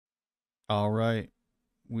All right,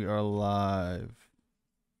 we are live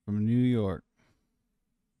from New York.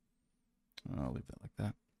 I'll leave that like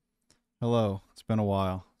that. Hello, it's been a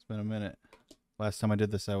while. It's been a minute. Last time I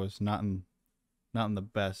did this, I was not in the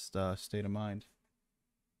best state of mind.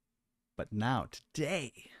 But now,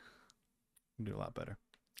 today, I'm do a lot better.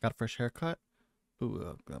 Got a fresh haircut.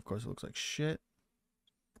 Ooh, of course it looks like shit.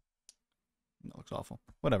 That looks awful.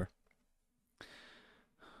 Whatever.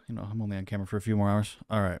 You know, I'm only on camera for a few more hours.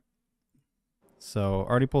 All right. So,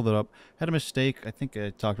 already pulled it up. Had a mistake. I think I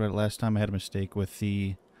talked about it last time. I had a mistake with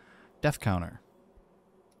the death counter.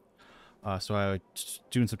 So I was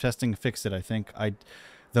doing some testing, fixed it, I think.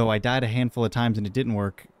 Though I died a handful of times and it didn't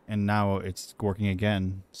work, and now it's working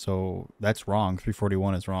again. So that's wrong.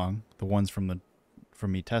 341 is wrong. The ones from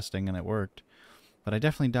me testing, and it worked. But I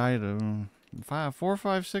definitely died 4,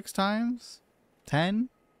 5, 6 times, 10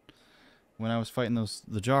 when I was fighting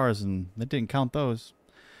the jars, and that didn't count those.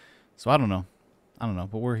 So I don't know.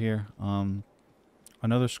 But we're here.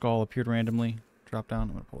 Another skull appeared randomly. Drop down.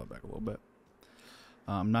 I'm gonna pull that back a little bit.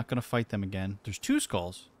 I'm not gonna fight them again. There's 2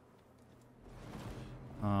 skulls.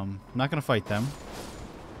 I'm not gonna fight them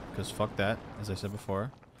because fuck that, as I said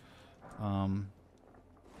before. We're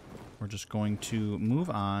just going to move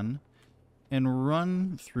on and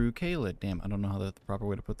run through Caelid. Damn, I don't know how the proper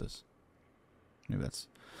way to put this. Maybe that's...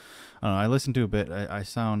 I don't know. I listened to a bit. I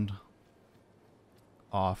sound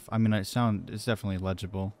off. I mean, it's definitely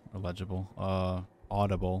legible,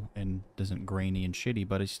 audible, and isn't grainy and shitty,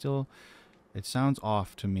 but it sounds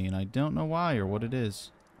off to me, and I don't know why or what it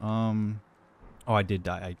is. Oh, I did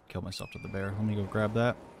die. I killed myself with the bear. Let me go grab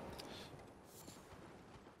that.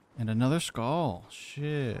 And another skull.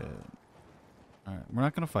 Shit. Alright, we're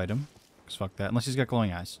not gonna fight him. Because fuck that. Unless he's got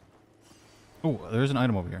glowing eyes. Oh, there's an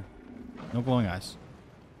item over here. No glowing eyes.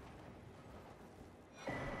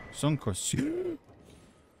 Some course.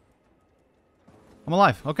 I'm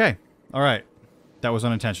alive. Okay. Alright. That was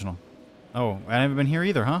unintentional. Oh, I haven't been here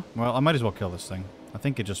either, huh? Well, I might as well kill this thing. I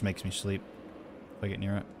think it just makes me sleep if I get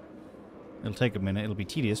near it. It'll take a minute. It'll be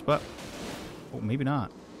tedious, but... Oh, maybe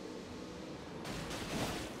not.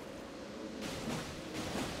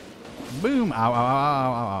 Boom! Ow, ow, ow,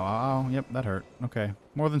 ow, ow, ow, ow. Yep, that hurt. Okay.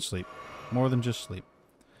 More than sleep. More than just sleep.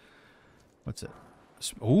 What's it?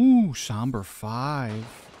 Ooh, Somber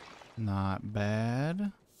 5. Not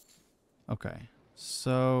bad. Okay.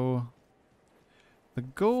 So... the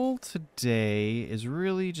goal today is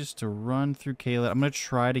really just to run through Caelid. I'm going to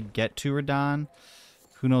try to get to Radon.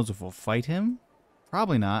 Who knows if we'll fight him?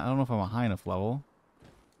 Probably not. I don't know if I'm a high enough level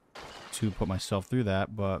to put myself through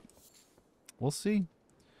that, but we'll see.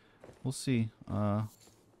 We'll see. I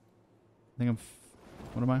think I'm...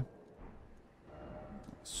 what am I?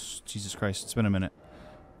 Jesus Christ, it's been a minute.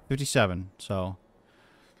 57, so...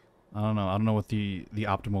 I don't know. I don't know what the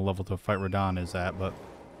optimal level to fight Radon is at, but...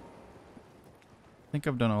 I think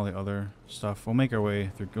I've done all the other stuff. We'll make our way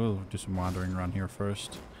through... go do some wandering around here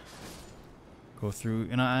first. Go through...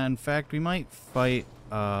 in fact, we might fight...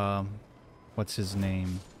 what's his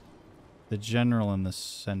name? The general in the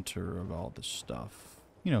center of all this stuff.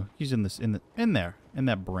 You know, he's in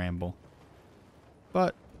that bramble.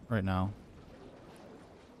 But, right now...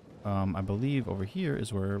 I believe over here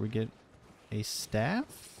is where we get a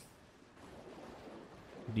staff?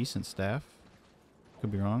 A decent staff.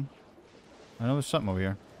 Could be wrong. I know there's something over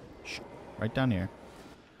here. Shh. Right down here.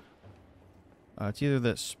 It's either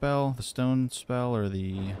the spell, the stone spell, or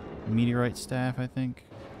the meteorite staff, I think.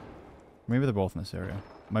 Maybe they're both in this area.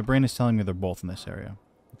 My brain is telling me they're both in this area.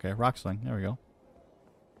 Okay, rock sling. There we go.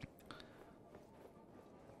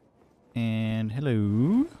 And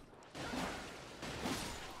hello.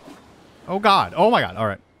 Oh god. Oh my god.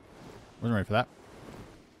 Alright. Wasn't ready for that.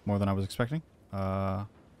 More than I was expecting.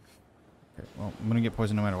 Okay, well, I'm gonna get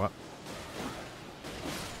poisoned no matter what.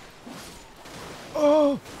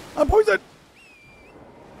 Oh! I'm poisoned!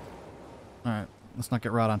 Alright, let's not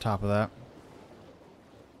get rot on top of that.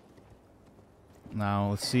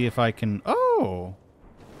 Now, let's see if I can... oh!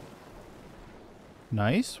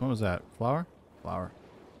 Nice. What was that? Flower? Flower.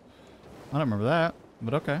 I don't remember that,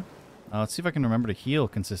 but okay. Let's see if I can remember to heal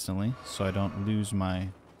consistently so I don't lose my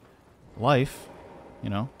life, you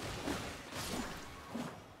know.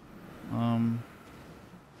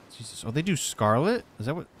 Jesus. Oh, they do Scarlet? Is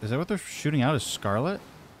that what they're shooting out, is Scarlet?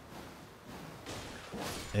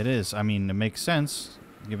 It is. I mean, it makes sense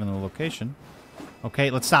given the location.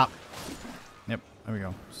 Okay, let's stop. Yep, there we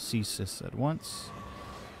go. Cease at once.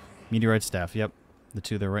 Meteorite staff. Yep, the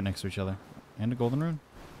two, they're right next to each other. And a golden rune.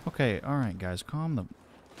 Okay, alright guys, calm the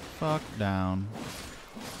fuck down.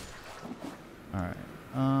 Alright.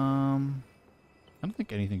 I don't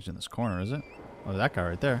think anything's in this corner, is it? Oh, that guy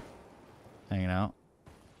right there. hanging out.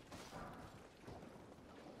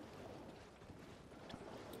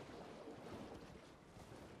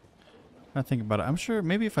 I think about it. I'm sure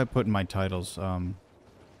maybe if I put in my titles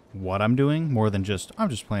what I'm doing more than just I'm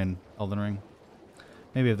just playing Elden Ring.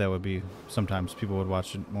 Maybe if that would be sometimes people would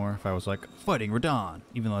watch it more if I was like fighting Radahn,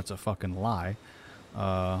 even though it's a fucking lie.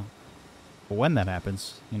 But when that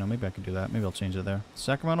happens, you know, maybe I can do that. Maybe I'll change it there.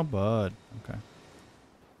 Sacramento Bud. Okay.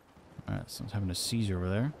 Alright, someone's having a seizure over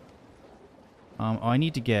there. Oh, I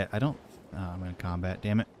need to get... I don't... I'm in combat,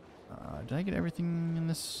 damn it. Did I get everything in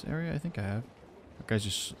this area? I think I have. That guy's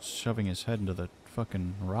just shoving his head into the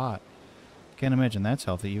fucking rot. Can't imagine that's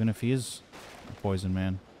healthy, even if he is a poison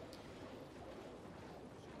man.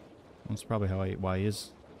 That's probably why he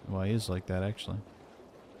is like that, actually.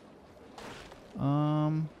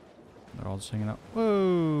 They're all just hanging out.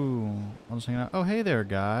 Whoa! All just hanging out. Oh, hey there,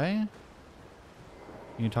 guy.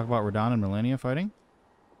 You can talk about Radahn and Millennia fighting?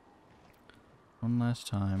 One last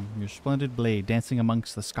time. Your splendid blade dancing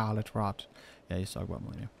amongst the scarlet rot. Yeah, you talk about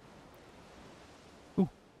Millennia. Ooh.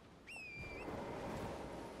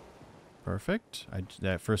 Perfect.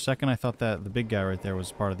 For a second, I thought that the big guy right there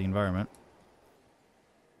was part of the environment.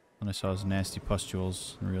 Then I saw his nasty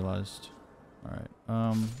pustules and realized. Alright.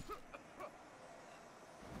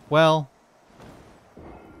 Well.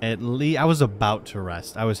 At least I was about to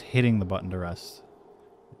rest. I was hitting the button to rest.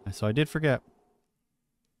 So I did forget.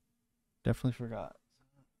 Definitely forgot.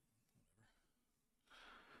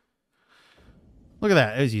 Look at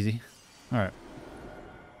that. It was easy. Alright.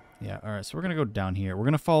 Yeah, alright. So we're going to go down here. We're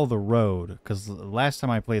going to follow the road. Because the last time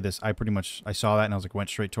I played this, I saw that and I was like, went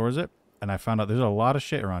straight towards it. And I found out there's a lot of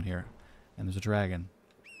shit around here. And there's a dragon.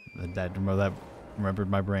 That remembered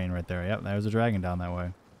my brain right there. Yep, there's a dragon down that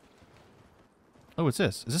way. Oh, what's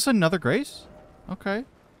this? Is this another grace? Okay.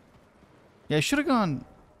 Yeah, I should have gone...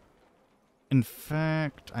 In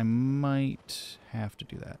fact, I might have to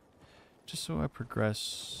do that. Just so I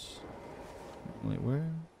progress... Wait,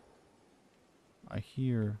 where? I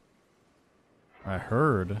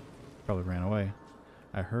heard... Probably ran away.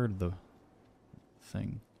 I heard the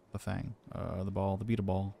thing. The thing. The ball. The beat-a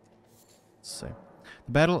ball. Let's see.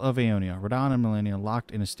 The Battle of Aeonia. Radahn and Millennia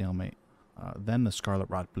locked in a stalemate. Then the scarlet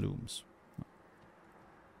rot blooms.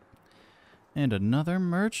 And another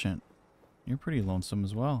merchant. You're pretty lonesome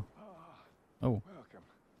as well. Oh. Welcome,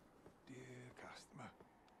 dear customer.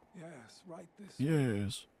 Yes, right this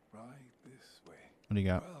Yes. way. Right this way. What do you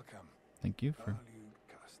got? Welcome, Thank you for... valued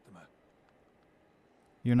customer.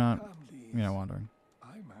 You're not Come, wandering.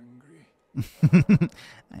 I'm hungry.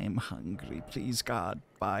 I am hungry. Please, God,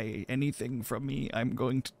 buy anything from me. I'm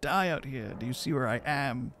going to die out here. Do you see where I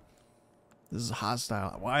am? This is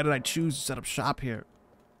hostile. Why did I choose to set up shop here?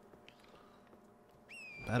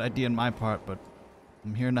 Bad idea on my part, but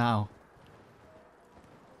I'm here now.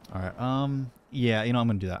 Alright, yeah, you know, I'm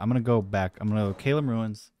gonna do that. I'm gonna go back. I'm gonna go Caelid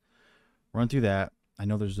Ruins, run through that. I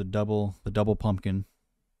know there's the double pumpkin.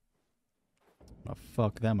 I'll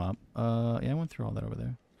fuck them up. Yeah, I went through all that over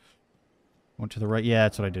there. Went to the right. Yeah,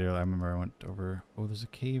 that's what I did. I remember I went over. Oh, there's a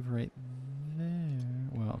cave right there.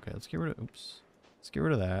 Well, okay, let's get rid of. Oops. Let's get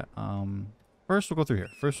rid of that. First we'll go through here.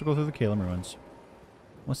 First we'll go through the Caelid Ruins.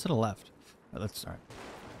 What's to the left? Let's all right.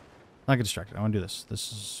 Not get distracted. I want to do this.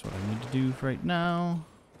 This is what I need to do right now.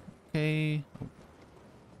 Okay. Oh.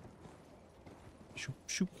 Shoop,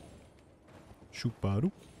 shoop. Shoop, badu.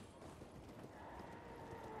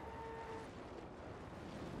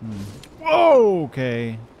 Whoa!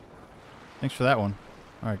 Okay. Thanks for that one.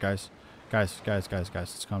 Alright, guys. Guys.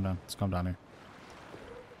 Let's calm down. Let's calm down here.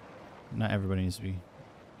 Not everybody needs to be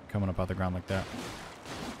coming up out the ground like that.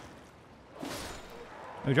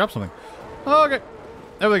 Oh, you dropped something. Oh, okay.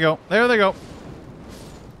 There they go. There they go.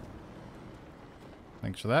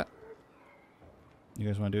 Thanks for that. You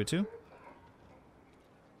guys want to do it too?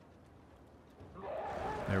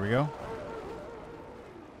 There we go.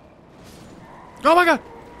 Oh my god!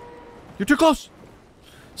 You're too close!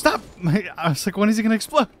 Stop! I was like, when is he going to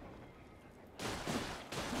explode?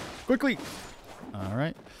 Quickly!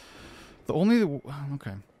 Alright.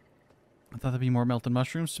 Okay. I thought there'd be more melted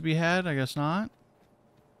mushrooms to be had. I guess not.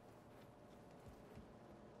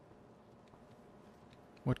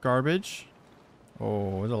 What garbage?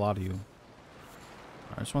 Oh, there's a lot of you.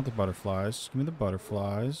 I just want the butterflies. Give me the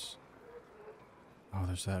butterflies. Oh,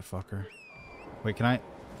 there's that fucker. Wait, can I...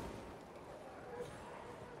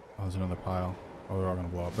 Oh, there's another pile. Oh, they're all gonna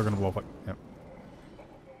blow up. They're gonna blow up. Yep.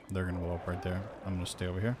 They're gonna blow up right there. I'm gonna stay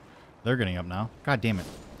over here. They're getting up now. God damn it.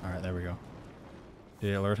 Alright, there we go.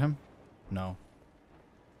 Did it alert him? No.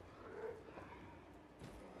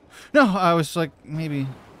 No, I was like, maybe.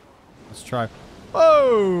 Let's try.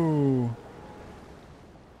 Oh!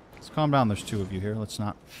 Let's calm down. There's 2 of you here. Let's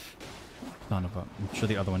not... Son of a... I'm sure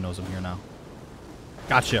the other one knows I'm here now.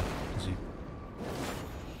 Gotcha. Is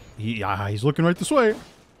he's looking right this way.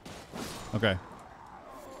 Okay.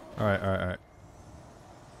 Alright, alright, alright.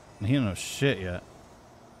 He don't know shit yet.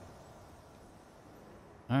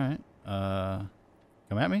 Alright. Come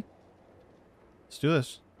at me. Let's do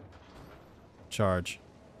this. Charge.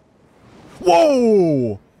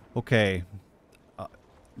 Whoa! Okay.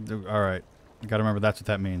 Alright. You gotta remember that's what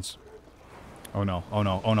that means. Oh no, oh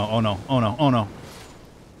no, oh no, oh no, oh no, oh no.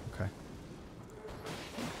 Okay.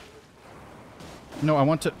 No, I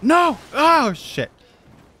want to... No! Oh, shit.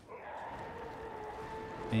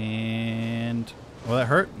 And... Will that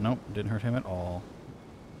hurt? Nope, didn't hurt him at all.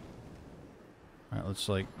 Alright, let's,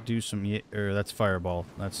 like, do some... that's fireball.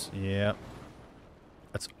 That's... Yep.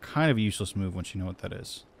 That's kind of a useless move once you know what that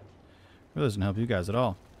is. Really doesn't help you guys at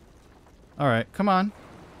all. Alright, come on.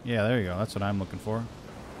 Yeah, there you go. That's what I'm looking for.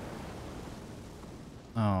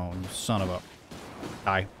 Oh, you son of a...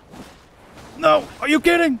 Die. No! Are you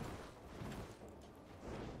kidding?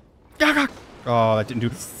 Oh, that didn't do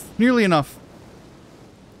nearly enough.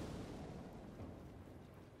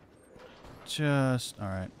 Just...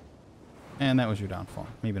 Alright. And that was your downfall.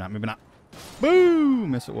 Maybe not, maybe not.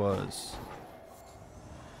 Boom! Yes, it was.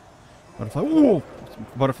 Butterfly... Whoa!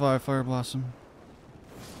 Butterfly, fire blossom.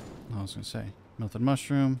 I was gonna say. Melted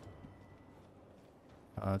mushroom.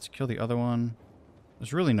 Let's kill the other one.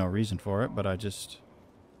 There's really no reason for it, but I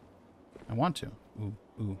want to. Ooh,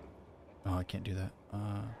 ooh. Oh, I can't do that.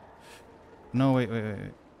 No, wait.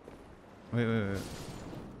 Wait.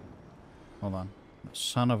 Hold on.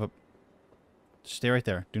 Son of a... Stay right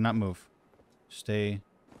there. Do not move. Stay...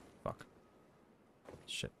 Fuck.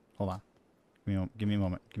 Shit. Hold on. Give me a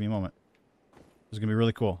moment. Give me a moment. This is gonna be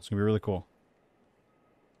really cool. It's gonna be really cool.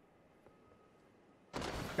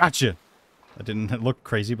 Gotcha! That didn't look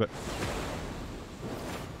crazy, but...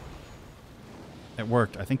 It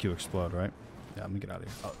worked. I think you explode, right? Yeah, let me get out of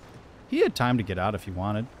here. Oh. He had time to get out if he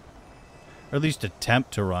wanted. Or at least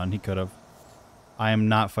attempt to run. He could have. I am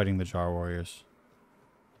not fighting the Jar Warriors.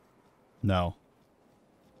 No.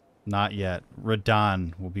 Not yet.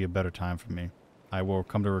 Radon will be a better time for me. I will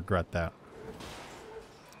come to regret that.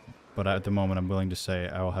 But at the moment, I'm willing to say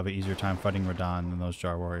I will have an easier time fighting Radon than those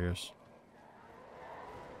Jar Warriors.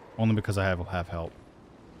 Only because I will have help.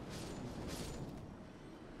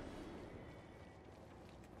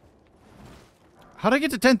 How'd I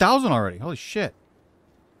get to 10,000 already? Holy shit.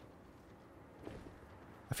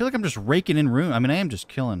 I feel like I'm just raking in room. I mean, I am just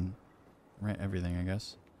killing everything, I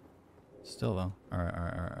guess. Still, though.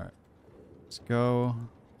 Alright. Let's go.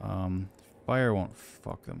 Fire won't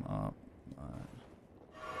fuck them up.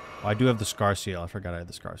 Oh, I do have the Scar Seal. I forgot I had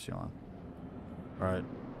the Scar Seal on. Alright.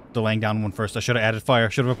 Delaying down one first. I should have added fire.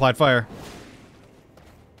 Should have applied fire.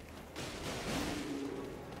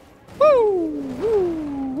 Woo!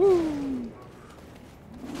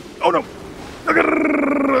 Oh no!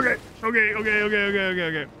 Okay.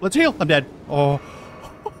 Let's heal. I'm dead. Oh.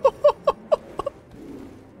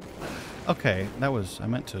 Okay, that was... I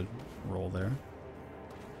meant to roll there.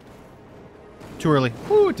 Too early.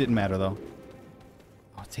 Ooh, it didn't matter though.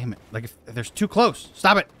 Oh, damn it. Like, if there's too close.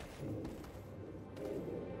 Stop it.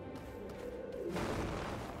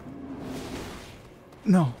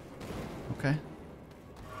 No. Okay.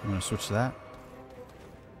 I'm gonna switch to that.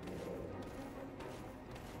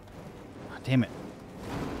 Oh, damn it.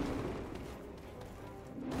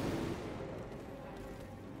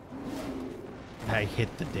 I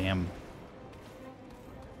hit the damn...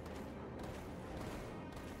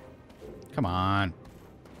 Come on.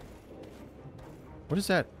 What is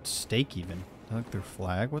that stake even? Is that like their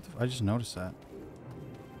flag? What the... I just noticed that.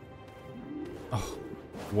 Oh.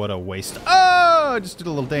 What a waste. Oh! I just did a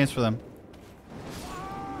little dance for them.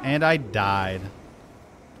 And I died.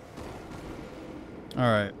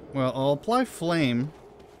 Alright. Well, I'll apply flame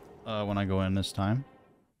when I go in this time.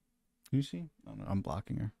 Can you see? Oh, no, I'm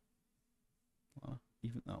blocking her.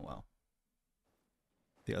 Even... Oh, wow.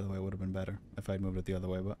 The other way would have been better if I'd moved it the other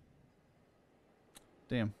way, but...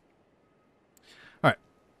 Damn. Alright.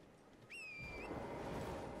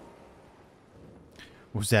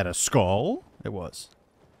 Was that a skull? It was.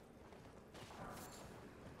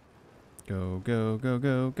 Go,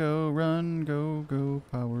 run, go,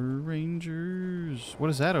 Power Rangers. What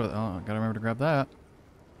is that? Oh, I gotta remember to grab that.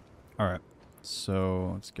 Alright.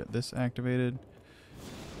 So, let's get this activated.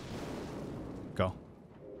 Go.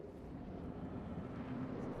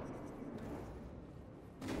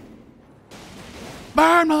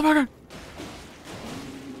 Burn, motherfucker!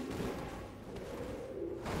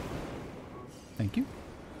 Thank you.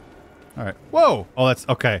 Alright. Whoa! Oh, that's...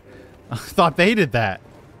 Okay. I thought they did that.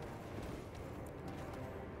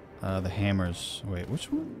 The hammers. Wait,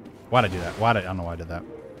 which one? Why'd I do that? I don't know why I did that.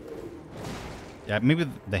 Yeah, maybe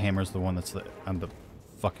the hammer's the one that's on the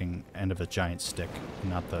fucking end of a giant stick,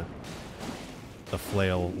 not the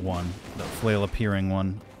flail one. The flail appearing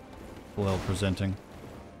one. Flail presenting.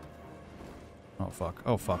 Oh, fuck.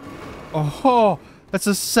 Oh, fuck. Oh, that's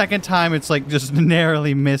the second time it's like just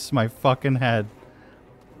narrowly missed my fucking head.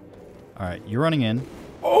 Alright, you're running in.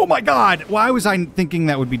 Oh my god! Why was I thinking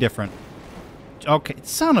that would be different? Okay,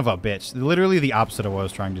 son of a bitch. Literally the opposite of what I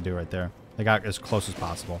was trying to do right there. I got as close as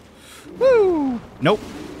possible. Woo! Nope.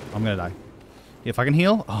 I'm gonna die. If I can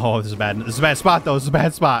heal. Oh, this is bad. This is a bad spot, though. This is a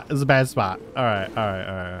bad spot. This is a bad spot. Alright.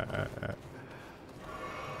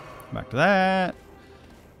 Back to that.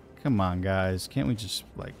 Come on, guys. Can't we just,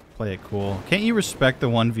 like, play it cool? Can't you respect the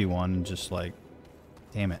 1v1 and just, like...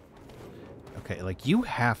 Damn it. Okay, like, you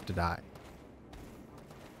have to die.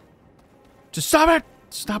 Just stop it!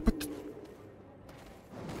 Stop it.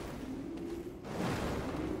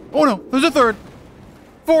 Oh, no. There's a third.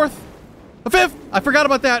 Fourth. A fifth. I forgot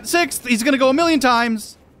about that. Sixth. He's going to go a million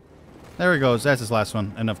times. There he goes. That's his last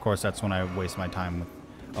one. And, of course, that's when I waste my time with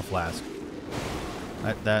a flask.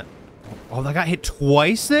 Oh, that got hit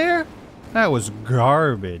twice there? That was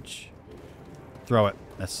garbage. Throw it.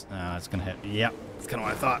 That's gonna hit. Yep. That's kind of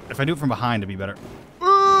what I thought. If I do it from behind, it'd be better.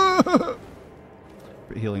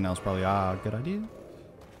 Healing now is probably a good idea.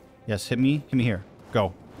 Yes, hit me. Hit me here.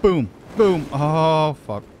 Go. Boom. Boom. Oh,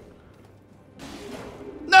 fuck.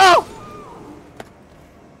 No!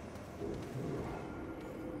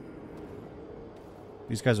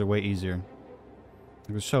 These guys are way easier.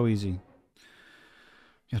 It was so easy.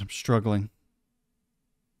 Yet I'm struggling.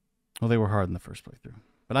 Well, they were hard in the first playthrough.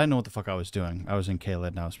 But I didn't know what the fuck I was doing. I was in Caelid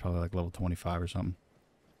and I was probably like level 25 or something.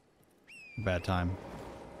 Bad time.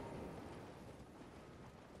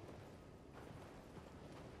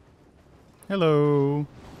 Hello.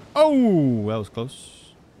 Oh, that was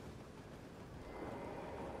close.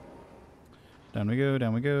 Down we go,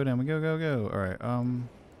 down we go, down we go, go, go. Alright,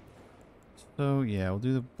 so yeah, we'll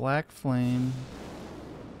do the black flame.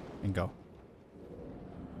 And go.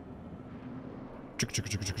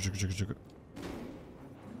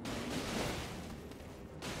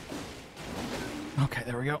 Okay,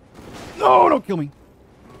 there we go. No, don't kill me.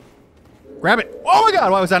 Grab it. Oh my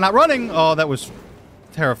god, why was I not running? Oh, that was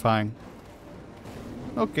terrifying.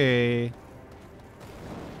 Okay.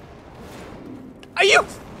 Are you?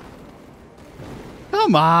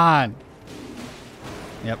 Come on.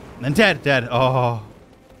 Yep, and dead. Oh.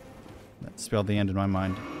 That spelled the end in my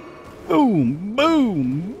mind. Boom,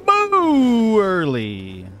 boom, boom,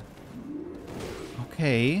 early.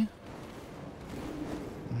 Okay.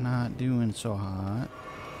 Not doing so hot.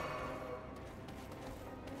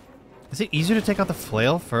 Is it easier to take out the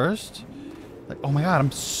flail first? Like, oh my god,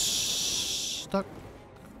 I'm stuck.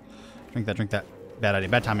 Drink that, drink that. Bad idea,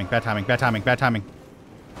 bad timing, bad timing, bad timing, bad timing.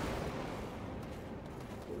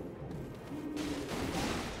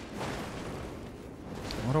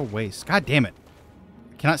 What a waste. God damn it.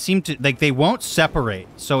 Cannot seem to, like, they won't separate,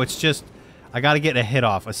 so it's just, I gotta get a hit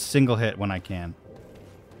off, a single hit when I can.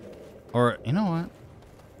 Or, you know what?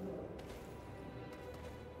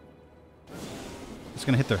 It's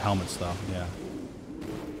gonna hit their helmets, though, yeah.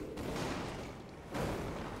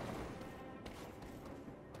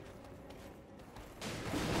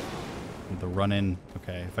 The run-in,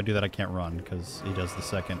 okay, if I do that I can't run, because he does the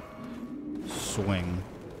second swing.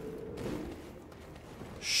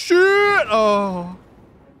 Shit! Oh!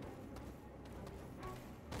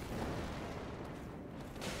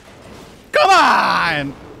 Come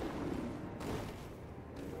on!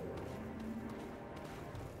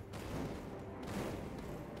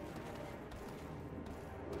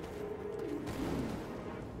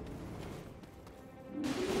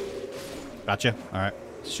 Gotcha. Alright.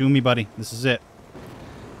 Sue me, buddy. This is it.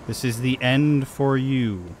 This is the end for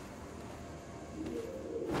you.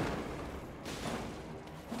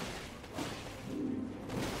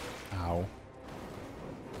 Ow.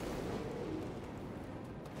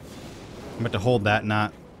 I'm about to hold that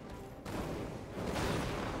knot.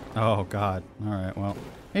 Oh god. Alright, well.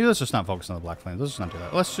 Maybe let's just not focus on the black flames. Let's just not do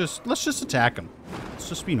that. Let's just attack him. Let's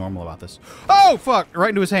just be normal about this. Oh fuck! Right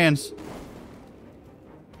into his hands.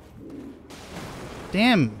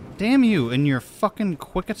 Damn you and your fucking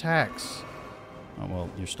quick attacks. Oh well,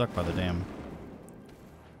 you're stuck by the dam.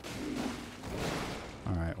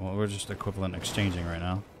 Alright, well we're just equivalent exchanging right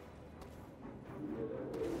now.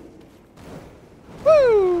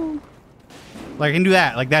 Woo! Like I can do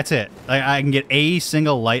that, like that's it. Like I can get a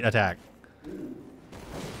single light attack.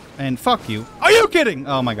 And fuck you. Are you kidding?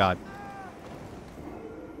 Oh my god.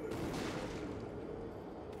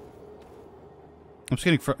 I'm just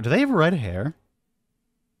getting... Do they have red hair?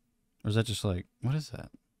 Or is that just like... What is that?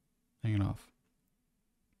 Hanging off.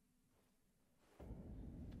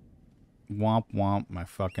 Womp womp my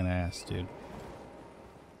fucking ass, dude.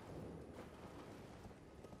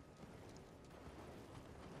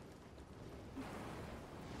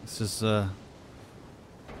 This is,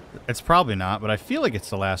 it's probably not, but I feel like it's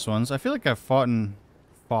the last ones. I feel like I've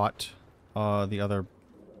fought the other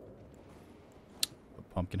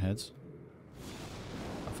pumpkin heads.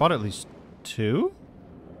 I fought at least 2?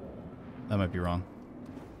 That might be wrong.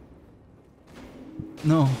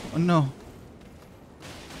 No, no.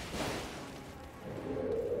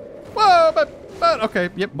 Whoa, but okay.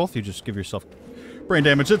 Yep, both of you just give yourself brain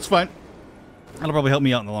damage. It's fine. That'll probably help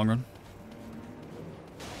me out in the long run.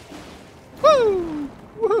 Woo!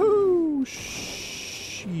 Woo!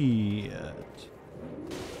 Shit.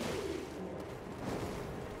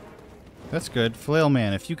 That's good. Flail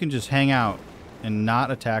man, if you can just hang out and not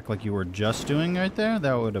attack like you were just doing right there,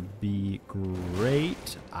 that would be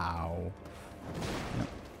great. Ow.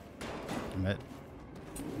 Yep.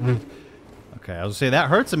 Okay, I was gonna say that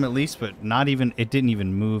hurts him at least, but not even, it didn't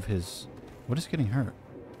even move his... What is getting hurt?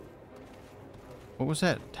 What was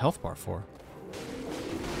that health bar for?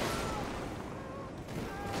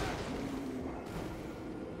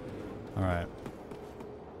 Alright.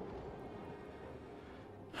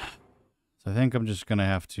 So I think I'm just gonna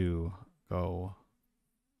have to go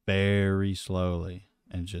very slowly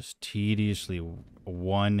and just tediously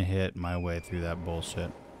one-hit my way through that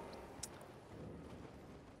bullshit.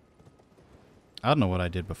 I don't know what I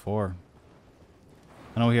did before.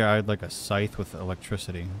 I know here I had like a scythe with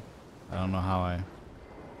electricity. I don't know how I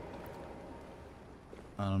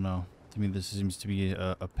don't know. To me this seems to be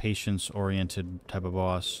a patience-oriented type of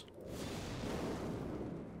boss.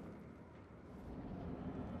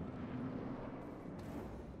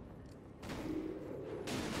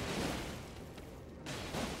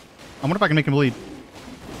 I wonder if I can make him bleed.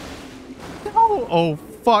 No! Oh,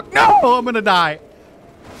 fuck. No! I'm gonna die.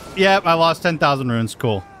 Yep, I lost 10,000 runes.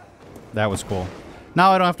 Cool. That was cool.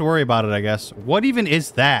 Now I don't have to worry about it, I guess. What even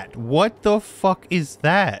is that? What the fuck is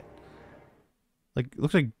that? Like,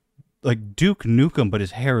 looks like Duke Nukem, but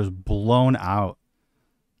his hair is blown out.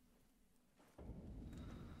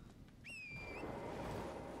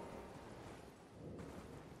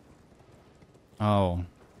 Oh.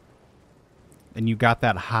 And you got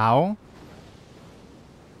that how?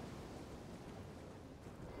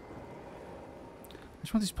 I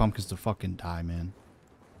just want these pumpkins to fucking die, man.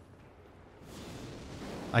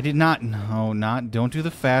 I did not... No, don't do the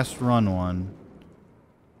fast run one.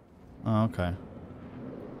 Oh, okay.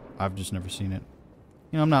 I've just never seen it.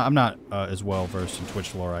 You know, I'm not as well versed in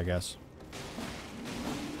Twitch lore, I guess.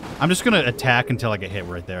 I'm just gonna attack until I get hit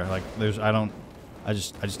right there. Like, I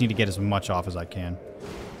just need to get as much off as I can.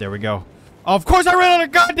 There we go. Oh, of course I ran out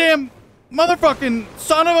of goddamn motherfucking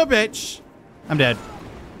son of a bitch. I'm dead.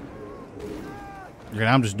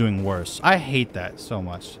 I'm just doing worse. I hate that so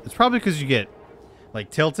much. It's probably because you get, like,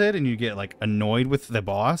 tilted and you get, like, annoyed with the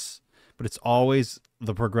boss. But it's always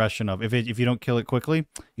the progression of, if you don't kill it quickly,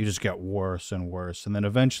 you just get worse and worse. And then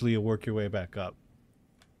eventually you'll work your way back up.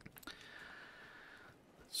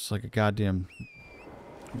 It's like a goddamn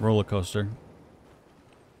roller coaster.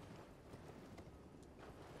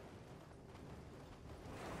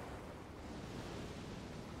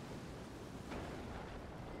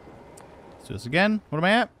 Let's do this again. What am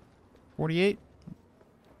I at? 48?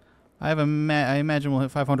 I imagine we'll hit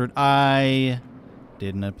 500. I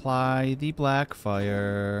didn't apply the black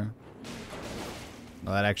fire.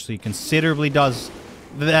 Well, that actually considerably does...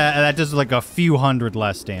 That does like a few hundred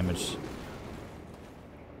less damage.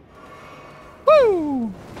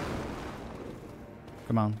 Woo!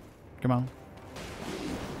 Come on. Come on.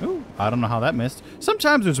 Ooh, I don't know how that missed.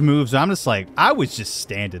 Sometimes there's moves I'm just like, I was just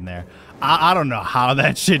standing there. I don't know how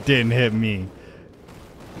that shit didn't hit me.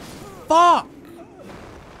 Fuck!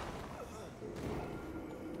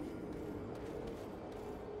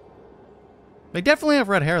 They definitely have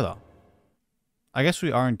red hair, though. I guess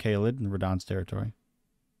we are in Caelid, in Radahn's territory.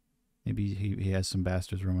 Maybe he has some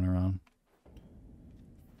bastards roaming around.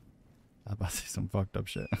 I was about to say some fucked up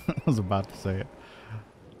shit. I was about to say it.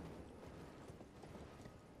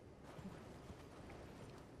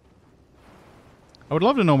 I would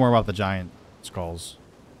love to know more about the giant skulls.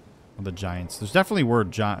 Or the giants. There's definitely word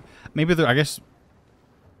giant. Maybe there, I guess...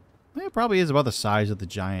 It probably is about the size of the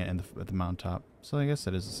giant and at the mountaintop. So I guess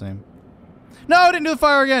that is the same. No, I didn't do the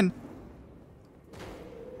fire again!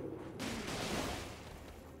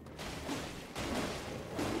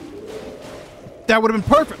 That would have been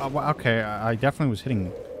perfect! Oh, okay, I definitely was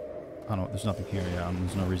hitting... Oh no, there's nothing here. Yeah,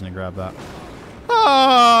 there's no reason to grab that.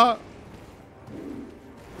 Ah!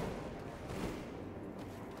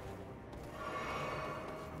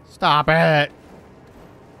 Stop it.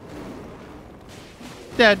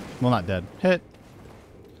 Dead. Well, not dead. Hit.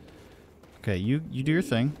 Okay, you do your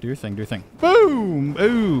thing. Do your thing. Do your thing. Boom!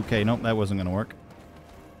 Ooh, okay, nope, that wasn't going to work.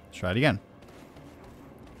 Let's try it again.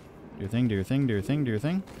 Do your thing, do your thing, do your thing, do your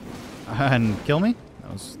thing. And kill me?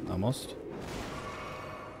 That was almost.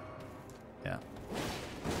 Yeah.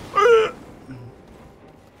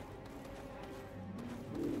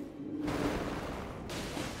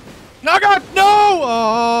 No, God! No!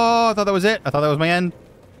 Oh, I thought that was it. I thought that was my end.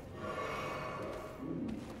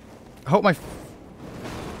 I hope my...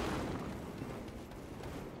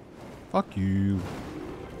 Fuck you.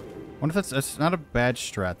 I wonder if that's not a bad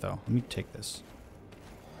strat, though. Let me take this.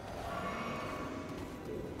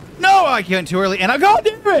 No! I went too early, and I... God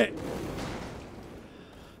damn it!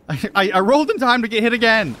 I rolled in time to get hit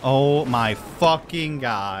again. Oh, my fucking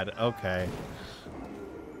God. Okay.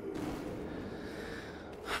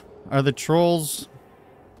 Are the trolls...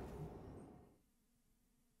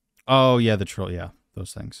 Oh, yeah, the troll... Yeah,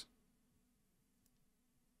 those things.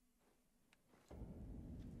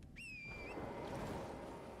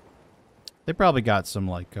 They probably got some,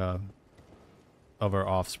 like, of our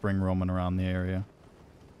offspring roaming around the area.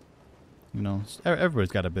 You know,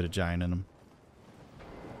 everybody's got a bit of giant in them.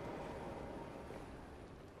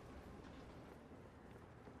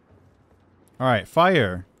 Alright,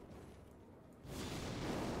 fire.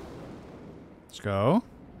 Let's go.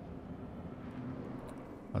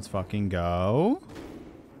 Let's fucking go.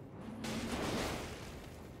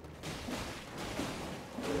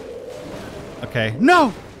 Okay,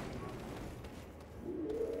 no!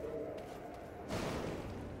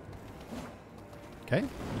 Okay,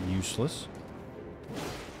 useless.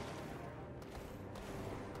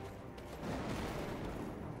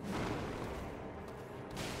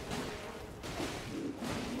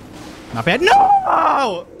 Not bad.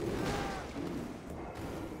 No!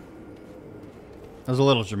 That was a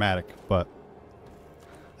little dramatic, but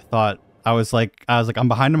I thought I was like I'm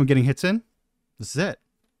behind him. I'm getting hits in. This is it.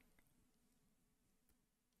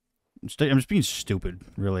 I'm just being stupid,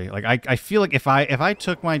 really. Like I feel like if I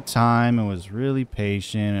took my time and was really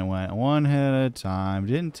patient and went one hit at a time,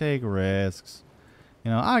 didn't take risks,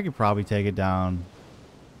 you know, I could probably take it down.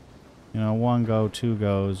 You know, one go, two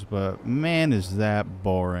goes, but man, is that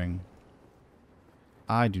boring.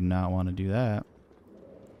 I do not want to do that.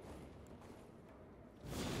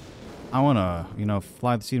 I want to, you know,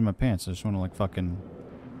 fly the seat of my pants. I just want to, like, fucking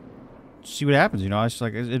see what happens, you know? It's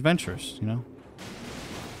like, it's adventurous, you know?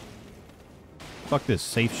 Fuck this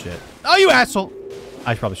safe shit. Oh, you asshole!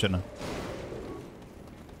 I probably shouldn't have.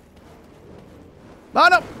 Oh,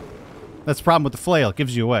 no! That's the problem with the flail. It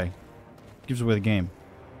gives you away. It gives away the game.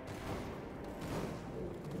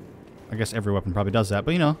 I guess every weapon probably does that,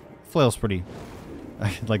 but, you know, flail's pretty...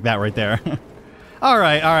 like that right there.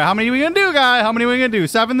 Alright, alright. How many are we gonna do, guy? How many are we gonna do?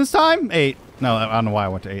 7 this time? 8. No, I don't know why I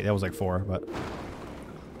went to 8. That was like 4, but...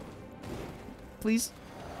 Please?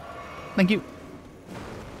 Thank you.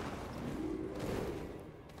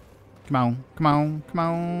 Come on, come on, come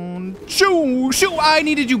on. Shoo! Shoo! I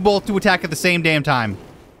needed you both to attack at the same damn time.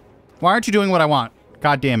 Why aren't you doing what I want?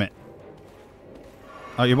 God damn it.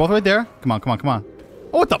 Oh, you're both right there? Come on, come on, come on.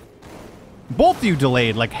 Oh, what the... Both of you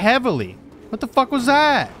delayed, like, heavily. What the fuck was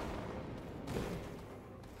that?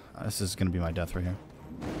 This is gonna be my death right here.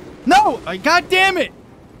 No! God damn it!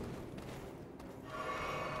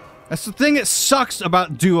 That's the thing that sucks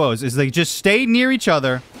about duos, is they just stay near each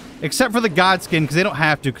other, except for the Godskin, because they don't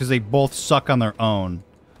have to, because they both suck on their own.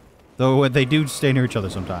 Though they do stay near each other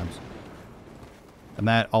sometimes. And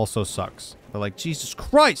that also sucks. But like, Jesus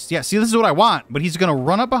Christ! Yeah, see, this is what I want, but he's gonna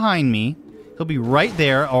run up behind me, he'll be right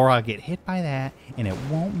there, or I'll get hit by that, and it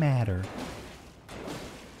won't matter.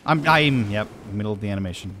 Yep, middle of the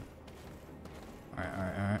animation.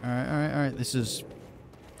 Alright. This is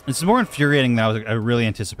more infuriating than I was really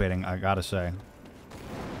anticipating, I gotta say.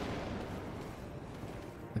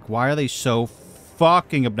 Like, why are they so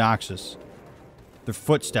fucking obnoxious? Their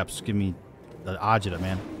footsteps give me the agita,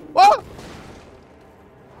 man. Whoa!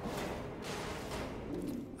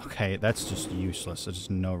 Okay, that's just useless. There's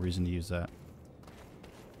just no reason to use that.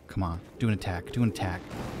 Come on, do an attack, do an attack.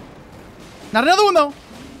 Not another one, though!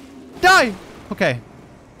 Die! Okay.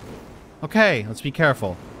 Okay, let's be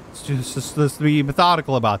careful. Let's be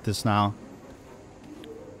methodical about this now.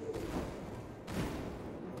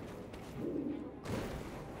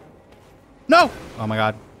 No! Oh my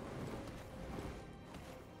god.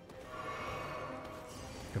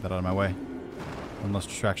 Get that out of my way. One less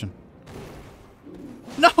distraction.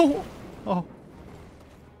 No! Oh.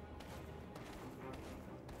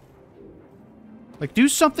 Like, do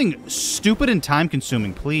something stupid and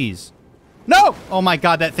time-consuming, please. No! Oh my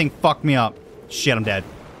god, that thing fucked me up. Shit, I'm dead.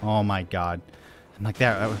 Oh my god. I'm like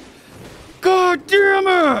that. God damn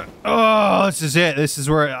it! Oh, this is it. This is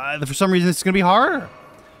where, for some reason, it's gonna be harder.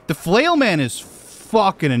 The flail man is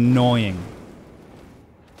fucking annoying.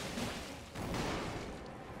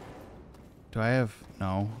 Do I have...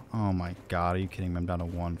 No. Oh my god, are you kidding me? I'm down to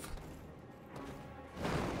 1.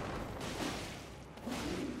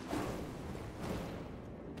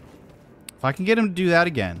 If I can get him to do that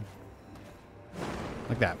again.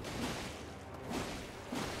 Like that.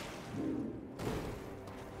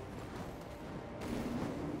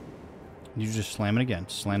 You just slam it again.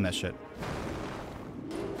 Slam that shit.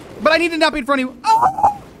 But I need to not be in front of you.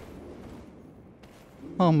 Oh!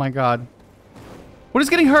 Oh my god. What is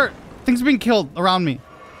getting hurt? Things are being killed around me.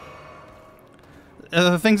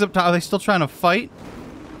 The things up top, are they still trying to fight?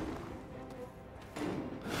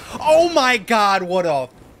 Oh my god, what a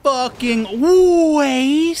fucking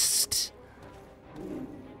waste.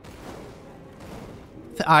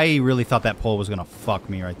 I really thought that pole was gonna fuck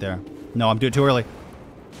me right there. No, I'm doing it too early.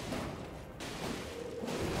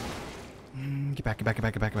 Get back, get back, get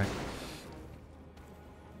back, get back, get back.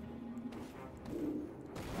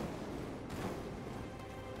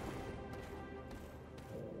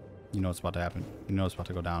 You know what's about to happen. You know it's about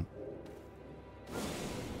to go down.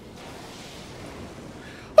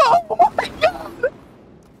 Oh my god!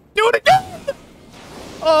 Do it again!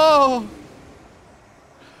 Oh!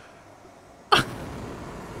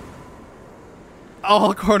 All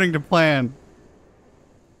according to plan.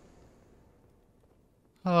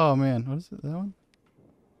 Oh man, what is it? That one?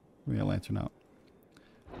 We got a lantern out.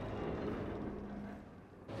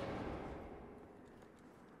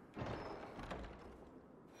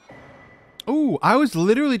 Ooh, I was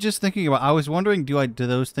literally just thinking about. I was wondering, do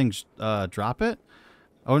those things drop it?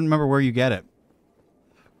 I wouldn't remember where you get it.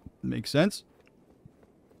 Makes sense.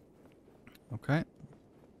 Okay.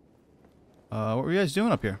 What were you guys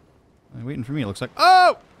doing up here? Waiting for me. It looks like.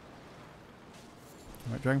 Oh!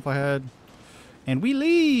 All right, dragonfly head. And we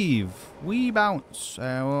leave. We bounce.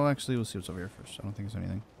 Well, actually, we'll see what's over here first. I don't think there's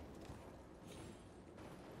anything.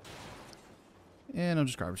 Yeah, no,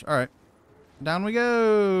 just garbage. All right. Down we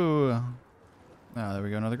go. Ah, there we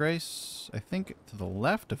go. Another grace. I think to the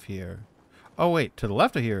left of here. Oh, wait. To the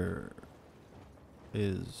left of here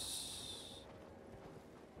is...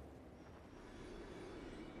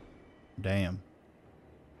 Damn.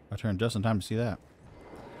 I turned just in time to see that.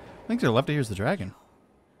 I think to the left of here is the dragon.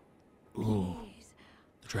 Ooh.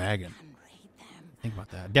 The dragon. Think about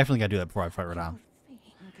that. Definitely gotta do that before I fight right now.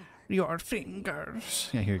 Your fingers.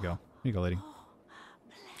 Yeah, here you go. Here you go, lady.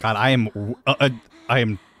 God, I am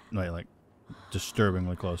like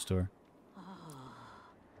disturbingly close to her.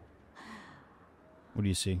 What do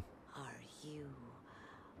you see? Are you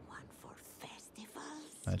one for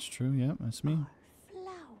festivals? That's true. Yep, that's me.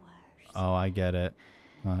 Flowers. Oh, I get it.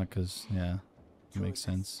 Cause yeah, it makes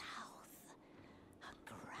sense. South, a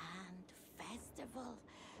grand festival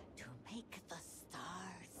to make the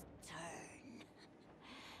stars turn.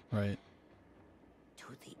 Right. To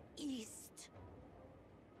the east,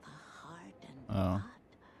 the heart and Oh.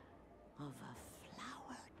 blood of a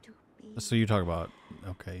flower to be. So you talk about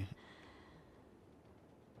okay.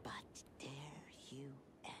 But dare you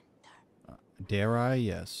enter? Dare I?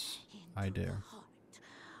 Yes, Into I dare. The heart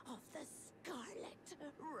of the scarlet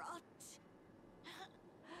rot.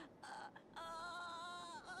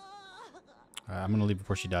 I'm gonna leave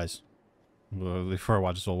before she dies. Before I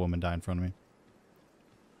watch this old woman die in front of me.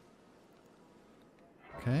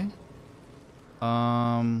 Okay.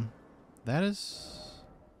 That is...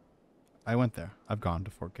 I went there. I've gone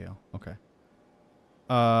to Fort Gale. Okay.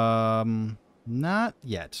 Not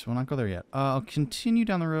yet. We'll not go there yet. I'll continue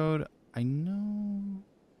down the road. I know...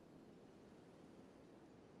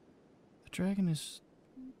 The dragon is...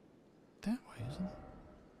 that way, isn't it?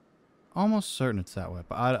 Almost certain it's that way,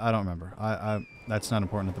 but I don't remember. That's not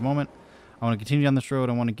important at the moment. I want to continue down this road.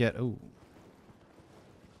 I want to get... Oh.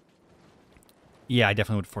 Yeah, I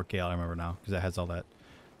definitely went to Fort Gale. I remember now. Because that has all that...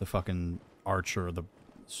 The fucking archer, the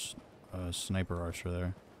sniper archer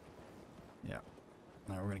there. Yeah.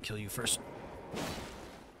 Now we're going to kill you first.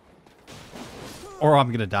 Or I'm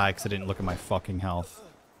going to die because I didn't look at my fucking health.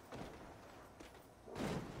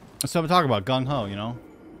 That's what I'm talking about. Gung-ho, you know?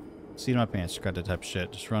 Seat in my pants. Got that type of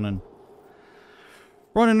shit. Just running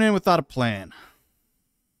in without a plan.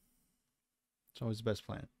 It's always the best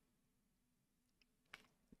plan.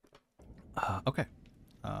 Okay.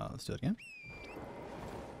 Let's do it again.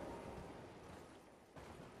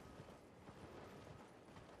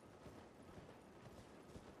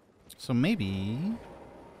 So maybe...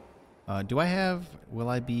 Do I have... Will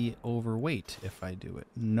I be overweight if I do it?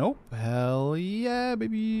 Nope. Hell yeah,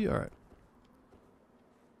 baby. All right.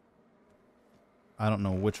 I don't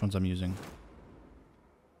know which ones I'm using.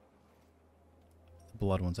 The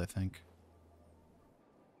blood ones, I think.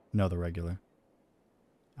 No, the regular.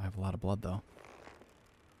 I have a lot of blood, though.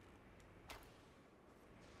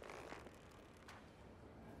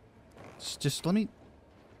 Just let me...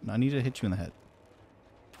 I need to hit you in the head.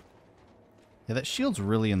 Yeah, that shield's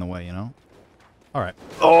really in the way, you know? Alright.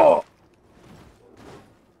 Oh!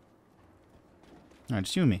 Alright,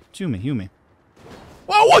 just heal me. Heal me. Heal me.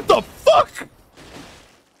 Whoa, what the fuck?!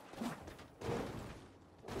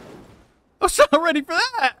 I was not ready for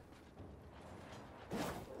that!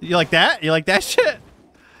 You like that? You like that shit?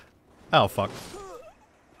 Oh, fuck.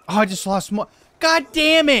 Oh, I just lost more. God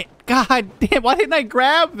damn it! God damn, why didn't I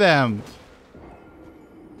grab them?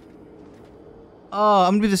 Oh,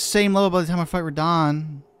 I'm gonna be the same level by the time I fight Radon.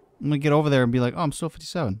 I'm gonna get over there and be like, oh, I'm still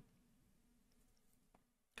 57.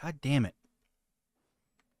 God damn it.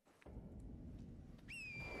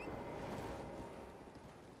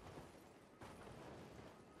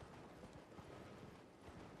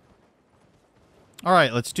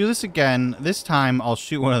 Alright, let's do this again. This time, I'll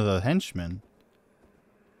shoot one of the henchmen.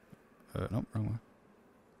 Nope, wrong one.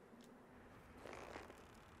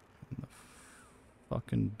 In the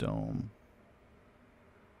fucking dome.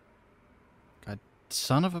 God,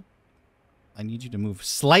 son of a... I need you to move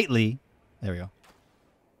slightly. There we go.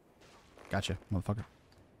 Gotcha, motherfucker.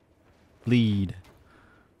 Bleed.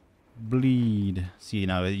 Bleed. See,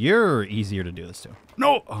 now you're easier to do this to.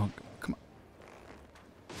 No! Oh, come on.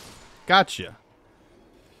 Gotcha.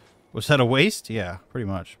 Was that a waste? Yeah, pretty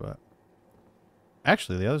much, but...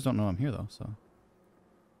 Actually, the others don't know I'm here, though, so...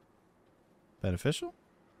 Beneficial?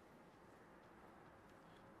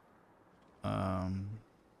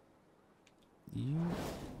 You...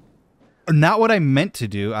 Not what I meant to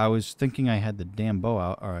do. I was thinking I had the damn bow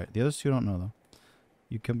out. Alright, the others two don't know, though.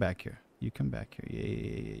 You come back here. You come back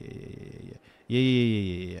here. Yeah.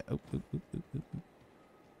 Yeah. Oh,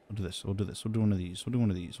 We'll do this. We'll do this. We'll do one of these. We'll do one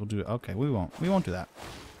of these. We'll do it. Okay, we won't. We won't do that.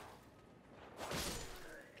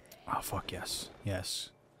 Oh, fuck, yes.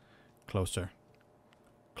 Yes. Closer.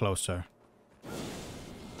 Closer.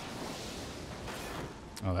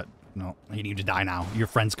 Oh, that... No, you need to die now. Your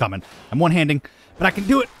friend's coming. I'm one-handing, but I can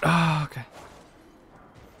do it. Oh, okay.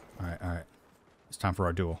 Alright, alright. It's time for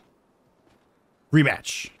our duel.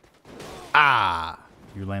 Rematch. Ah!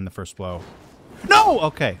 You land the first blow. No!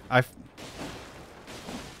 Okay, I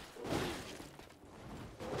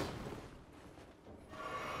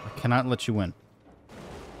cannot let you win.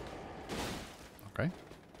 Okay.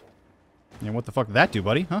 Yeah, what the fuck did that do,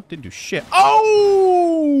 buddy? Huh? Didn't do shit.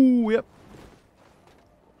 Oh! Yep.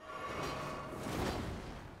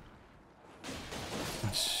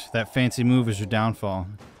 That fancy move is your downfall.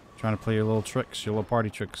 Trying to play your little tricks, your little party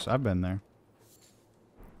tricks. I've been there.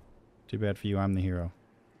 Too bad for you, I'm the hero.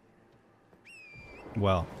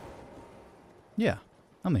 Well. Yeah,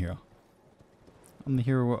 I'm the hero. I'm the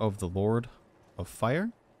hero of the Lord of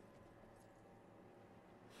Fire.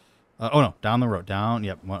 Oh no, down the road. Down,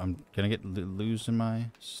 yep. Well, I'm gonna get losing my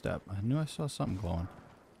step. I knew I saw something glowing.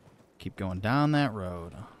 Keep going down that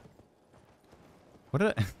road. What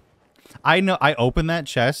did I... I know, I opened that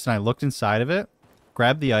chest and I looked inside of it,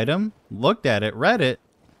 grabbed the item, looked at it, read it.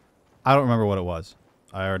 I don't remember what it was.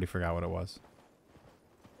 I already forgot what it was.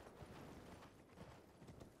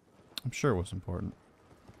 I'm sure it was important.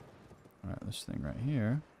 Alright, this thing right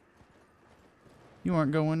here. You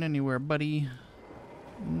aren't going anywhere, buddy.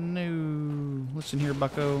 No. Listen here,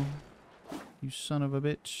 bucko. You son of a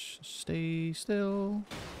bitch. Stay still.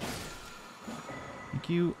 Thank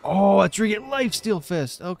you. Oh, that's where you get Lifesteal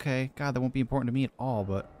Fist. Okay. God, that won't be important to me at all,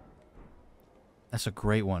 but... That's a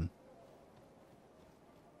great one.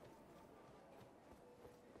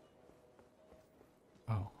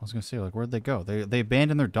 Oh, I was going to say, like, where'd they go? They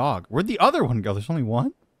abandoned their dog. Where'd the other one go? There's only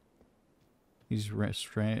one? He just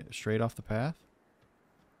ran straight off the path?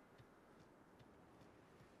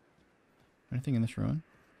 Anything in this ruin?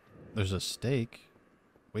 There's a stake.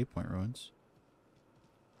 Waypoint ruins.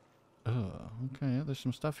 Oh, okay, yeah, there's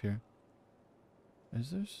some stuff here. Is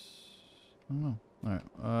there... I don't know.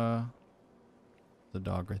 Alright, the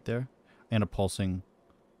dog right there. And a pulsing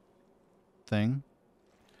thing.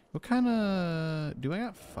 What kind of... Do I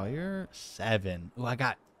got fire? 7. Oh, I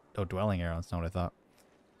got... Oh, dwelling arrow. That's not what I thought.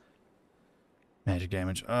 Magic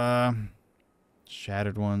damage.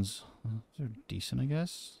 Shattered ones. They're decent, I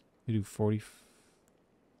guess. We do 40...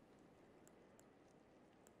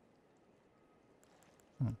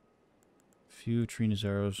 Few Trina's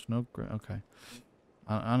arrows. Nope. Okay.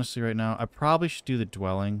 Honestly, right now, I probably should do the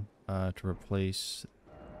dwelling. to replace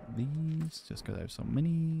these, just because I have so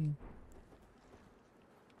many.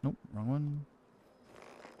 Nope, wrong one.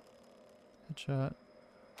 Headshot.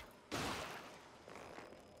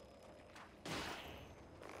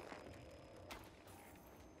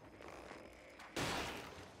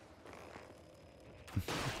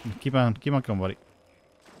 Keep on going, buddy.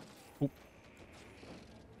 Oop.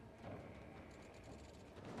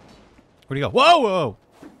 Where'd he go? Whoa, whoa!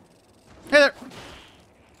 Hey there!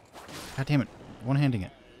 God damn it. One-handing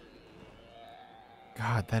it.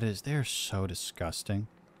 God, they're so disgusting.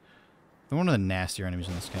 They're one of the nastier enemies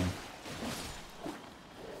in this game.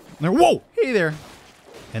 They're, whoa! Hey there!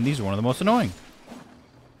 And these are one of the most annoying.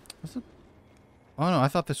 What's it? Oh no, I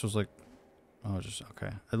thought this was like... Oh, just...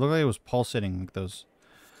 Okay. It looked like it was pulsating, like those...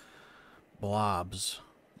 blobs.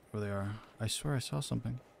 Where they are. I swear I saw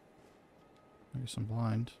something. I guess I'm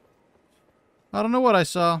blind. I don't know what I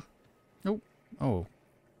saw. Nope. Oh.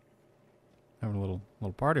 Having a little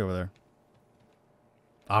party over there.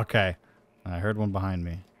 Okay. I heard one behind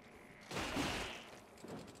me.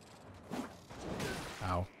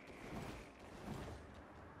 Ow.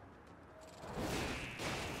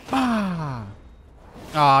 Ah!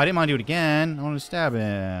 Oh, I didn't want to do it again. I want to stab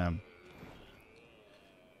him.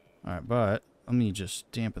 Alright, but let me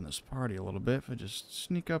just dampen this party a little bit. If I just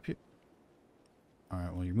sneak up here.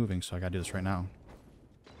 Alright, well, you're moving, so I gotta do this right now.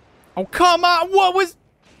 Oh, come on! What was...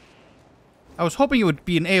 I was hoping it would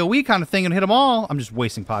be an AoE kind of thing and hit them all. I'm just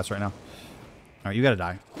wasting pots right now. Alright, you gotta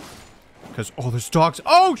die. Because, oh, there's dogs.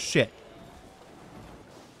 Oh, shit!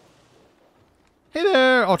 Hey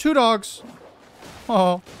there! Oh, 2 dogs.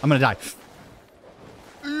 Oh, I'm gonna die.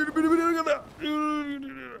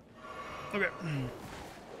 Okay.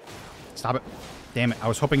 Stop it. Damn it. I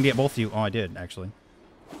was hoping to get both of you. Oh, I did, actually.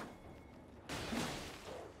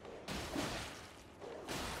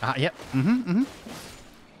 Yep.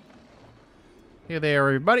 Hey there,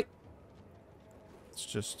 everybody. Let's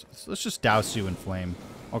just douse you in flame.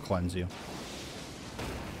 I'll cleanse you.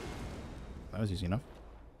 That was easy enough.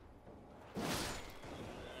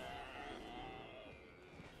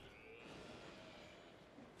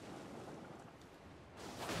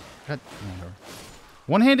 God,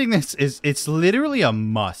 one-handing this it's literally a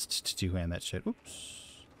must to two-hand that shit. Oops.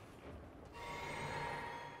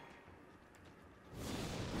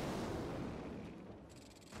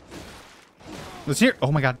 Let's hear.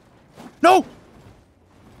 Oh my god. No!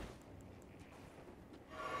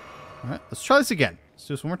 Alright, let's try this again. Let's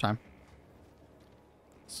do this one more time.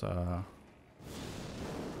 So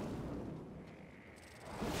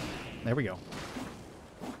there we go.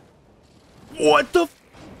 What the f—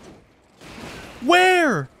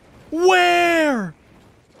 Where? Where?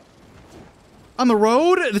 On the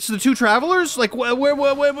road? This is the 2 travelers? Like, where?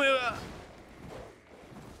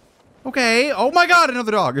 Okay. Oh my god,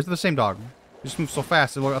 another dog. It's the same dog. It just moved so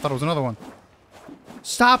fast. I thought it was another one.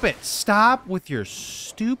 Stop it. Stop with your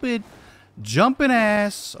stupid jumping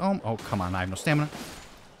ass. Oh, come on. I have no stamina.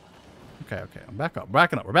 Okay. I'm back up. We're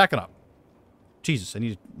backing up. Jesus, I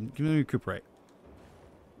need to... Give me recuperate.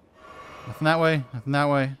 Nothing that way. Nothing that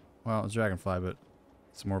way. Well, it's dragonfly, but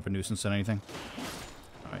it's more of a nuisance than anything.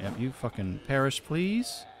 Alright, yep, you fucking perish,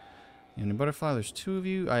 please. And in butterfly, there's 2 of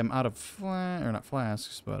you. I'm out of or not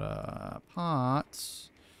flasks, but pots.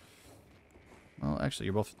 Well, actually,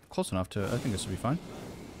 you're both close enough to... I think this will be fine.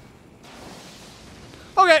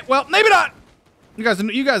 Okay, well, maybe not!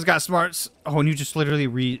 You guys got smarts. Oh, and you just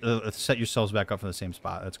literally set yourselves back up for the same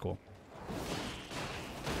spot. That's cool.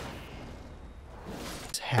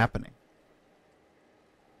 What's happening?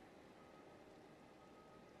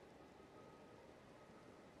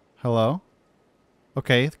 Hello?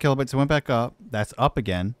 Okay, the kilobytes went back up. That's up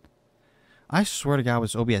again. I swear to God it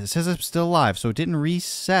was OBS. It says I'm still live, so it didn't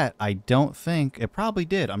reset. I don't think. It probably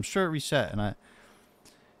did. I'm sure it reset. And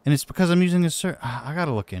it's because I'm using a I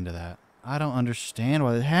gotta look into that. I don't understand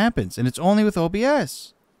why that happens. And it's only with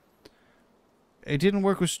OBS. It didn't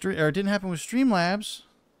work with it didn't happen with Streamlabs.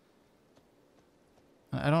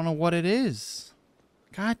 I don't know what it is.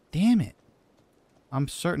 God damn it. I'm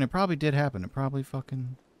certain it probably did happen. It probably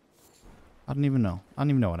fucking... I don't even know. I don't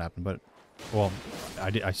even know what happened, but... Well,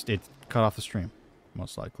 it cut off the stream.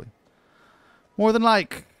 Most likely. More than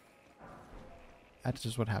like... That's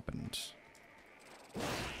just what happened.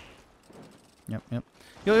 Yep.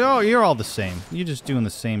 You're all the same. You're just doing the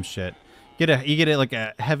same shit. You get like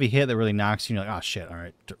a heavy hit that really knocks you, and you're like, oh shit,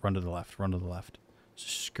 alright, run to the left.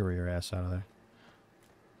 Just scurry your ass out of there.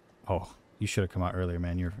 Oh, you should have come out earlier,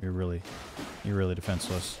 man. You're really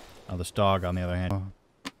defenseless. Oh, this dog, on the other hand.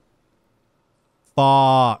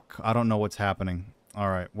 Fuck. I don't know what's happening.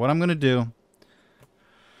 Alright, what I'm gonna do...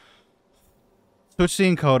 Switch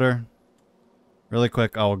the encoder. Really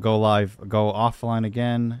quick, I'll go live, go offline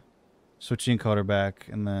again. Switch the encoder back,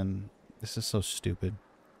 and then... This is so stupid.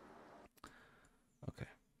 Okay,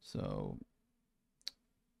 so...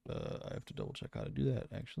 I have to double check how to do that,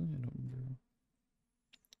 actually. I don't remember.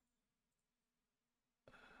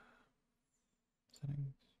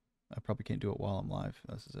 Settings. I probably can't do it while I'm live.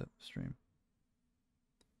 This is it. Stream.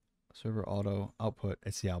 Server auto output.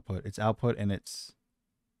 It's the output. It's output and it's...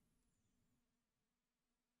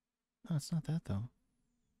 No, it's not that though.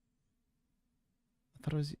 I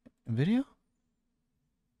thought it was video?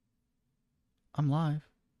 I'm live.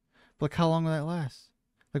 But like, how long will that last?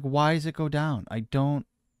 Like, why does it go down? I don't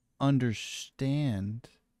understand.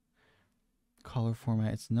 Color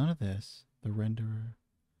format. It's none of this. The renderer.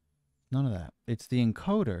 None of that. It's the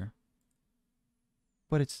encoder.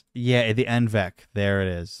 But it's... Yeah, the NVEC. There it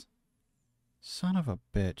is. Son of a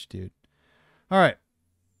bitch, dude. Alright.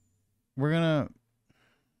 We're gonna...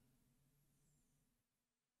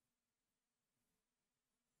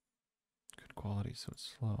 Good quality, so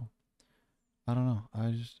it's slow. I don't know.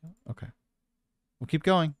 I just... Okay. We'll keep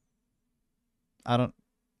going. I don't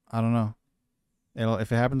know.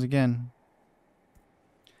 If it happens again...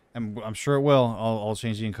 I'm sure it will. I'll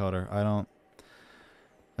change the encoder. I don't...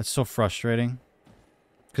 That's so frustrating.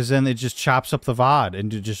 Because then it just chops up the VOD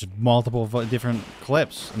into just multiple different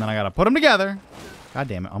clips. And then I gotta put them together. God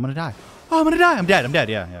damn it. I'm gonna die. Oh, I'm gonna die. I'm dead. I'm dead.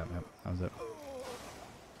 Yeah. That was it.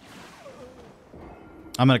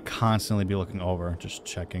 I'm gonna constantly be looking over. Just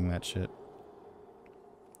checking that shit.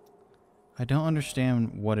 I don't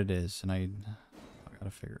understand what it is. And I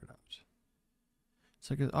gotta figure it out. It's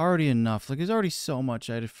like it's already enough. Like there's already so much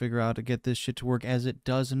I had to figure out to get this shit to work as it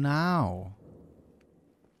does now.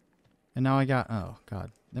 And now I got... Oh, God.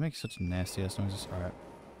 That makes such nasty ass noises. Alright.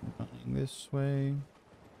 Running this way.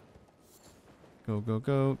 Go, go,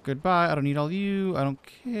 go. Goodbye. I don't need all you. I don't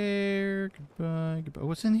care. Goodbye. Goodbye.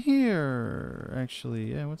 What's in here?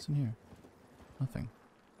 Actually, yeah, what's in here? Nothing.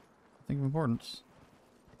 Nothing of importance.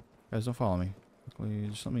 Guys, don't follow me. Quickly,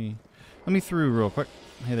 just let me through real quick.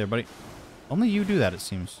 Hey there, buddy. Only you do that, it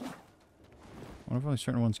seems. I wonder if only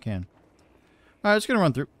certain ones can. Alright, just gonna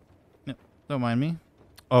run through. Yep, don't mind me.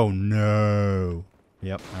 Oh, no.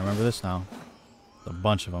 Yep, I remember this now. A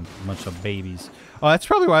bunch of them. A bunch of babies. Oh, that's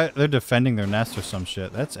probably why they're defending their nest or some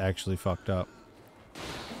shit. That's actually fucked up.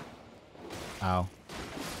 Ow.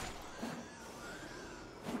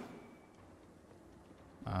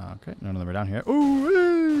 Okay, none of them are down here.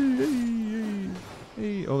 Ooh,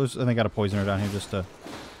 hey. Oh, and they got a poisoner down here just to...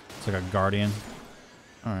 It's like a guardian.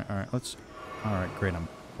 Alright, let's... Alright, great, I'm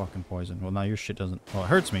fucking poisoned. Well, now your shit doesn't... Well, it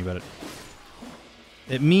hurts me, but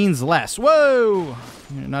it means less. Whoa!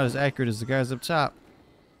 You're not as accurate as the guys up top.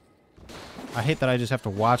 I hate that I just have to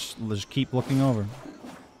watch, just keep looking over.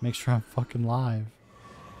 Make sure I'm fucking live.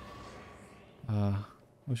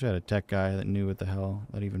 Wish I had a tech guy that knew what the hell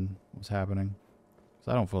that even was happening.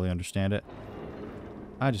 Because I don't fully understand it.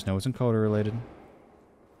 I just know it's encoder related.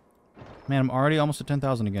 Man, I'm already almost at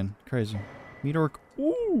 10,000 again. Crazy. Meteoric.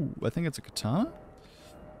 Ooh, I think it's a katana?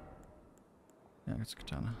 Yeah, it's a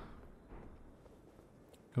katana.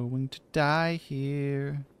 Going to die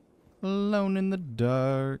here. Alone in the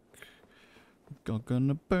dark.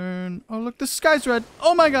 Gonna burn. Oh, look, the sky's red.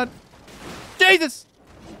 Oh my god. Jesus!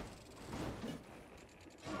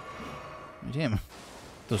 Damn.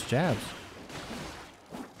 Those jabs.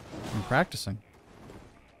 I'm practicing.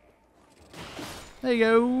 There you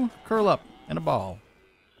go. Curl up in a ball.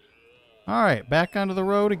 Alright, back onto the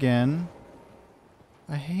road again.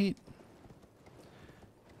 I hate...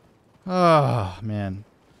 Oh, man.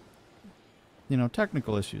 You know,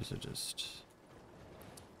 technical issues are just...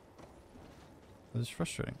 It's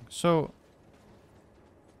frustrating. So...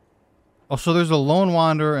 Oh, so there's a lone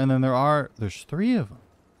wanderer, and then there's 3 of them.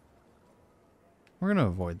 We're gonna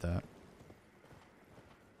avoid that.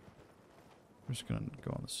 We're just gonna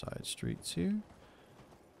go on the side streets here.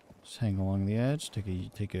 Just hang along the edge.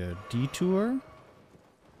 Take a detour.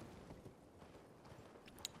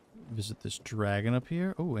 Visit this dragon up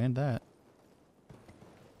here. Oh, and that.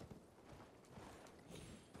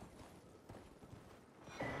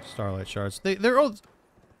 Starlight shards. They're all...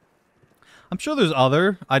 I'm sure there's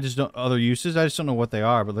other uses. I just don't know what they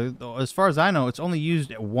are. But as far as I know, it's only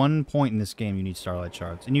used at one point in this game. You need starlight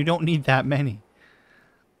shards, and you don't need that many.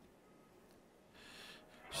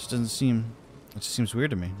 Just doesn't seem. It just seems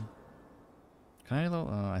weird to me. Can I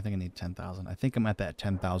level? I think I need 10,000. I think I'm at that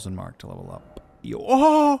 10,000 mark to level up. Yo,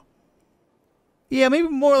 oh, yeah, maybe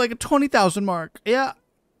more like a 20,000 mark. Yeah.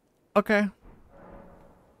 Okay.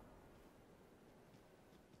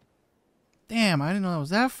 Damn, I didn't know that was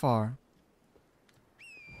that far.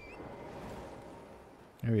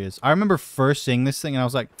 There he is. I remember first seeing this thing, and I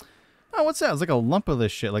was like, oh, what's that? It's like a lump of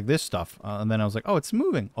this shit, like this stuff. And then I was like, oh, it's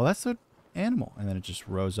moving. Oh, that's an animal. And then it just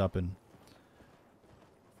rose up and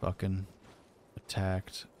fucking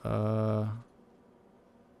attacked. That's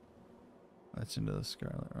into the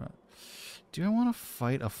Scarlet Rot. Do I want to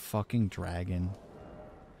fight a fucking dragon?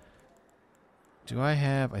 Do I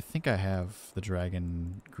have... I think I have the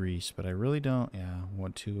dragon grease, but I really don't. Yeah, I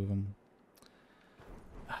want 2 of them.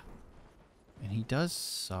 And he does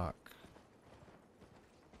suck.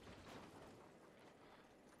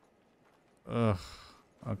 Ugh.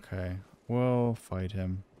 Okay. We'll fight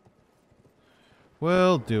him.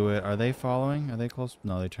 We'll do it. Are they following? Are they close?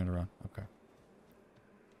 No, they turned around. Okay.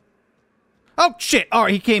 Oh, shit!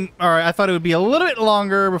 Alright, he came... Alright, I thought it would be a little bit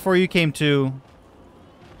longer before you came to.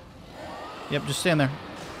 Yep, just stand there.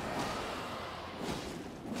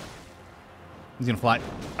 He's gonna fly.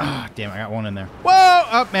 Ah, damn, I got one in there. Whoa!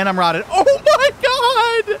 Oh, man, I'm rotted. Oh, my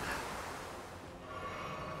God!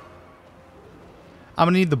 I'm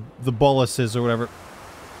gonna need the boluses or whatever.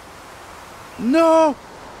 No!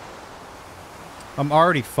 I'm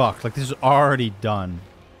already fucked. Like, this is already done.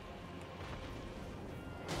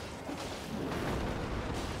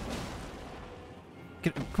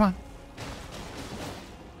 Come on.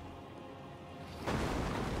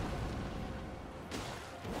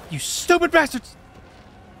 You stupid bastards!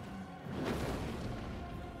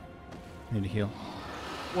 I need to heal.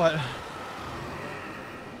 What?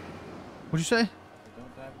 What'd you say?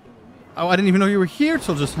 Oh, I didn't even know you were here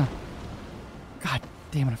till just now. God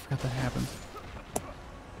damn it, I forgot that happened.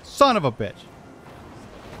 Son of a bitch.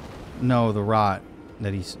 No, the rot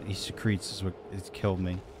that he secretes is what it's killed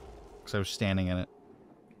me. Because I was standing in it.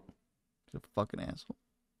 He's a fucking asshole.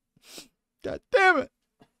 God damn it.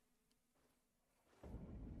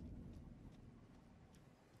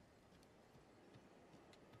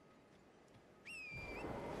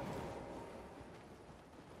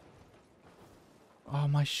 Oh,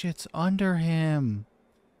 my shit's under him.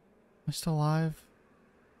 Am I still alive?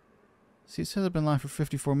 See, it says I've been alive for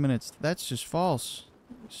 54 minutes. That's just false.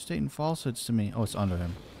 It's stating falsehoods to me. Oh, it's under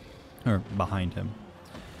him. Or behind him.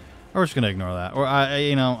 We're just gonna ignore that. Or,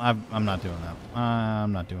 I'm not doing that.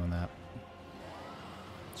 I'm not doing that.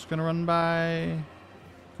 Just gonna run by.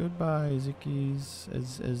 Goodbye, Zickies.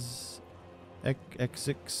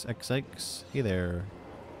 X6. Hey there.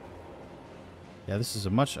 Yeah, this is a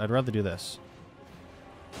much... I'd rather do this.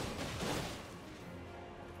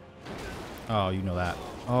 Oh, you know that.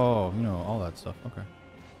 Oh, you know all that stuff. Okay.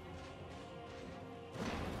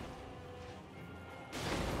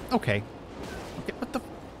 Okay. Okay, what the...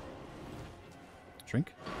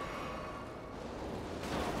 Drink?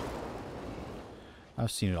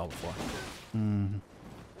 I've seen it all before.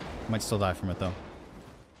 Might still die from it, though.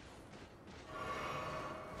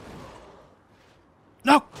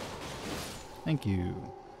 No! Thank you.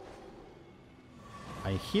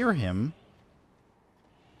 I hear him.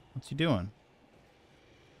 What's he doing?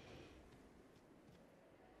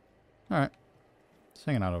 Alright. He's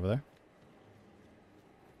hanging out over there.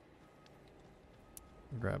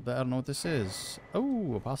 Grab that. I don't know what this is.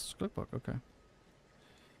 Oh, Apostles Cookbook. Okay.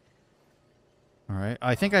 Alright.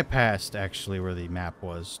 I think I passed, actually, where the map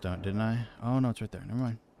was, didn't I? Oh, no, it's right there. Never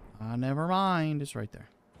mind. Never mind. It's right there.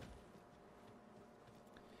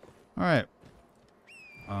 Alright.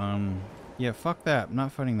 Yeah, fuck that. I'm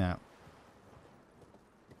not fighting that.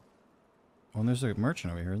 Oh, and there's a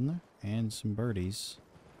merchant over here, isn't there? And some birdies.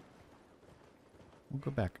 We'll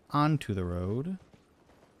go back onto the road.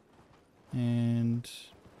 And...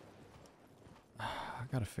 I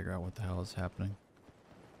gotta figure out what the hell is happening.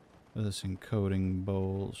 This encoding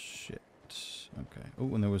bullshit. Okay.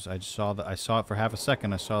 Oh, and there was... I saw it for half a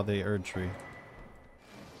second. I saw the Erd tree.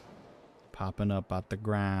 Popping up out the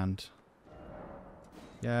ground.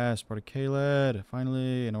 Yes, part of Caelid.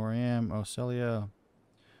 Finally, I know where I am. Oh, Celia.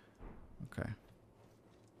 Okay.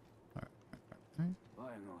 Alright.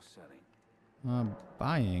 Buying or selling?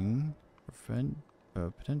 Buying.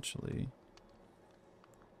 Potentially.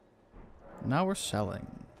 Now we're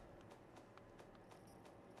selling.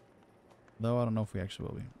 Though I don't know if we actually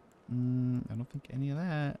will be. I don't think any of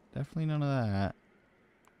that. Definitely none of that.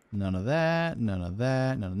 None of that. None of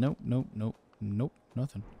that. Nope. Nope.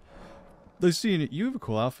 Nothing. They've seen it. You have a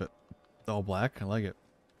cool outfit. All black. I like it.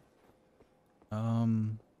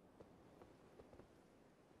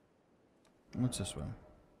 What's this one?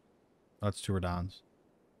 Oh, it's two Radons.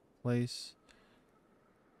 Place.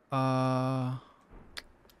 I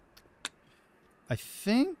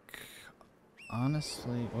think,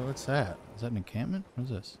 honestly, what's that? Is that an encampment? What is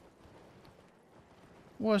this?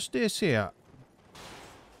 What's this here?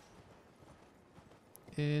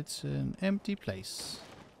 It's an empty place.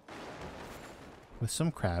 with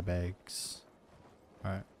some crab eggs.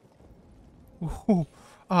 All right. Ooh.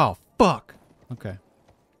 Oh, fuck. Okay.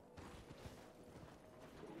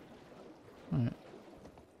 All right.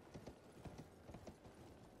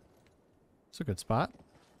 It's a good spot.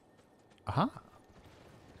 Aha.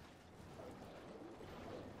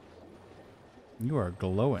 You are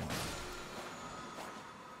glowing.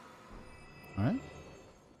 All right.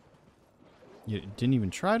 You didn't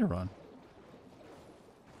even try to run.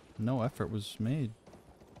 No effort was made.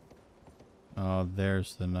 Oh,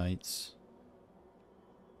 there's the knights.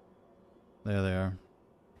 There they are.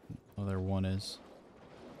 Oh, there one is.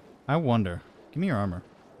 I wonder. Give me your armor.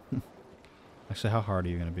 Actually, how hard are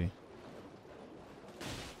you going to be?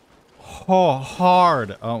 Oh,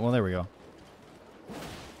 hard! Oh, well, there we go.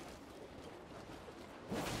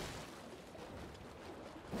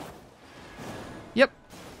 Yep.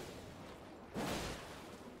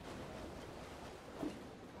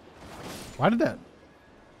 Why did that?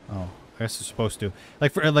 Oh, I guess it's supposed to.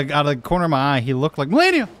 Like, out of the corner of my eye, he looked like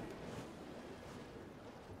Melania!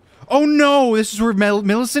 Oh no! This is where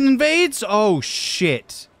Millicent invades? Oh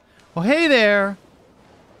shit. Well, hey there!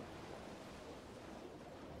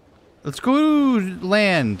 Let's go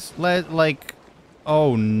land. Like,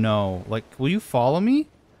 oh no. Like, will you follow me?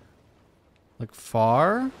 Like,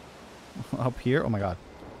 far? Up here? Oh my god.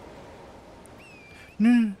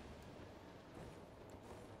 No.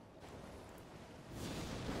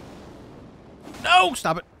 No!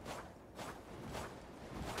 Stop it!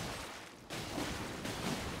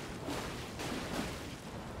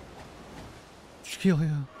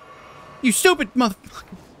 Julia. You stupid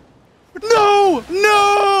motherfucker! No!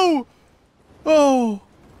 No! Oh!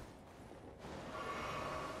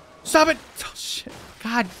 Stop it! Oh shit!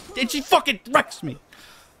 God! Did she fucking wrecks me?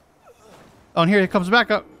 Oh, and here it comes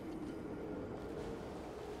back up.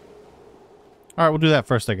 All right, we'll do that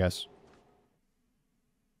first, I guess.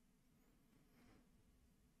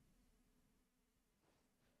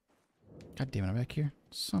 God damn it! I'm back here.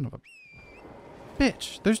 Son of a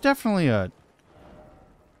bitch! There's definitely a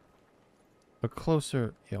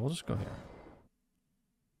closer. Yeah, we'll just go here.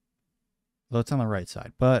 Though it's on the right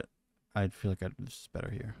side, but I feel like it's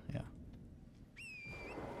better here. Yeah.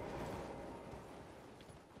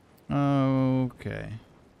 Okay.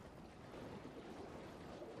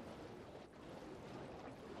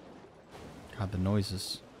 God, the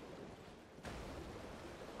noises.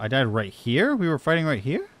 I died right here? We were fighting right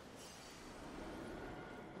here?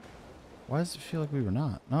 Why does it feel like we were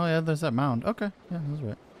not? Oh, yeah, there's that mound. Okay. Yeah, that's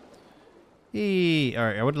right. Hey, all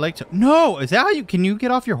right, I would like to... No! Is that how you... Can you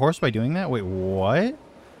get off your horse by doing that? Wait, what?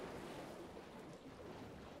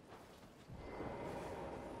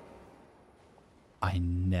 I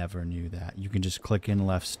never knew that. You can just click in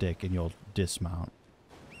left stick and you'll dismount.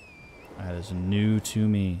 That is new to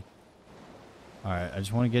me. All right, I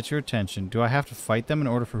just want to get your attention. Do I have to fight them in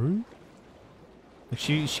order for who? Like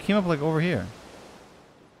she came up like over here.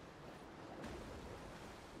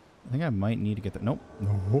 I think I might need to get that. Nope.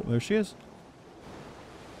 No, there she is.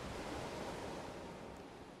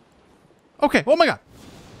 Okay. Oh my god.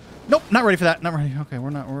 Nope. Not ready for that. Not ready. Okay,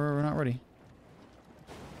 we're not ready.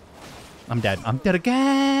 I'm dead. I'm dead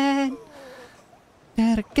again.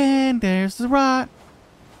 Dead again. There's the rot.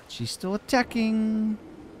 She's still attacking.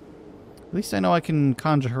 At least I know I can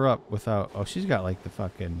conjure her up without... Oh, she's got like the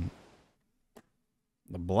fucking...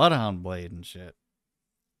 The Bloodhound blade and shit.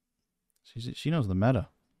 She knows the meta.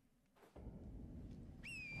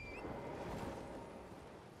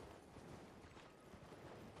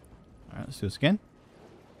 Alright, let's do this again.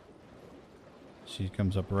 She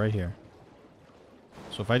comes up right here.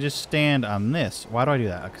 So if I just stand on this, why do I do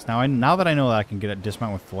that? Because now that I know that I can get it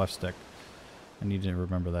dismount with the left stick, I need to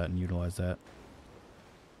remember that and utilize that.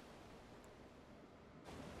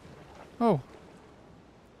 Oh.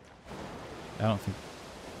 I don't think...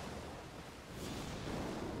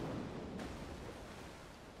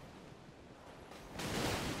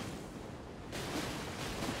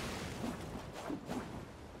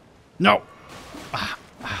 No!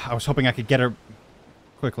 I was hoping I could get her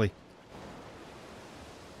quickly.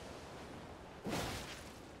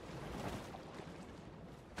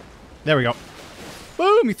 There we go.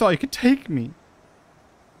 Boom! You thought you could take me.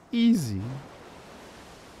 Easy.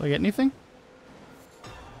 Do I get anything?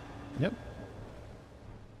 Yep.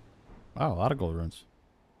 Wow, a lot of gold runes.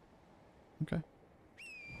 Okay.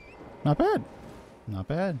 Not bad. Not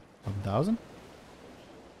bad. 11,000.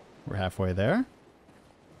 We're halfway there.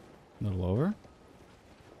 A little over.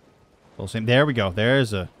 Well, same. There we go.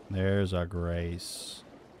 There's a grace.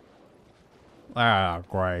 Ah,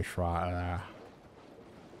 grace right there.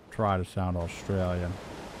 Try to sound Australian.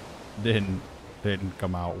 Didn't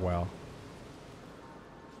come out well.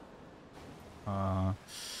 No,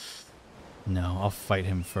 I'll fight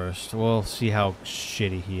him first. We'll see how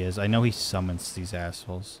shitty he is. I know he summons these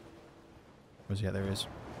assholes. Where's he at? There he is.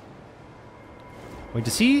 Wait,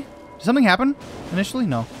 did something happen initially?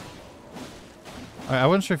 No. I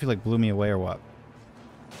wasn't sure if he, like, blew me away or what.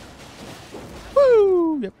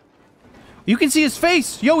 Woo! Yep. You can see his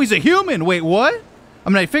face! Yo, he's a human! Wait, what? I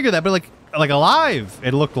mean, I figured that, but, like alive,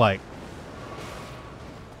 it looked like.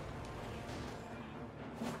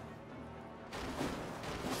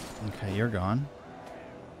 Okay, you're gone.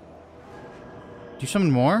 Do you summon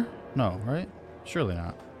more? No, right? Surely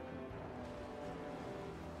not.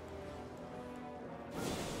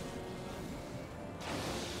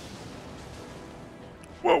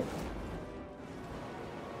 Whoa!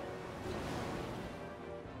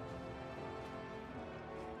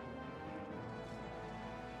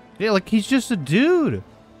 Yeah, like, he's just a dude.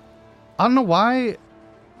 I don't know why.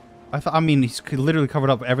 I mean, he's literally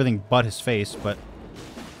covered up everything but his face, but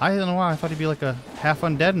I don't know why. I thought he'd be like a half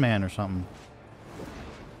undead man or something.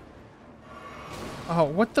 Oh,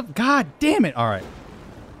 what the? God damn it. All right.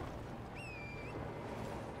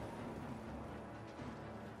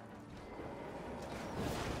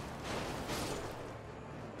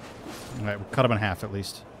 All right, we'll cut him in half at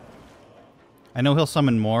least. I know he'll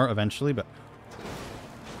summon more eventually, but...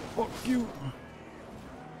 Fuck you.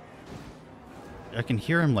 I can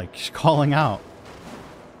hear him, like, calling out.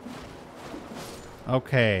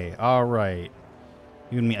 Okay, alright.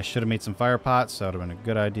 You and me, I should have made some fire pots. That would have been a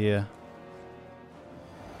good idea.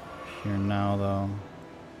 Here now, though.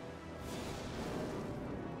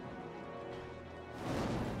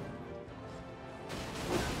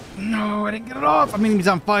 No, I didn't get it off. I mean, he's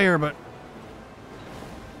on fire, but...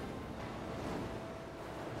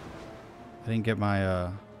 I didn't get my,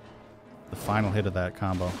 the final hit of that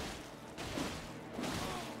combo.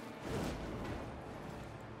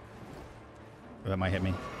 That might hit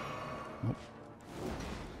me. Nope.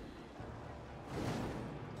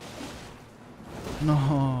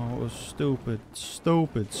 No, it was stupid,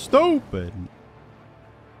 stupid, stupid.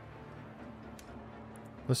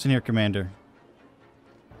 Listen here, Commander.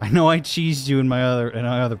 I know I cheesed you in my other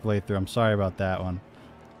playthrough. I'm sorry about that one,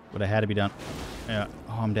 but it had to be done. Yeah.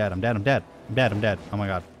 Oh, I'm dead. I'm dead. I'm dead. I'm dead. I'm dead. Oh my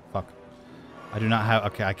god. Fuck. I do not have.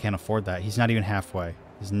 Okay, I can't afford that. He's not even halfway.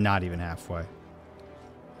 He's not even halfway.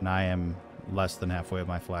 And I am less than halfway of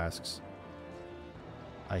my flasks.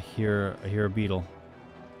 I hear a beetle.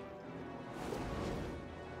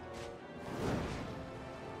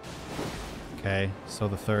 Okay, so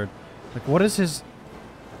the third. Like, what is his...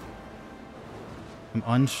 I'm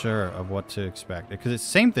unsure of what to expect. Because it's the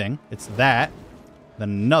same thing. It's that, then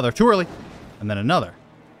another. Too early. And then another.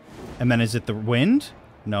 And then is it the wind?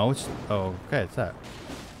 No, it's... Oh, okay, it's that.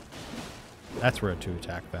 That's where to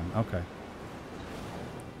attack then. Okay.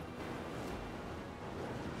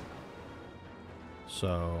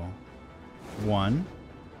 So... 1,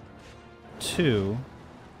 2,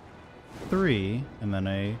 3, and then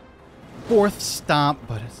a fourth stomp,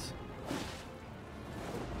 but it's...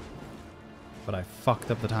 But I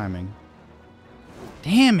fucked up the timing.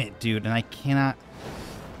 Damn it, dude, and I cannot...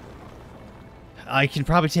 I can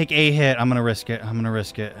probably take a hit. I'm gonna risk it. I'm gonna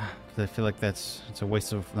risk it. Because I feel like it's a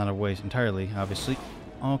waste of... Not a waste entirely, obviously.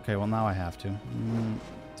 Okay, well now I have to.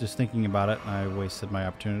 Just thinking about it, I wasted my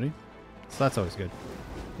opportunity. So that's always good.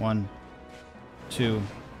 1, 2,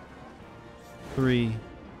 3,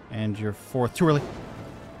 and your fourth. Too early.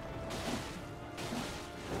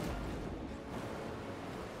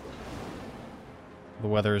 The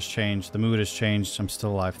weather has changed. The mood has changed. I'm still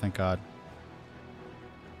alive, thank God.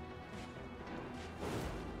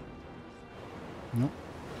 Nope.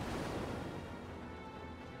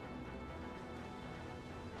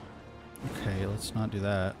 Okay, let's not do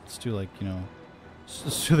that. Let's do, like, you know...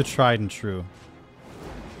 Let's do the tried and true.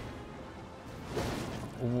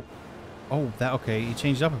 Oh, that... Okay, he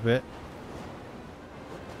changed up a bit.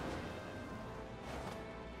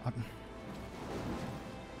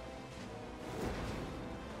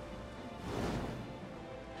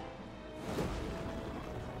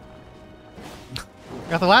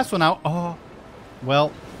 Got the last one out. Oh,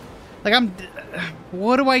 well, like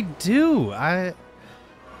what do I do? I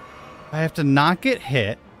have to not get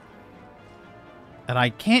hit, and I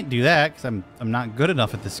can't do that because I'm not good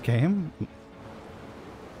enough at this game.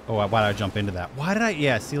 Oh, why did I jump into that? Why did I?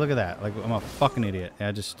 Yeah, see, look at that. Like, I'm a fucking idiot. Yeah,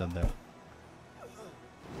 I just stood there.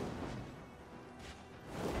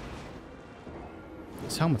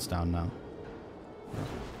 His helmet's down now.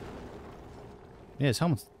 Yeah, his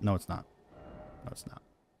helmet's... No, it's not. No, it's not.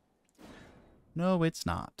 No, it's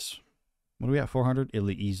not. What are we at? 400?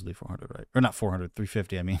 Easily 400, right? Or not 400,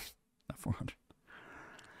 350, I mean. Not 400.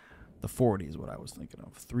 The 40 is what I was thinking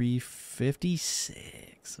of.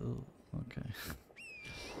 356. Oh, okay.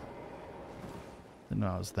 Didn't know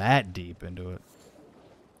I was that deep into it.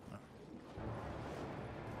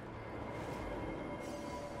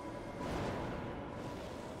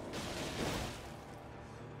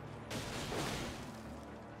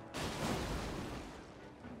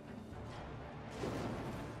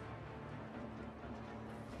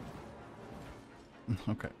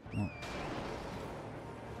 Okay. Well.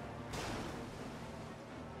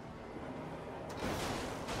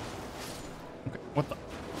 Okay. What the?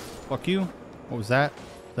 Fuck you. What was that?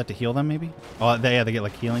 Is that to heal them, maybe? Oh, they get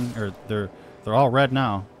like healing, or they're all red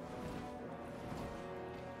now.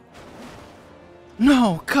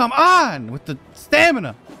 No, come on with the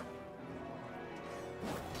stamina.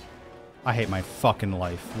 I hate my fucking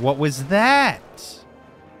life. What was that?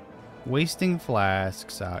 Wasting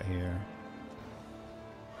flasks out here.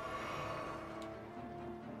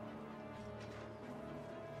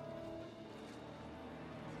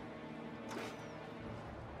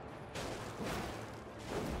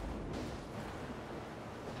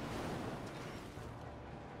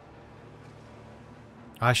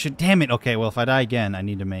 I should, damn it. Okay, well, if I die again, I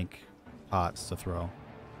need to make pots to throw.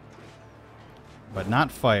 But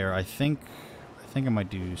not fire. I think I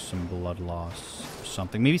might do some blood loss or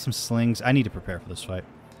something. Maybe some slings. I need to prepare for this fight.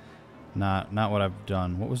 Not what I've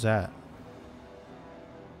done. What was that?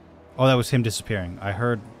 Oh, that was him disappearing. I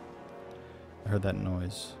heard that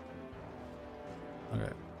noise.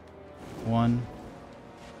 Okay. 1,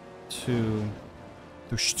 2.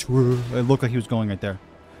 It looked like he was going right there.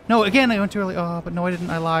 No, again, I went too early. Oh, but no, I didn't.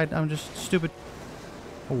 I lied. I'm just stupid.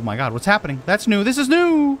 Oh my god, what's happening? That's new. This is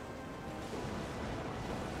new!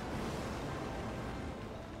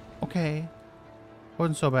 Okay.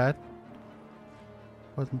 Wasn't so bad.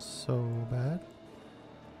 Wasn't so bad.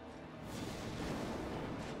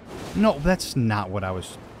 No, that's not what I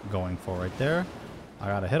was going for right there. I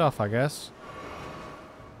got a hit off, I guess.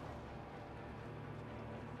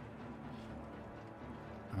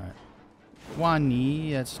 Alright.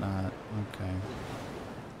 Wani, that's not. Okay.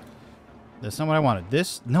 That's not what I wanted.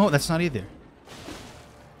 This? No, that's not either.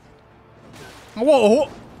 Whoa!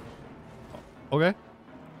 Okay.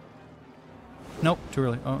 Nope, too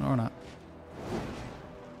early. Oh, or not.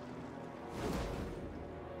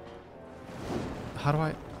 How do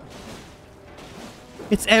I...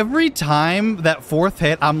 It's every time that fourth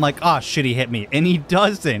hit, I'm like, oh, shit, he hit me. And he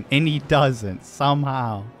doesn't. And he doesn't.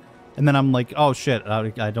 Somehow. And then I'm like, oh, shit,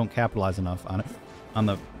 I don't capitalize enough on it.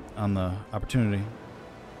 On the opportunity.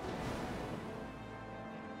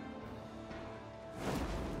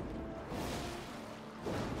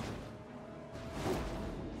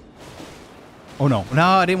 Oh, no. No,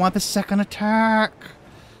 I didn't want the second attack.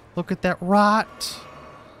 Look at that rot.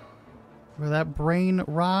 Where that brain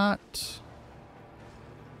rot.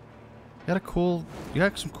 You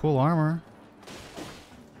got some cool armor.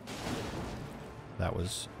 That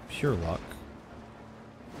was pure luck.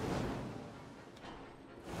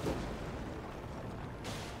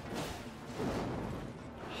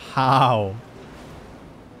 How?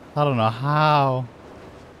 I don't know how.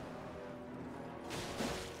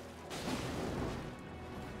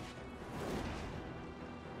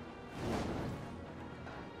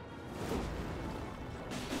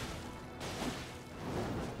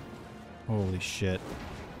 Holy shit.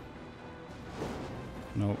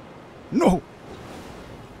 Nope. No!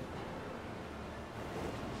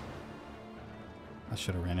 I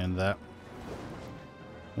should have ran into that.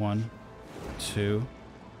 1, 2,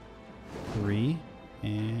 3,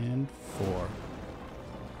 and 4.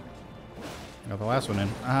 Got the last one in.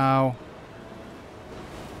 Ow.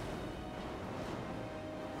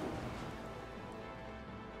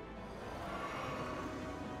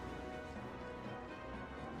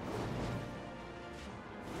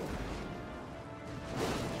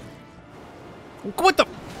 What the?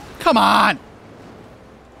 Come on!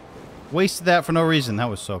 Wasted that for no reason. That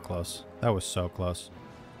was so close. That was so close.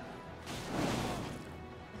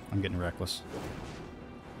 I'm getting reckless.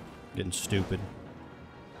 Getting stupid.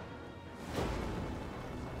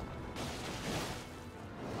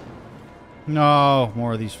 No!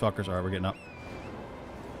 More of these fuckers. Alright, we're getting up.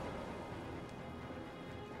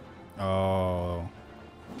 Oh.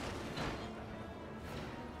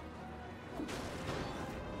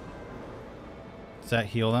 Does that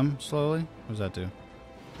heal them slowly? What does that do?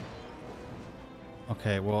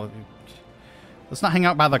 Okay, well, let's not hang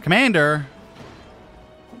out by the commander.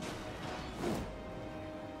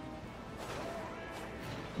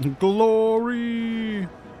 Glory.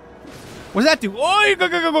 What does that do? Oh,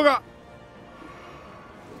 go.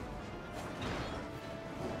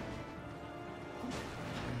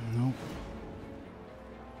 Nope.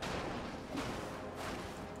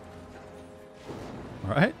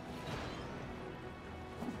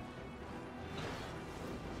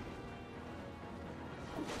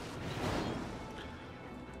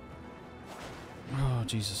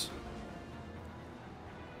 Jesus.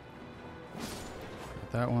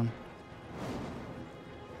 Got that one.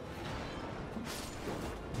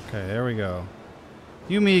 Okay, there we go.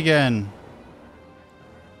 You me again.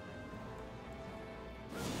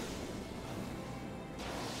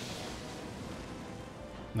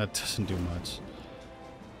 That doesn't do much.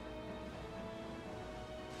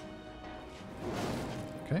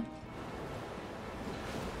 Okay.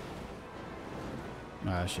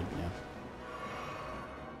 I should, yeah.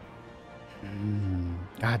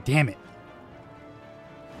 God damn it.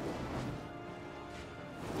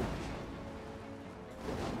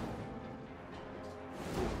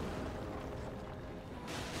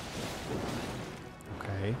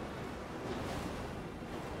 Okay.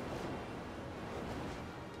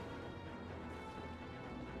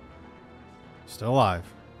 Still alive.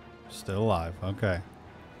 Still alive. Okay.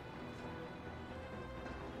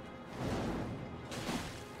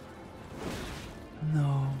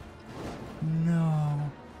 No.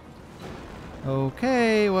 No.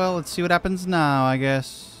 Okay, well, let's see what happens now, I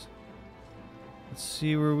guess. Let's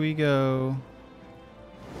see where we go.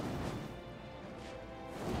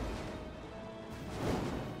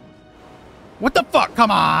 What the fuck?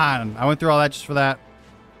 Come on! I went through all that just for that.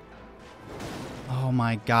 Oh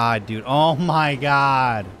my god, dude. Oh my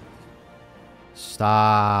god.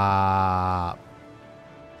 Stop.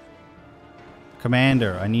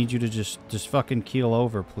 Commander, I need you to just fucking keel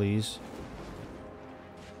over, please.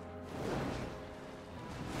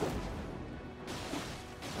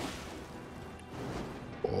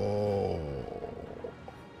 Oh.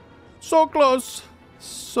 So close.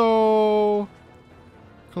 So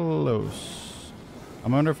close. I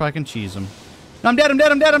wonder if I can cheese him. No, I'm dead, I'm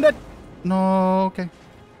dead, I'm dead, I'm dead. No, okay.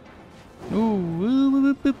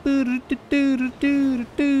 Ooh,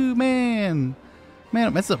 man.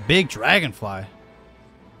 Man, that's a big dragonfly.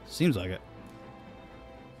 Seems like it.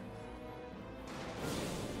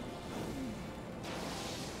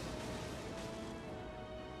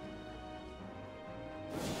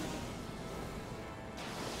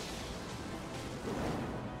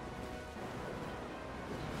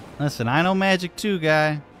 Listen, I know magic too,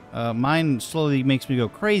 guy. Mine slowly makes me go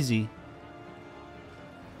crazy.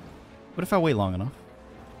 What if I wait long enough?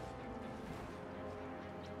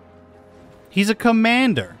 He's a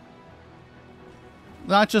commander.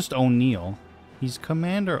 Not just O'Neill. He's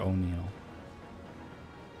Commander O'Neill.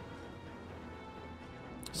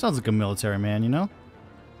 Sounds like a military man, you know?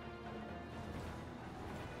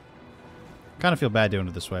 Kind of feel bad doing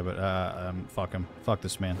it this way, but fuck him. Fuck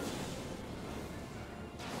this man.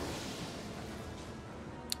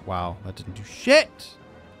 Wow, that didn't do shit.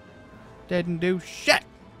 Didn't do shit.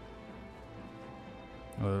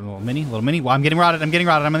 A little mini, Well, I'm getting rotted.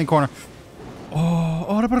 I'm in the corner.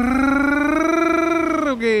 Oh,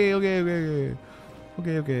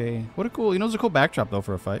 okay. What a cool, it's a cool backdrop though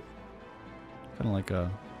for a fight. Kind of like a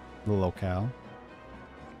little locale.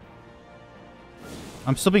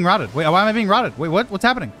 I'm still being rotted. Wait, why am I being rotted? Wait, what? What's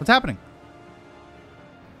happening? What's happening?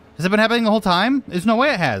 Has it been happening the whole time? There's no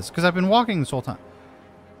way it has, because I've been walking this whole time.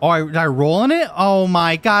 Oh, did I roll in it? Oh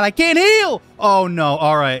my god, I can't heal! Oh no,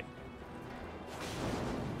 alright.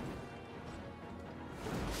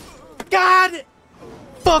 God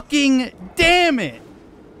fucking damn it!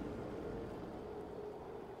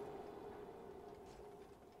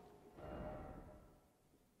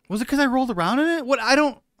 Was it because I rolled around in it? What? I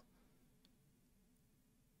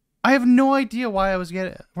have no idea why I was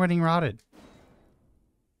getting rotted.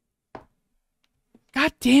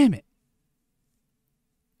 God damn it.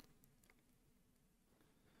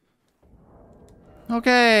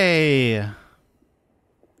 Okay.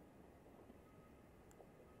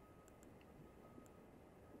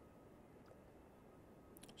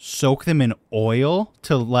 Soak them in oil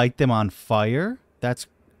to light them on fire? That's...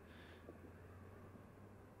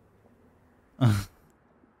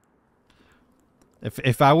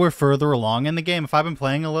 If I were further along in the game, if I've been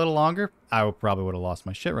playing a little longer, I probably would have lost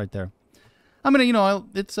my shit right there. I'm gonna,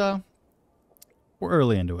 we're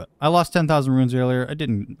early into it. I lost 10,000 runes earlier. It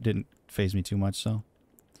didn't phase me too much, so.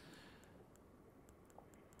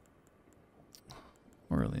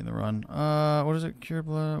 We're early in the run. What is it? Cure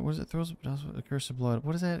blood. What is it? Throws a curse of blood.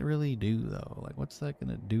 What does that really do, though? Like, what's that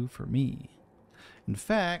gonna do for me? In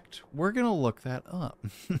fact, we're gonna look that up.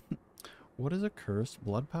 What does a cursed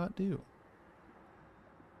blood pot do?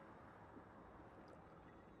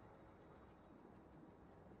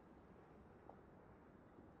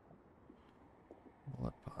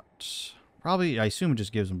 Blood pot. Probably, I assume it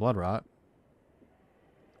just gives him blood rot.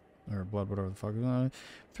 Or blood, whatever the fuck.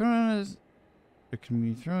 Thrown as... It can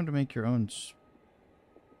be thrown to make your own...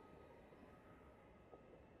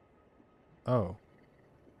 Oh.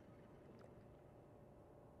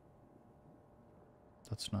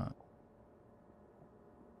 That's not.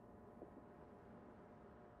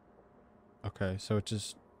 Okay, so it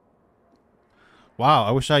just... Wow,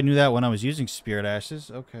 I wish I knew that when I was using Spirit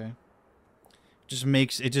Ashes. Okay. Just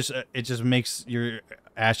makes... It just makes your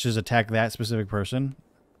ashes attack that specific person.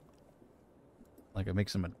 Like, it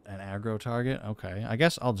makes them an aggro target. Okay, I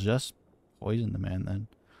guess I'll just poison the man then.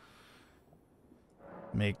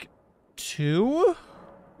 Make 2?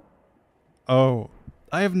 Oh,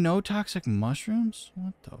 I have no toxic mushrooms?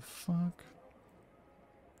 What the fuck?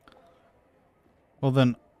 Well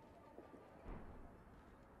then...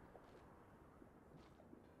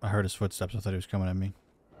 I heard his footsteps. I thought he was coming at me.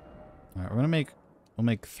 Alright, we'll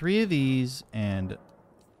make 3 of these and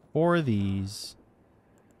 4 of these.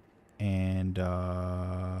 And,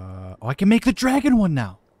 oh, I can make the dragon one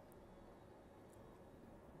now!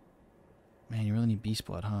 Man, you really need beast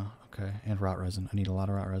blood, huh? Okay, and rot resin. I need a lot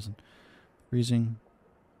of rot resin. Freezing.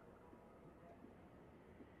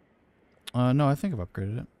 No, I think I've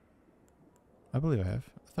upgraded it. I believe I have.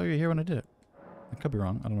 I thought you were here when I did it. I could be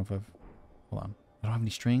wrong. I don't know if I've... Hold on. I don't have any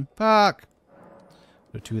string. Fuck!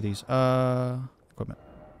 There are 2 of these. Equipment.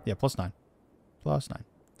 Yeah, +9. +9. My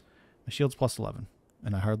shield's +11.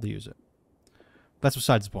 And I hardly use it. That's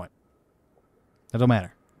besides the point. That don't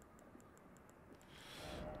matter.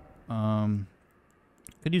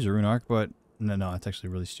 Could use a rune arc, but no, that's actually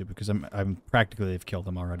really stupid because I'm practically have killed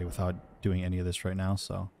him already without doing any of this right now,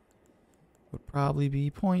 so would probably be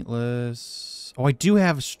pointless. Oh, I do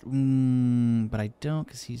have, but I don't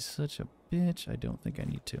because he's such a bitch. I don't think I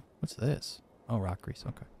need to. What's this? Oh, rock grease.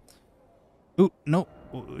 Okay. Ooh, nope.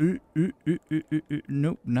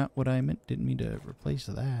 Nope, not what I meant. Didn't mean to replace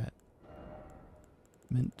that.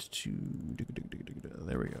 Meant to...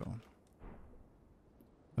 There we go.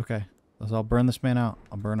 Okay. So I'll burn this man out.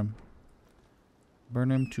 I'll burn him.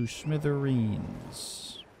 Burn him to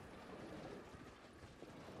smithereens.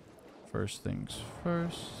 First things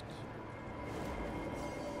first.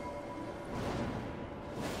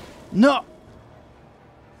 No!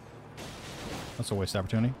 That's a waste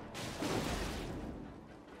opportunity.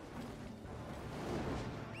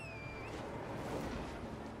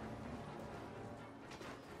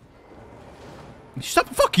 Stop!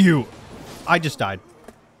 Fuck you! I just died.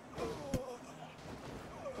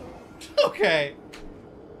 Okay.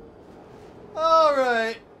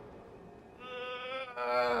 Alright.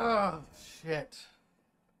 Shit.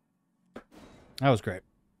 That was great.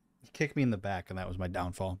 He kicked me in the back and that was my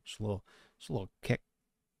downfall. Just a little kick.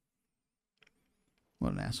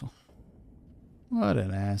 What an asshole. What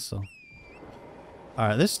an asshole.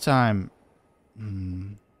 Alright, this time...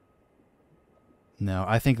 No,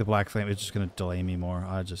 I think the Black Flame is just going to delay me more.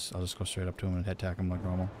 I'll just go straight up to him and head attack him like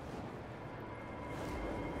normal.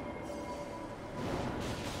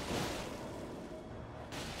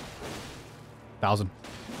 $1,000.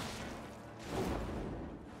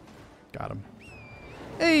 Got him.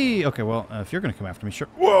 Hey! Okay, well, if you're going to come after me, sure.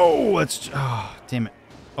 Whoa! That's... Oh, damn it.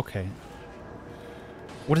 Okay.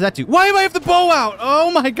 What does that do? Why do I have the bow out?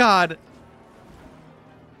 Oh my god!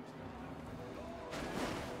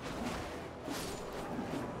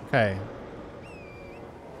 Okay.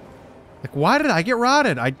 Like, why did I get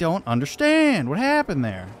rotted? I don't understand. What happened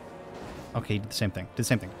there? Okay, he did the same thing. Did the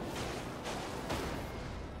same thing.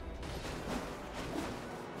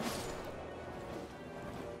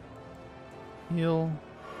 Heal.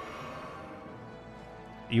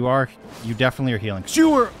 You definitely are healing.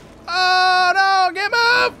 Sure! Oh, no! Get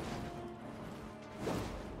up!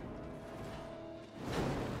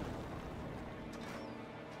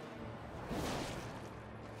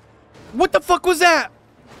 What the fuck was that?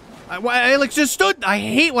 I like just stood. I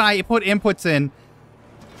hate when I put inputs in.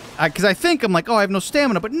 Because I think I'm like, oh, I have no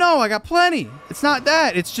stamina. But no, I got plenty. It's not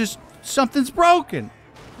that. It's just something's broken.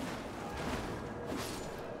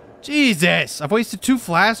 Jesus. I've wasted 2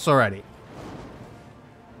 flasks already.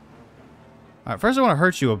 Alright, first I want to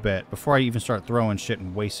hurt you a bit before I even start throwing shit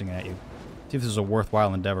and wasting it at you. See if this is a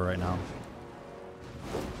worthwhile endeavor right now.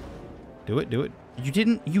 Do it, do it. You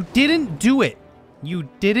didn't do it. You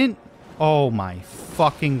didn't. Oh my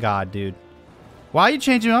fucking god, dude. Why are you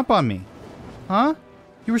changing up on me? Huh?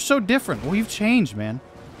 You were so different. Well, you've changed, man.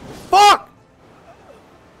 Fuck!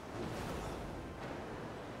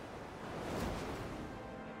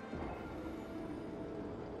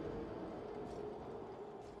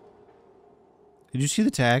 Did you see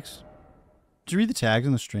the tags? Did you read the tags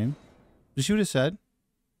in the stream? Did you see what it said?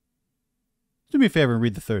 Do me a favor and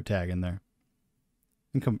read the 3rd tag in there.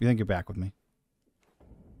 And come, then get back with me.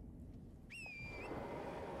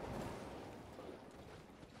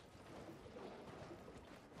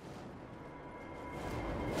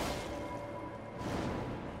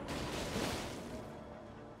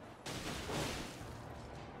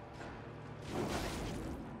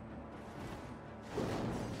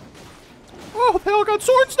 Oh, they all got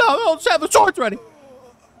swords now. They'll just have the swords ready.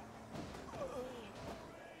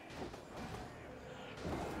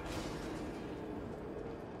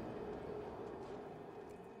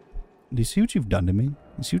 Do you see what you've done to me?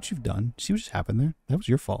 You see what you've done? See what just happened there? That was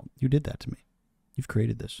your fault. You did that to me. You've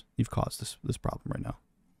created this. You've caused this problem right now.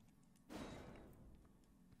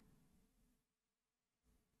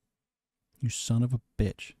 You son of a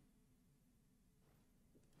bitch.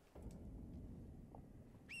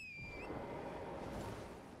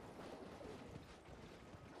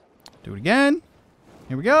 Do it again.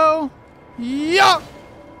 Here we go. Yeah.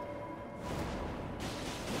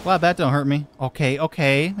 Glad that don't hurt me. Okay,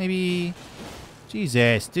 okay. Maybe...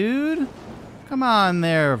 Jesus, dude. Come on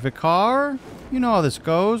there, Vicar. You know how this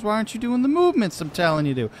goes. Why aren't you doing the movements I'm telling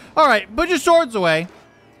you to? Alright, put your swords away.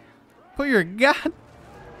 Put your goddamn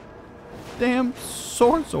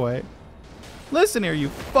swords away. Listen here, you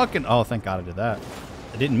fucking... Oh, thank God I did that.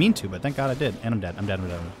 I didn't mean to, but thank God I did. And I'm dead. I'm dead. I'm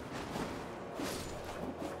dead.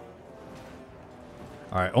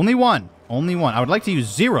 Alright, only one. Only one. I would like to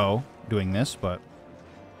use 0 doing this, but...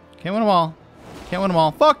 Can't win them all. Can't win them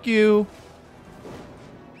all. Fuck you!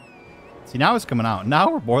 See, now it's coming out.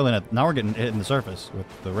 Now we're boiling it. Now we're getting hit in the surface with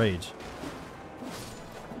the rage.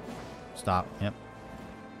 Stop. Yep.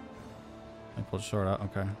 I pulled the sword out.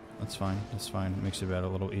 Okay. That's fine. That's fine. It makes it a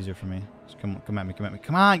little easier for me. Just come at me. Come at me.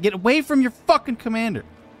 Come on! Get away from your fucking commander!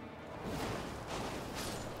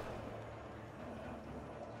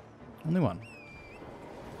 Only one.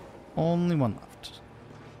 Only one left.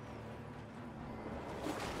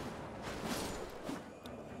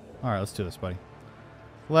 Alright, let's do this, buddy.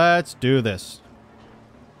 Let's do this.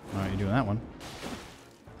 Alright, you're doing that one.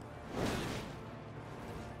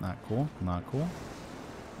 Not cool. Not cool.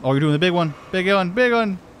 Oh, you're doing the big one. Big one. Big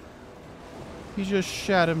one. He just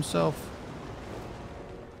shat himself.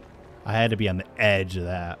 I had to be on the edge of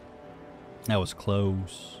that. That was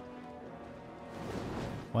close.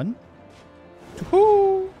 1,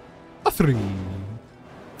 2, 3.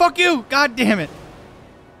 Fuck you! God damn it!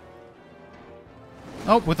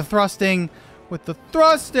 Oh, with the thrusting. With the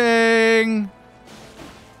thrusting!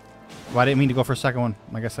 Well, I didn't mean to go for a second one.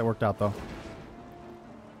 I guess that worked out, though.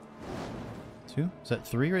 2? Is that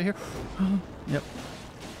 3 right here? Yep.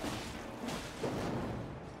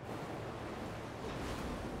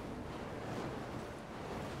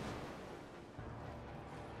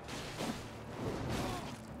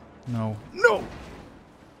 No. No!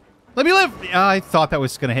 Let me live! I thought that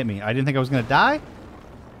was going to hit me. I didn't think I was going to die.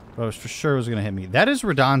 But I was for sure it was going to hit me. That is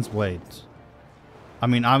Radahn's blades. I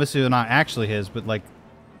mean, obviously they're not actually his, but like,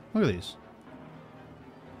 look at these.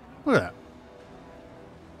 Look at that.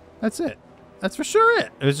 That's it. That's for sure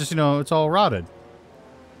it. It was just, you know, it's all rotted.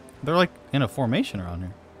 They're like in a formation around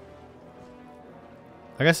here.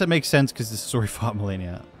 I guess that makes sense because this is where he fought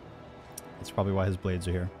Melania. That's probably why his blades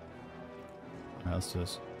are here. Alright, let's do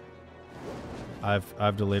this.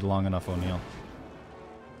 I've delayed long enough, O'Neill.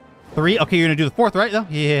 3? Okay, you're gonna do the 4th, right? Though?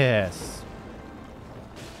 Yes.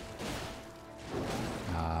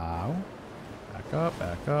 Ow. Back up,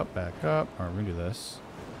 back up, back up. Alright, we're gonna do this.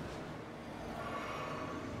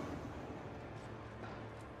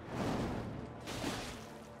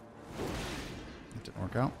 That didn't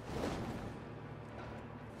work out.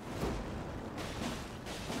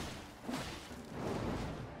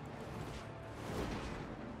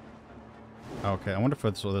 Okay, I wonder if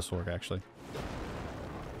this will work, actually.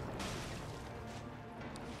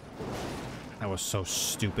 That was so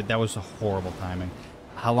stupid. That was a horrible timing.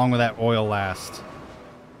 How long will that oil last?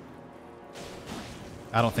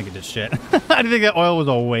 I don't think it did shit. I think that oil was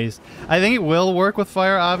a waste. I think it will work with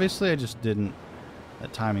fire, obviously. I just didn't.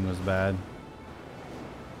 That timing was bad.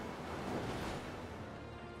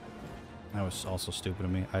 That was also stupid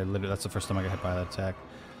of me. I literally, that's the first time I got hit by that attack.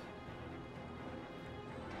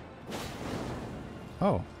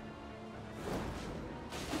 Oh.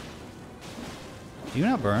 Do you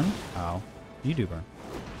not burn? Ow. You do burn.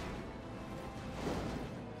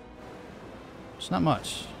 Just not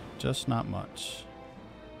much. Just not much.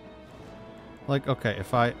 Like, okay,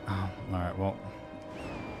 if I... Oh, alright, well...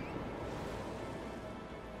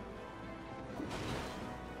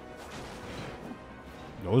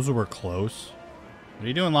 Those were close. What are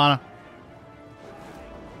you doing, Lana?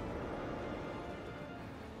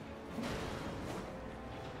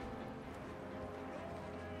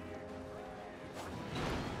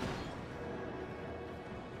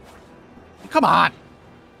 Come on!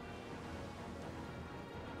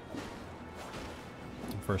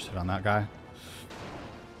 First hit on that guy.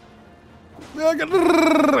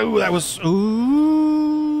 Ooh, that was...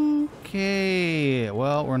 Ooh, okay.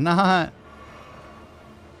 Well, we're not...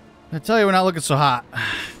 I tell you, we're not looking so hot.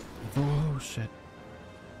 Those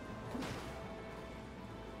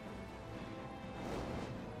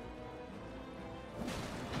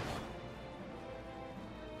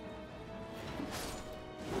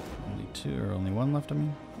 2 or only 1 left of me.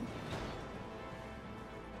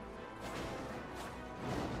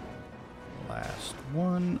 Last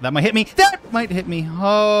one. That might hit me. That might hit me.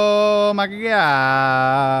 Oh my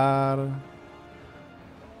god.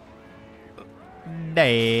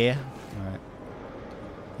 Day. Alright.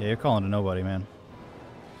 Yeah, you're calling to nobody, man.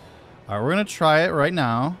 Alright, we're gonna try it right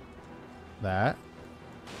now. That.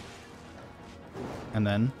 And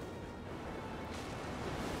then.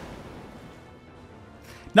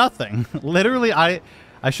 Nothing. Literally, I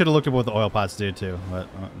should have looked at what the oil pots do too, but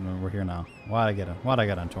we're here now. Why'd I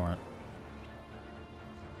get on torrent?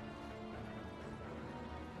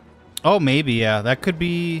 Oh, maybe, yeah. That could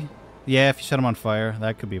be... Yeah, if you set him on fire,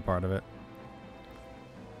 that could be a part of it.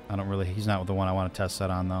 I don't really... He's not the one I want to test that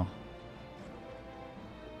on, though.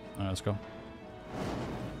 Alright, let's go.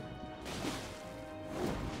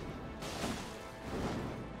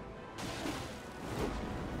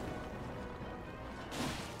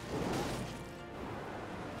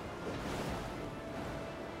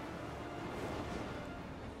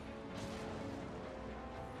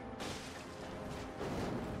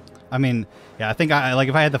 I mean, yeah, I think like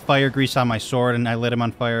if I had the fire grease on my sword and I lit him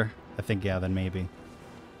on fire, I think, yeah, then maybe.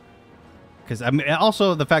 Because, I mean,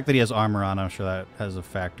 also the fact that he has armor on, I'm sure that has a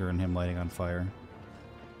factor in him lighting on fire.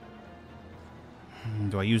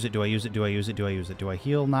 Do I use it? Do I use it? Do I use it? Do I use it? Do I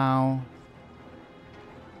heal now?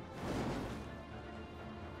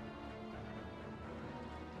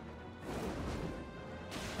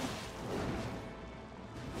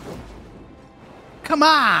 Come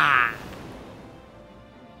on!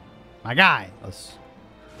 My guy. Let's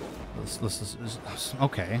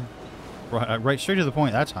okay. Right straight to the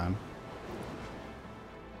point that time.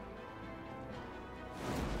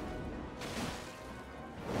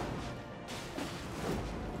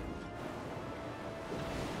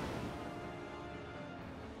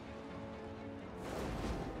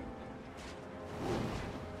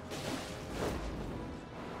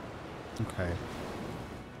 Okay.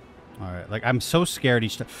 All right. Like, I'm so scared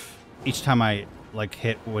each time I like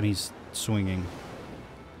hit when he's swinging,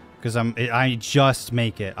 because I just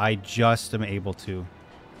make it. I just am able to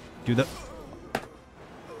do the.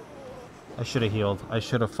 I should have healed. I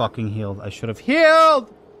should have fucking healed. I should have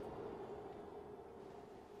healed.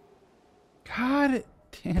 God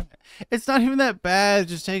damn it! It's not even that bad. It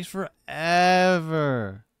just takes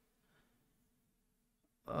forever.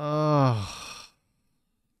 Ugh.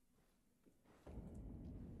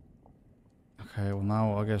 Okay, well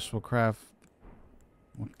now I guess we'll craft...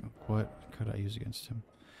 What could I use against him?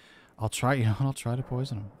 I'll try, you know what? I'll try to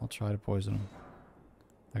poison him. I'll try to poison him.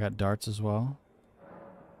 I got darts as well.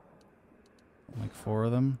 Like 4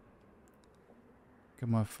 of them. Get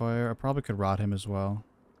my fire. I probably could rot him as well.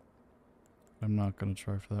 I'm not going to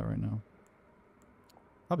try for that right now.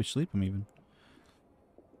 Probably sleep him even.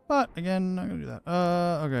 But again, not going to do that.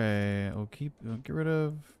 Okay. We'll keep,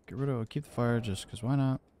 we'll keep the fire just because why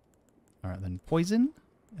not? Alright, then poison.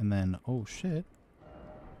 And then, oh shit.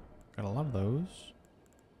 Got a lot of those.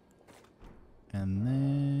 And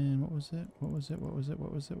then, what was it? What was it? What was it?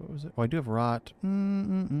 What was it? What was it? Oh, I do have rot.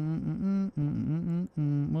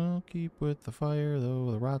 We'll keep with the fire,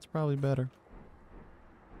 though. The rot's probably better.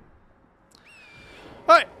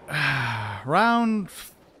 Alright. Round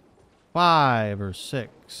 5 or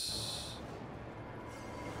 6.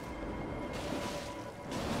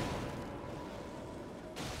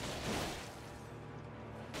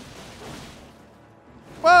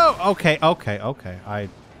 Whoa! Okay, okay, okay. I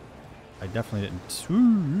definitely didn't.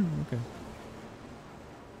 Ooh, okay.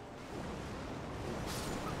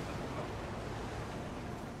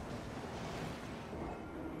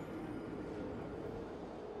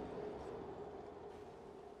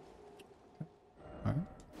 All right.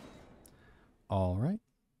 All right.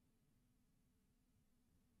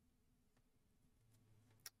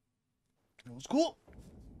 It was cool.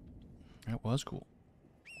 It was cool.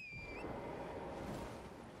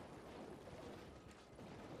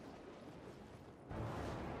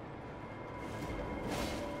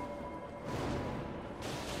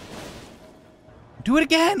 Do it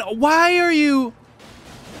again! Why are you...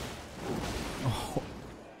 Oh.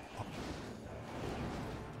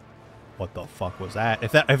 What the fuck was that?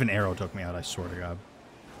 If an arrow took me out, I swear to God.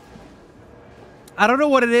 I don't know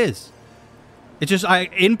what it is. It's just, I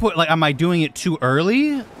input, like, am I doing it too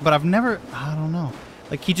early? But I've never, I don't know.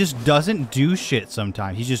 Like, he just doesn't do shit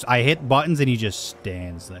sometimes. He just, I hit buttons and he just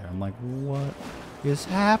stands there. I'm like, what is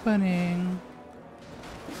happening?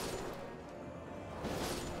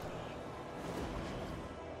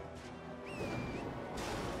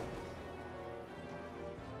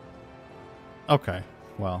 Okay,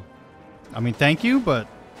 well, I mean, thank you, but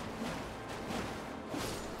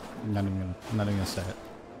I'm not even gonna say it.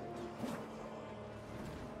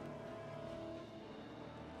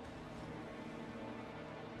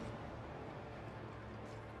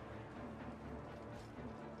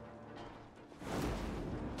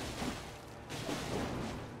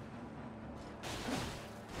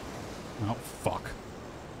 Oh, fuck.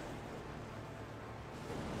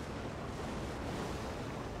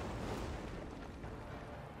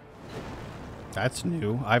 That's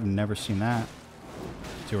new. I've never seen that.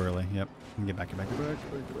 Too early. Yep. Get back, get back, get back,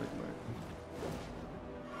 get back, get back, get back.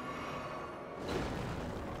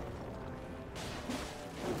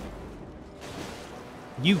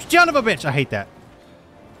 You son of a bitch! I hate that.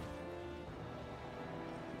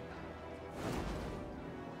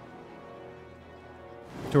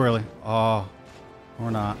 Too early. Oh. Or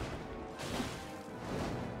not.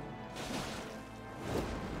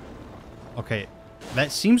 Okay.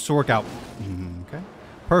 That seems to work out. Okay.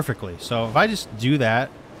 Perfectly. So if I just do that,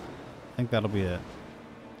 I think that'll be it.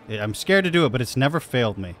 I'm scared to do it, but it's never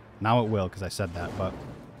failed me. Now it will, because I said that, but...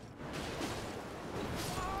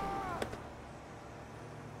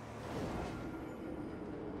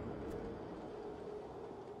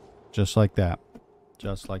 Just like that.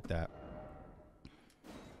 Just like that.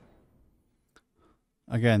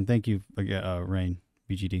 Again, thank you, Rain,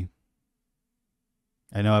 BGD.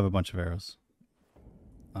 I know I have a bunch of arrows.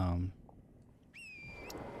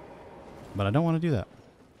 But I don't want to do that.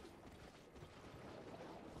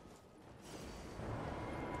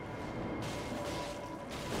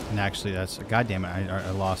 And actually, that's... God damn it,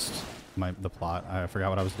 I lost the plot. I forgot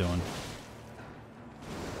what I was doing.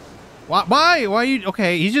 Why? Why are you...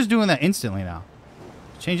 Okay, he's just doing that instantly now.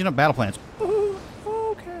 Changing up battle plans. Ooh,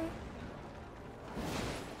 okay.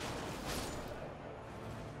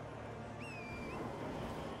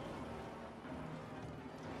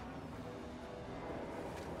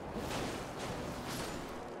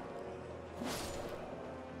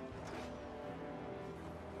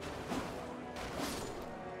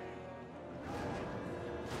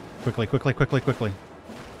 Quickly, quickly, quickly, quickly.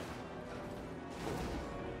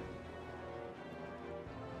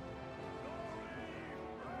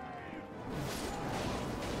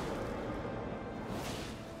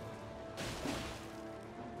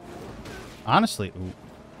 Honestly, ooh.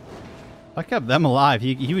 If I kept them alive,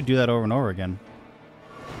 he would do that over and over again.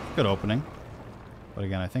 Good opening. But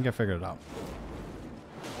again, I think I figured it out.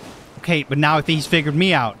 Okay, but now I think he's figured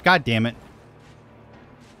me out. God damn it.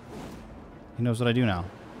 He knows what I do now.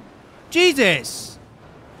 Jesus!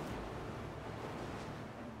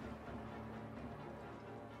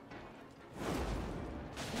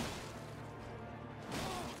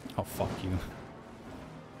 Oh, fuck you.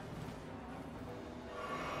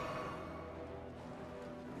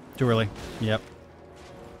 Too early. Yep.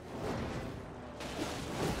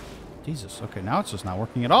 Jesus. Okay, now it's just not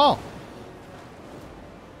working at all.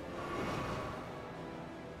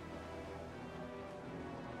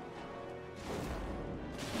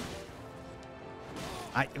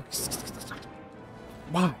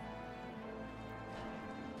 Why?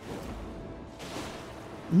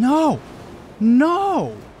 No!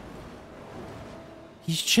 No!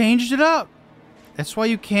 He's changed it up. That's why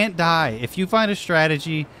you can't die. If you find a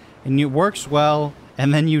strategy and it works well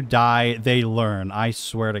and then you die, they learn. I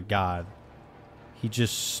swear to God. He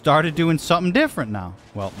just started doing something different now.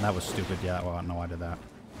 Well, that was stupid. Yeah, well, I don't know why I did that.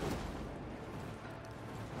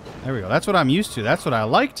 There we go. That's what I'm used to. That's what I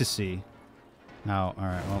like to see. Now,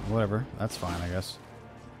 alright, well, whatever. That's fine, I guess.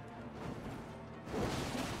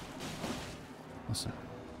 Listen.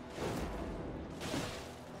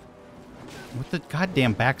 What the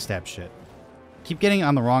goddamn backstab shit? Keep getting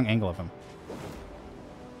on the wrong angle of him.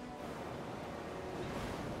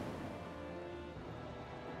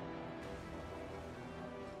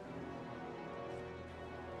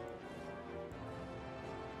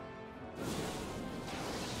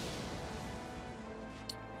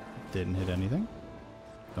 Didn't hit anything.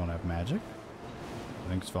 Don't have magic.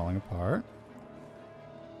 Everything's falling apart.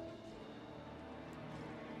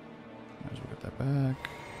 Might as well get that back.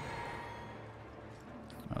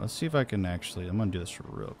 Alright, let's see if I can actually... I'm going to do this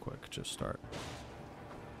real quick. Just start.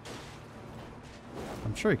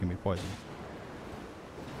 I'm sure he can be poisoned.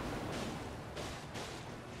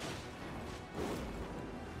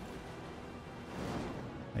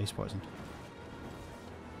 He's poisoned.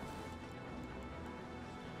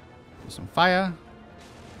 Some fire.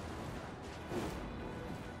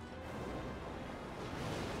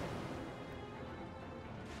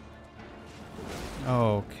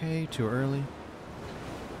 Okay, too early.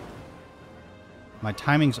 My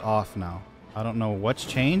timing's off now. I don't know what's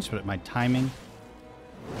changed, but my timing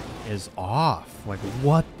is off. Like,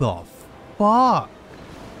 what the fuck?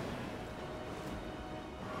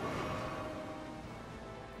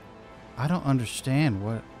 I don't understand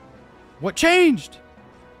what changed.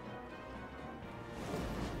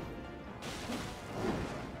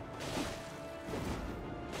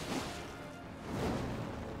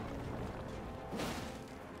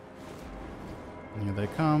 Here they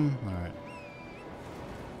come. All right.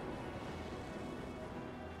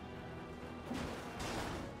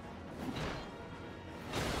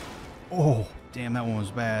 Oh, damn, that one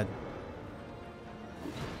was bad.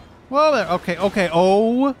 Well, there. Okay, okay.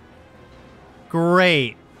 Oh,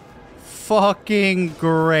 great. Fucking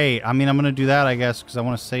great. I mean, I'm going to do that, I guess, because I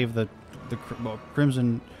want to save the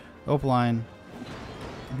Crimson Opaline.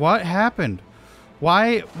 What happened?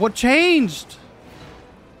 Why? What changed?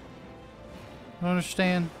 I don't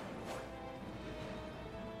understand.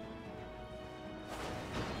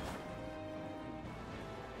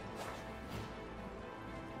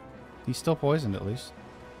 He's still poisoned, at least.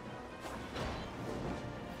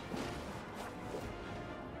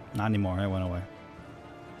 Not anymore. It went away.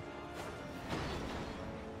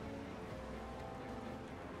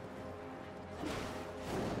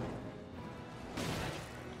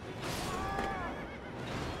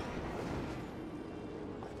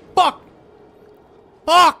 Fuck!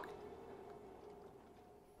 Fuck!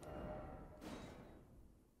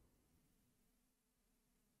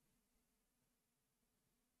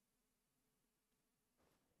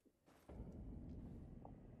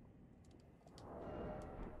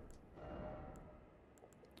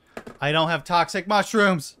 I don't have toxic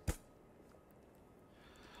mushrooms.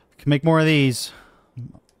 Can make more of these.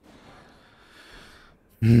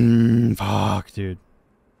 Fuck, dude.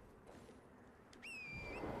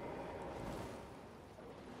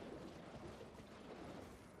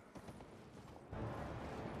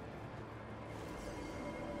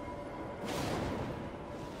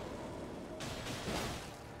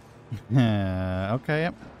 Okay,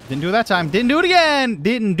 yep. Didn't do it that time. Didn't do it again.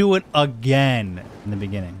 Didn't do it again in the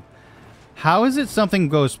beginning. How is it something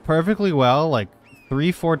goes perfectly well, like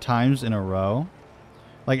 3-4 times in a row?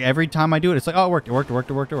 Like every time I do it, it's like, oh, it worked, it worked, it worked,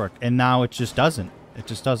 it worked, it worked. And now it just doesn't. It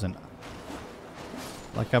just doesn't.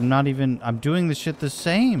 Like I'm not even, I'm doing the shit the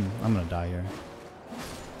same. I'm gonna die here.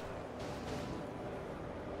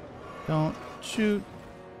 Don't shoot.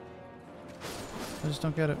 I just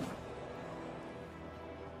don't get it.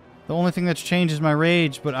 The only thing that's changed is my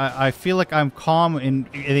rage, but I feel like I'm calm in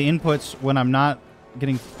the inputs when I'm not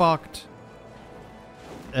getting fucked.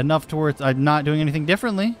 Enough to where I'm not doing anything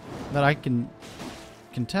differently that I can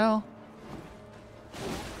tell.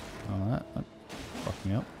 Oh, that fucked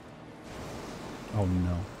me up. Oh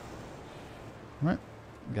no. Alright,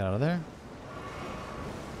 get out of there.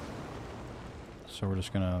 So we're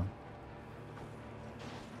just gonna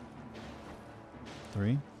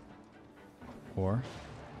 3, 4,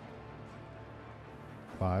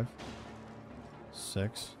 5,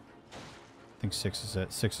 6. I think 6 is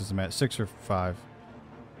it. 6 is the magic. 6 or 5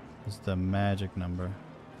 is the magic number.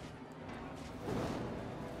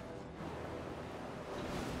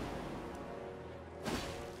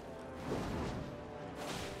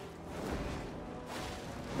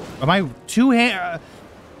 Am I two-hand?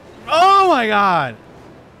 Oh my god!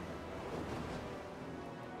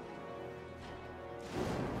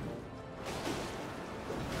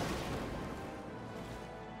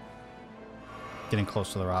 Getting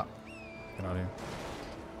close to the rock. Get out of here.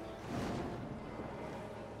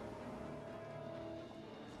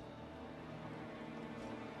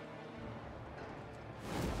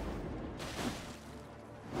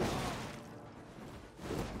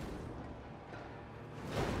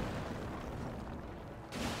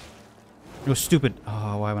 It was stupid.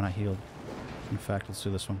 Oh, why am I healed? In fact, let's do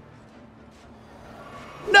this one.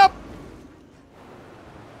 Nope!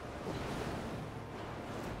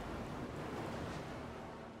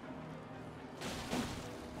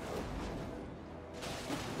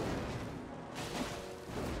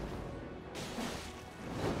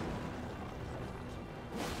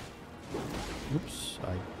 Oops,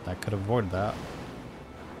 I could have avoided that.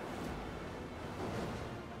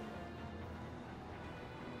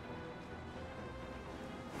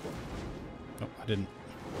 Nope, I didn't.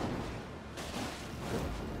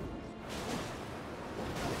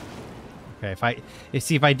 Okay,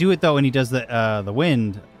 if I do it though and he does the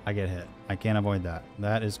wind, I get hit. I can't avoid that.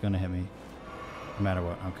 That is gonna hit me. No matter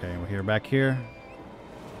what. Okay, we're here back here.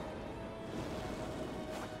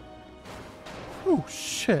 Oh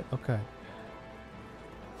shit, okay.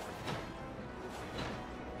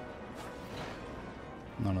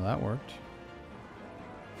 None of that worked.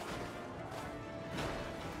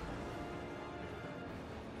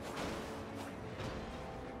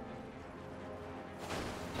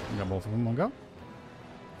 Got both of them. One go.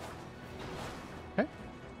 Okay.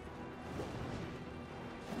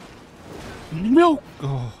 No!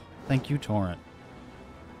 Oh, thank you, Torrent.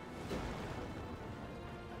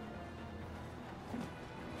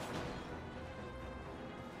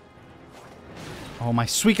 Oh, my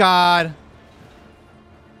sweet God!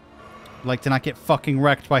 I'd like to not get fucking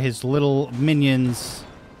wrecked by his little minions.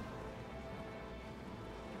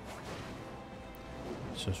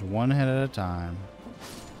 It's just one head at a time.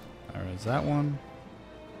 Alright, is that one?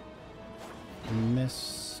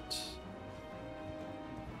 Missed.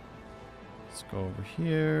 Let's go over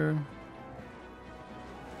here.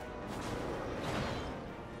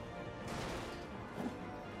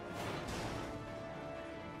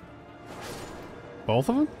 Both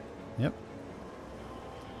of them? Yep.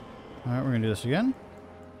 Alright, we're gonna do this again.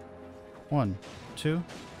 1, 2,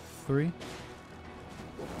 3,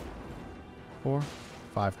 4,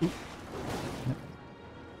 5. Oop. Yep.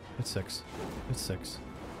 It's 6. It's 6.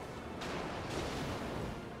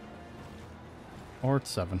 Or it's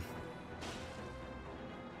 7.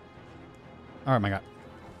 Alright, my God.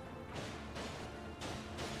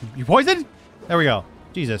 You poisoned? There we go.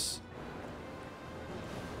 Jesus.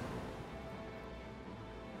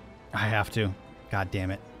 I have to. God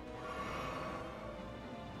damn it.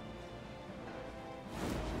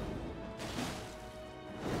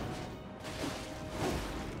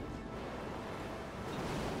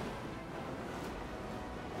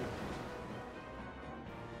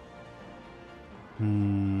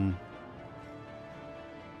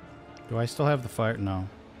 Do I still have the fire? No.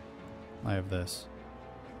 I have this.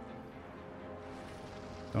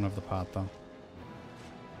 Don't have the pot, though.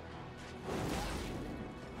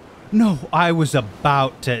 No, I was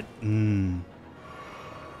about to...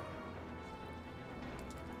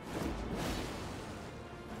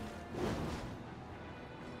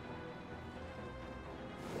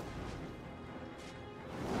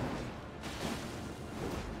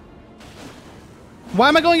 Why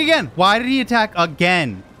am I going again? Why did he attack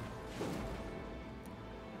again?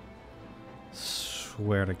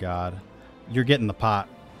 Swear to God. You're getting the pot.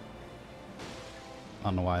 I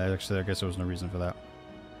don't know why. Actually, I guess there was no reason for that.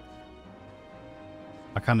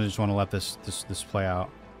 I kind of just want to let this play out.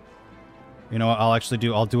 You know what?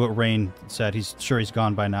 I'll do what Rain said. He's sure he's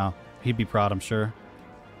gone by now. He'd be proud, I'm sure.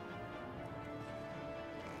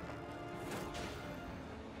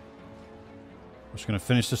 I'm just going to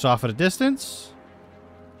finish this off at a distance.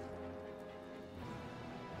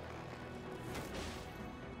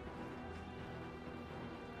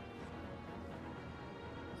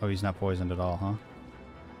 Oh, he's not poisoned at all, huh?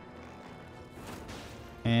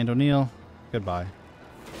 And O'Neill, goodbye.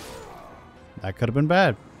 That could have been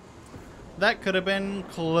bad. That could have been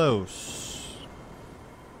close.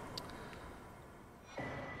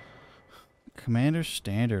 Commander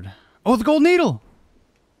Standard. Oh, the gold needle!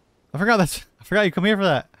 I forgot you come here for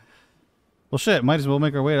that. Well, shit, might as well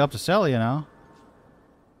make our way up to Celia now.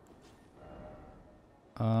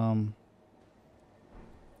 Let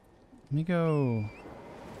me go...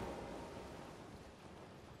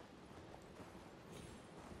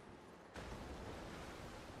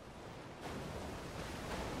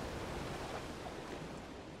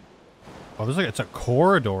 Oh, there's like, it's a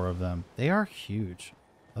corridor of them. They are huge.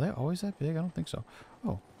 Are they always that big? I don't think so.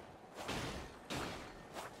 Oh.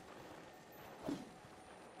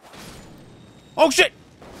 Oh, shit!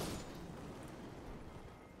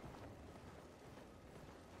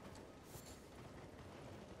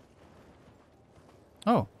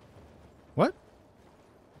 Oh. What?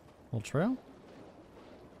 Little trail?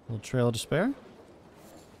 Little trail of despair?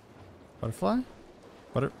 Butterfly?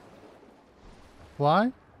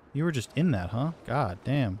 Fly? You were just in that, huh? God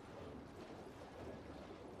damn.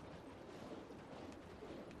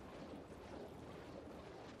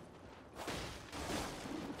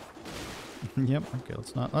 Yep, okay,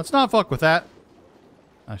 let's not fuck with that.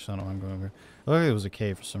 Actually, I don't know why I'm going over here. I looked like it was a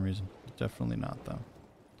cave for some reason. Definitely not, though.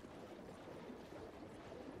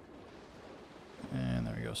 And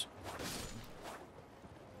there he goes.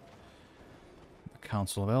 The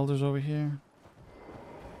Council of Elders over here.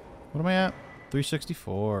 What am I at?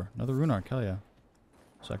 364. Another rune arc, hell yeah.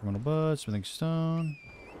 Sacramental Bud, Smithing Stone.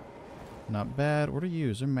 Not bad. What are you?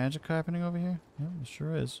 Is there magic happening over here? Yeah, it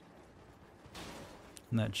sure is.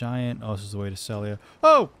 And that giant... Oh, this is the way to Celia.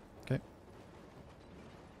 Oh! Okay.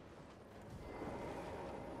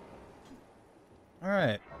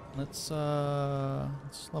 Alright. Let's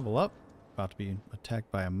level up. About to be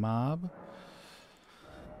attacked by a mob.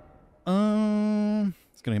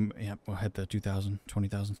 It's gonna... Yeah, we'll hit the 2,000,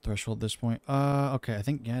 20,000 threshold at this point. Okay, I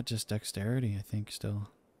think, yeah, just dexterity, I think, still.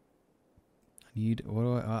 I need... What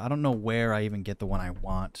do I don't know where I even get the one I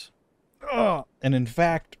want. Ugh! And in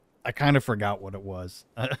fact... I kind of forgot what it was.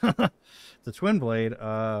 The twin blade,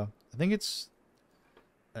 I think it's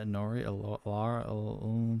Enori,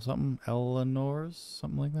 something, Eleanor's,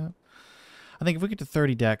 something like that. I think if we get to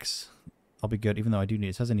 30 decks, I'll be good, even though I do need,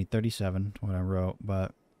 it says I need 37, what I wrote,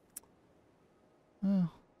 but,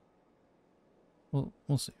 we'll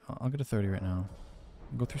see. I'll get to 30 right now.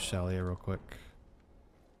 I'll go through Celia real quick.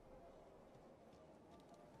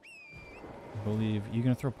 I believe, you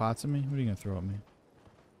gonna throw pots at me? What are you gonna throw at me?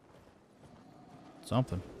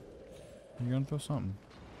 Something. You're gonna throw something.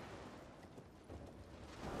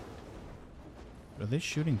 Are they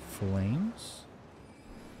shooting flames?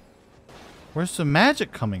 Where's the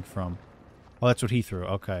magic coming from? Oh, that's what he threw.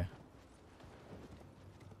 Okay.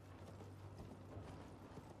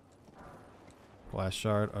 Glass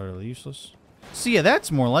shard, utterly useless. See, yeah,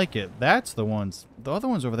 that's more like it. That's the ones. The other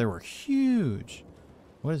ones over there were huge.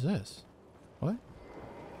 What is this? What?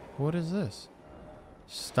 What is this?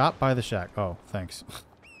 Stop by the shack. Oh, thanks.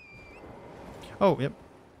 Oh, yep.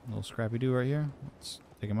 Little scrappy doo right here. Let's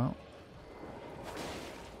take him out.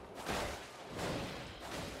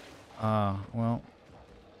 Well.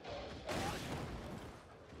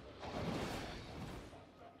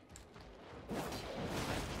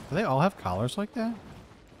 Do they all have collars like that?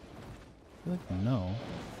 I feel like no.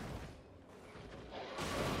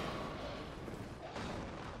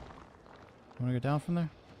 Wanna get down from there?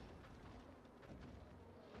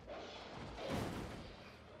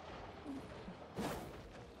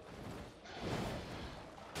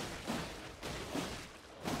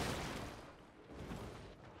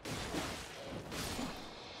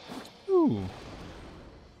 Ooh.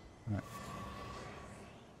 Alright.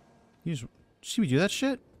 You just see me do that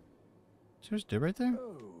shit? See what I just did right there?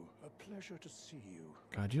 Oh, a pleasure to see you.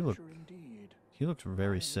 God, you look. Indeed. He looks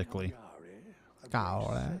very sickly.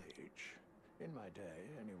 Caelid. In my day,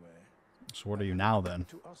 anyway. So what are you now then?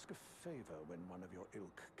 To ask a favor when one of your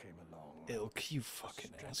ilk came along. Ilk, you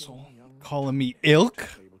fucking Strapping asshole. young Calling me knight ilk?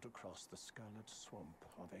 able to cross the scarlet swamp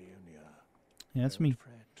of Aeonia. Yeah, that's Don't me.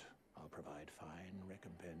 fret. I'll provide fine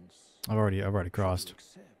recompense. I've already Should you crossed.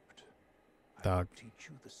 accept, I Dog. will teach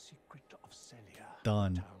you the secret of Celia.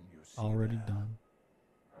 Done. Town you see Already there. done.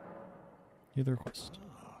 Hear the request.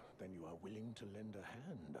 Ah, then you are willing to lend a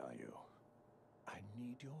hand, are you? I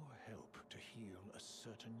need your help to heal a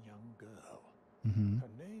certain young girl. Mm-hmm. Her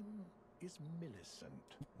name is Millicent.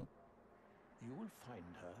 You will find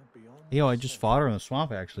her beyond. Yo, I the just center fought her in the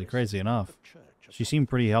swamp, actually. Crazy of enough. the church She upon seemed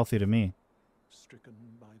pretty healthy to me. stricken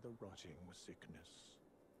by the rotting sickness.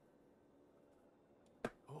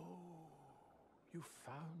 Oh, you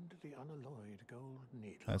found the unalloyed gold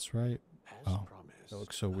needle. That's right. As Oh, promised, that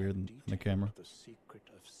looks so weird in the detailed camera. The secret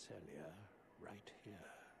of Celia right here.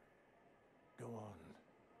 Go on.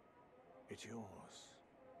 It's yours.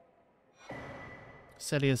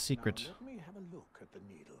 Celia's secret. Now, let me have a look at the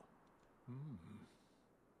needle.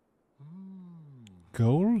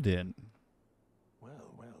 Golden. Well,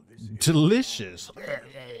 this is Delicious.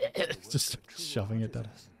 It's Just shoving it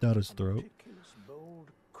down his throat. A meticulous,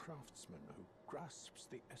 bold craftsman who grasps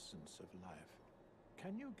the essence of life.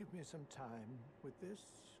 Can you give me some time with this?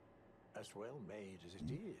 As well made as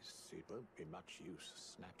it is, it won't be much use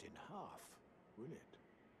snapped in half, will it?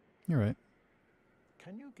 You're right.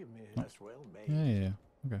 Can you give me Oh. as well made? Yeah.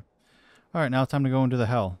 Okay. All right, now it's time to go into the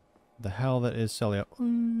hell. The hell that is Celia.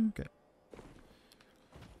 Okay.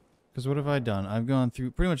 Because what have I done? I've gone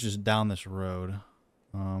through pretty much just down this road.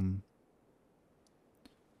 I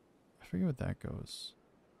forget what that goes.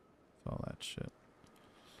 All that shit.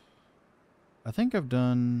 I think I've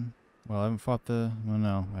done. Well, I haven't fought the. Well,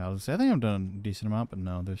 no. I was gonna say, I think I've done a decent amount, but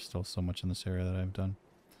no, there's still so much in this area that I've done.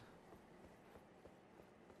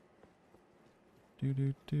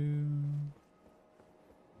 Do.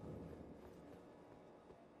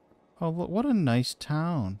 Oh, look, what a nice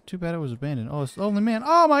town. Too bad it was abandoned. Oh, it's the only man.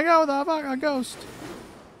 Oh my god, what the fuck? A ghost.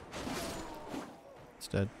 It's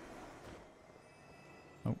dead.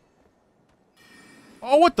 Oh.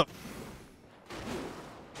 Oh, what the?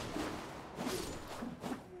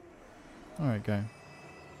 Alright, guy.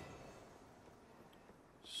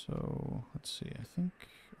 So, let's see. I think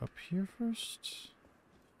up here first.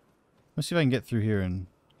 Let's see if I can get through here, and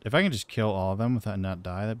if I can just kill all of them without not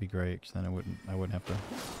die, that'd be great. Because then I wouldn't have to.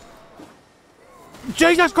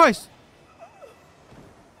 Jesus Christ!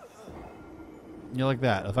 You like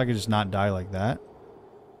that? If I could just not die like that.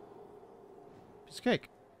 Piece of cake.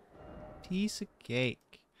 Piece of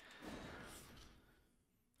cake.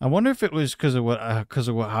 I wonder if it was because of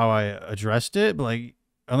how I addressed it. But like,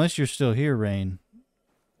 unless you're still here, Rain.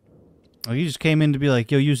 Like, you just came in to be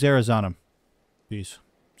like, yo, use arrows on him. Peace.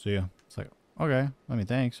 See ya. It's like, okay. I mean,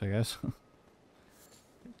 thanks, I guess.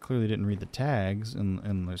 clearly didn't read the tags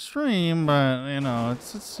in the stream, but you know,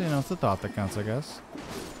 it's you know, it's the thought that counts, I guess.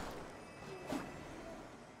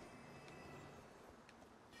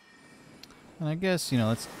 And I guess, you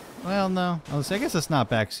know, it's, well, no, I guess it's not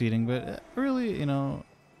backseating, but really, you know,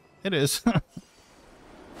 it is.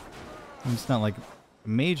 It's not like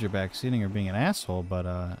major backseating or being an asshole,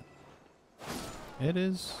 but it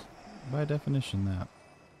is by definition that.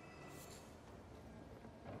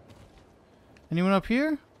 Anyone up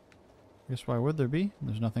here? I guess why would there be?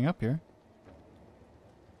 There's nothing up here.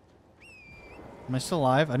 Am I still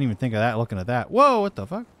alive? I didn't even think of that looking at that. Whoa, what the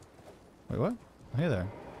fuck? Wait, what? Hey there.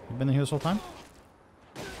 You been here this whole time?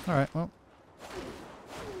 Alright, well.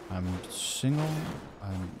 I'm single.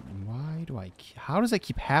 Why do I... How does that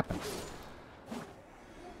keep happening?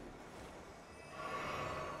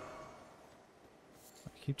 I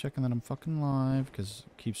keep checking that I'm fucking live, because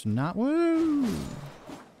it keeps not... Woo!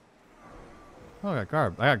 Oh, I got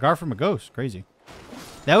Garb. I got Garb from a ghost. Crazy.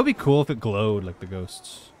 That would be cool if it glowed like the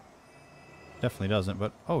ghosts. Definitely doesn't,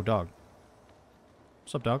 but... Oh, dog.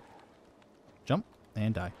 What's up, dog? Jump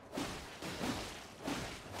and die.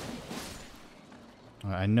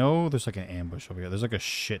 I know there's like an ambush over here. There's like a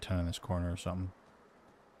shit ton in this corner or something.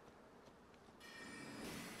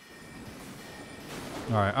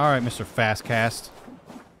 Alright, Mr. Fastcast.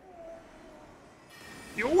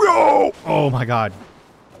 Yo! Oh my god.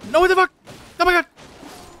 No, what the fuck? Oh my god!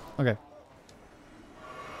 Okay.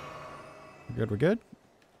 We're good, we're good.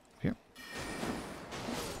 Here.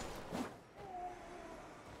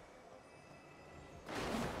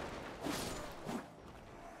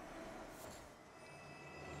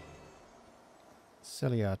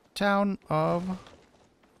 Celia, town of...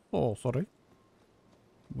 Oh, sorry.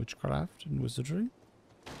 Witchcraft and wizardry.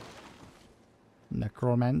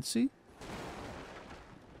 Necromancy.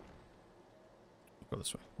 We'll go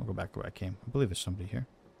this way. We'll go back the way I came. I believe there's somebody here.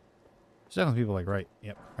 There's definitely people like right.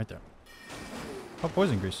 Yep, right there. Oh,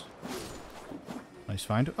 poison grease. Nice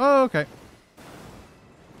find. Oh, okay.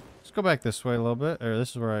 Let's go back this way a little bit. Or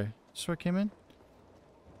this is where I came in?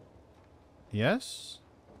 Yes?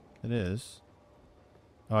 It is.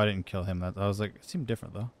 Oh, I didn't kill him. I was like, it seemed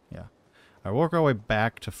different though. Yeah. Alright, we'll work our way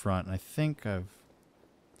back to front. And I think I've...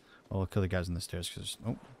 Well, we'll kill the guys on the stairs because...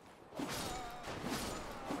 Oh.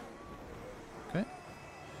 Okay.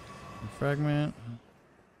 Fragment.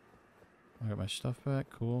 I got my stuff back.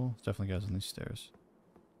 Cool. There's definitely guys on these stairs.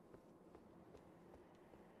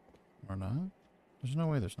 Or not? There's no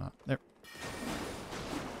way there's not. There.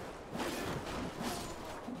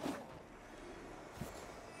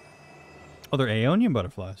 Oh, they're Aeonian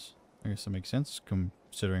butterflies. I guess that makes sense,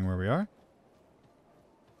 considering where we are.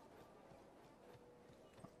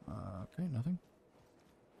 Okay, nothing.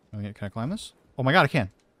 Okay, can I climb this? Oh my god, I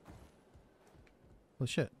can! Holy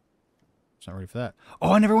shit. It's not ready for that.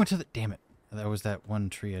 Oh, I never went to the... Damn it. That was that one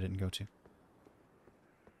tree I didn't go to.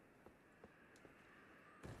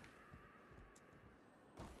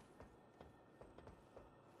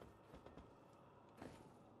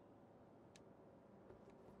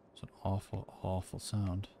 It's an awful, awful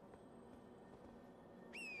sound.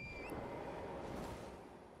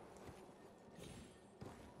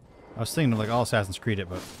 I was thinking of like all Assassin's Creed it,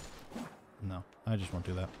 but no, I just won't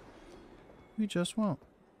do that. We just won't.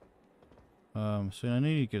 So I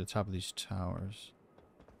need to get to the top of these towers.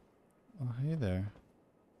 Oh, hey there.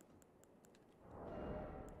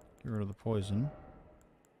 Get rid of the poison.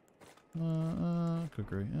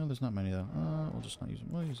 Cookery. Oh, there's not many though. We'll just not use them.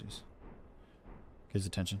 We'll use these. Get his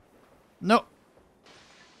attention. No!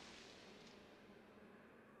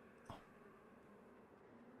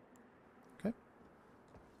 Okay.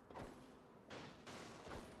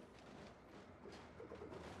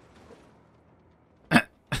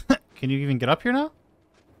 Can you even get up here now?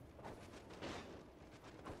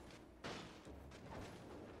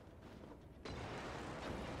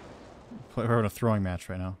 We're having a throwing match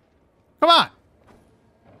right now. Come on!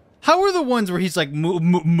 How are the ones where he's like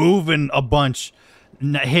moving a bunch,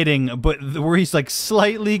 not hitting, but where he's like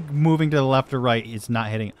slightly moving to the left or right, it's not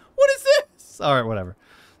hitting? What is this? All right, whatever.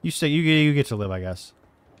 You say you get to live, I guess.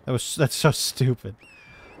 That's so stupid.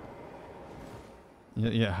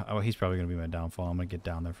 Yeah. Oh, he's probably gonna be my downfall. I'm gonna get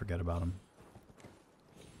down there, forget about him.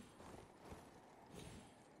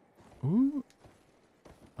 Ooh.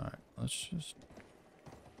 All right, let's just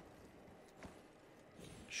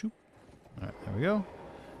shoot. All right, there we go.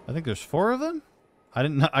 I think there's 4 of them. I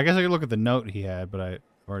didn't. I guess I could look at the note he had, but I've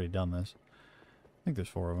already done this. I think there's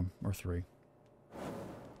 4 of them or 3.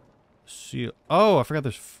 Seal. Oh, I forgot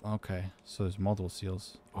there's... Okay, so there's multiple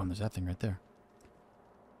seals. Oh, and there's that thing right there.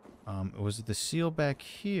 Was it the seal back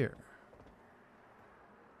here?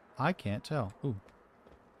 I can't tell. Ooh.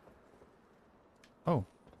 Oh,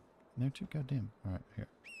 there too. Goddamn. All right, here.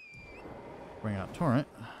 Bring out torrent.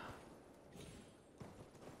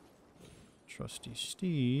 Trusty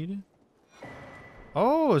steed.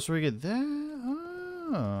 Oh, so we get that.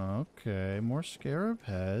 Oh, okay. More scarab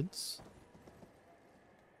heads.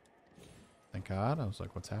 Thank God. I was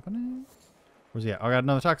like, what's happening? Where's he at? Oh, I got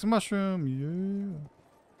another toxic mushroom. Yeah.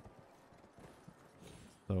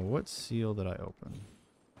 So what seal did I open?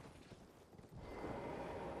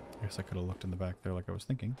 I guess I could have looked in the back there like I was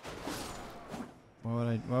thinking. Why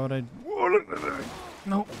would I?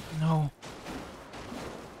 No, no.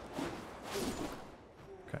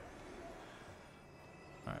 Okay.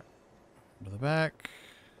 Alright. To the back.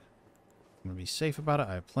 I'm gonna be safe about it.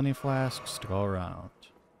 I have plenty of flasks to go around.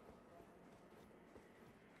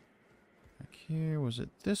 Back here, was it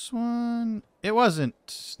this one? It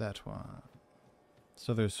wasn't that one.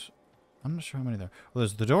 So there's, I'm not sure how many there. Well,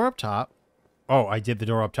 there's the door up top. Oh, I did the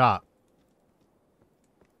door up top.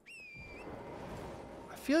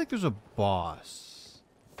 I feel like there's a boss.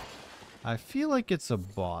 I feel like it's a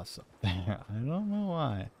boss up there. I don't know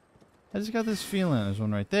why. I just got this feeling. There's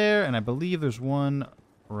one right there, and I believe there's one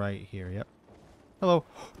right here. Yep. Hello.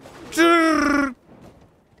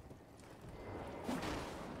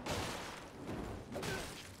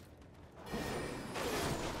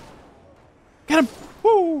 Get him!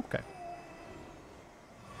 Woo! Okay.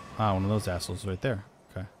 Ah, one of those assholes right there.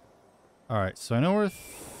 Okay. Alright, so I know where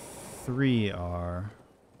three are.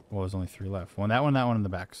 Well, there's only three left. One, that one in the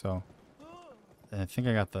back, so. And I think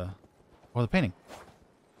I got the... Oh, the painting.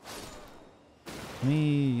 Let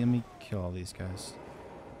me kill all these guys.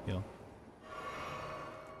 Heal.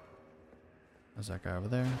 There's that guy over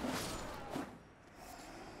there.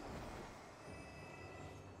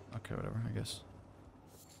 Okay, whatever, I guess.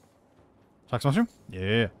 Toxic mushroom?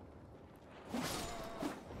 Yeah.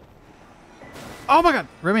 Oh my god!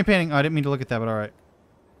 Remy painting. Oh, I didn't mean to look at that, but alright.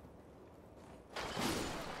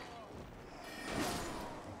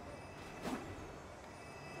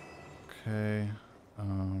 Okay.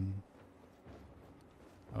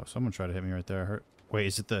 Oh, someone tried to hit me right there. I hurt. Wait,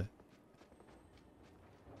 is it the...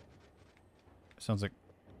 Sounds like...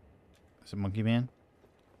 Is it Monkey Man?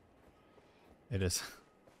 It is.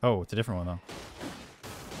 Oh, it's a different one, though.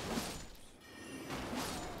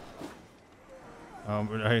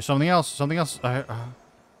 Something else. Something else. Oh,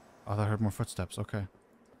 I heard more footsteps. Okay.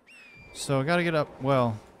 So, I gotta get up.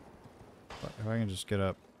 Well... If I can just get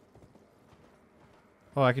up...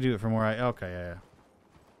 Oh, I can do it from where I... Okay, yeah.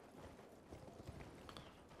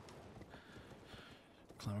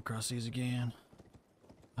 Climb across these again.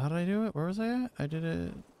 How did I do it? Where was I at? I did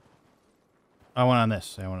it... I went on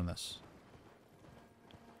this. I went on this.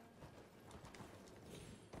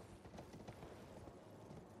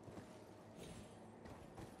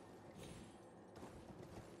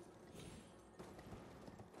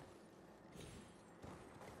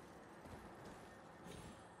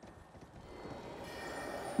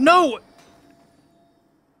 No!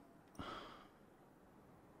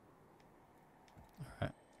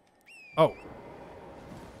 Alright. Oh.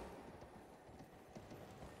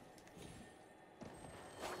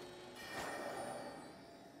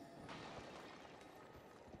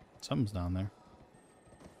 Something's down there.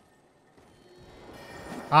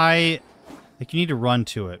 Like, you need to run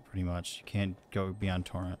to it, pretty much. You can't go beyond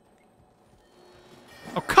torrent.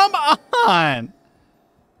 Oh, come on!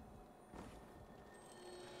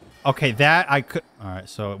 Okay, that I could... Alright,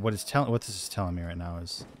 so what this is telling me right now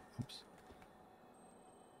is... Oops.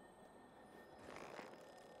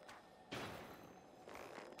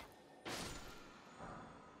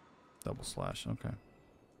 Double slash, okay.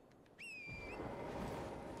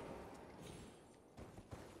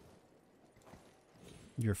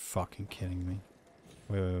 You're fucking kidding me.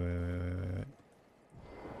 Wait.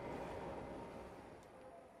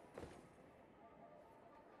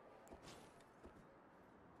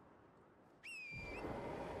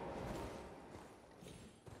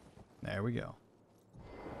 There we go.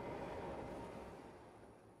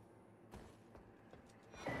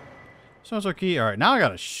 Sounds our key. Alright, now I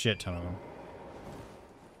got a shit ton of them.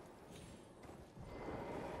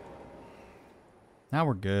 Now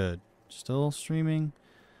we're good. Still streaming.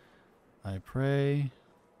 I pray.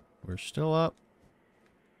 We're still up.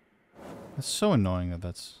 It's so annoying that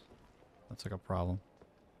that's like a problem.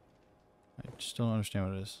 I still don't understand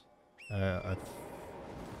what it is.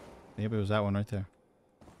 Maybe it was that one right there.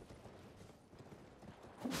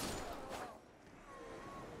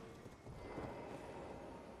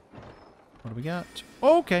 What do we got?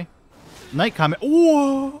 Oh, okay. Night comet.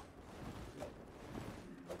 Whoa!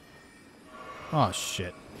 Oh,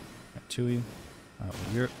 shit. Got two of you. Oh,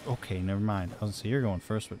 you're... Okay, never mind. I was going to say you're going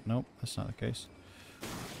first, but nope. That's not the case.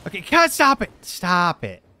 Okay, God, stop it! Stop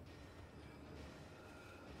it!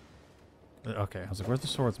 Okay, I was like, where's the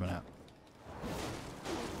swordsman at?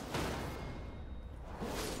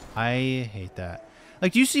 I hate that.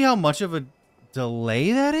 Like, do you see how much of a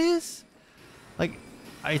delay that is? Like,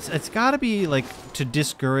 it's got to be like to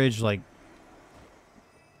discourage like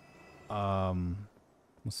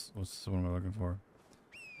what's what am I looking for?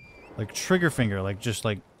 Like trigger finger, like just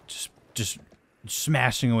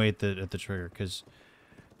smashing away at the trigger, because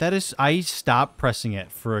that is, I stopped pressing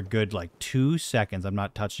it for a good like 2 seconds. I'm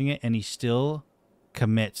not touching it, and he still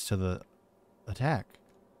commits to the attack.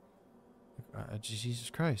 Jesus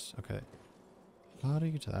Christ. Okay. How do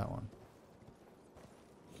you get to that one?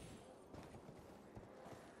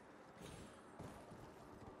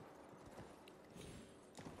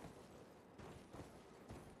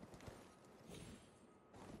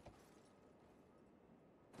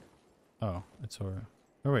 Oh, it's over.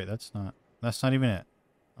 Oh wait, that's not even it.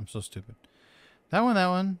 I'm so stupid. That one, that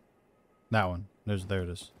one. That one. There it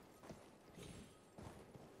is.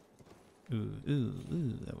 Ooh, ooh,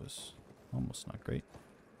 ooh, that was almost not great.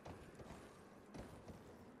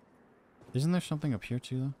 Isn't there something up here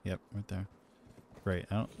too though? Yep, right there. Great.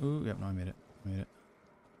 I don't, ooh, yep, no, I made it. I made it.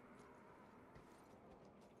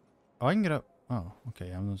 Oh, I can get up. Oh,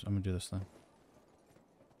 okay, I'm gonna do this then.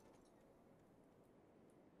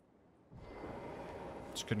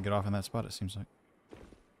 Just couldn't get off in that spot, it seems like.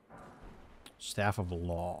 Staff of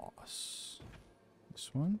Loss.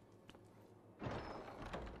 This one?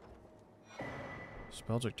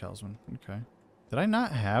 Spelljig Talisman. Okay. Did I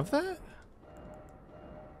not have that?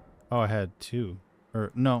 Oh, I had 2.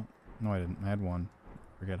 Or, no. No, I didn't. I had 1.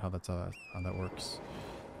 Forget how that's how that works.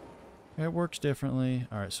 It works differently.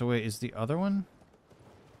 Alright, so wait, is the other one?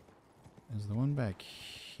 Is the one back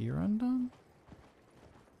here undone?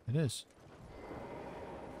 It is.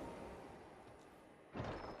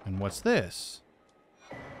 And what's this?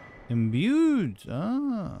 Imbued.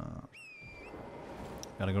 Ah.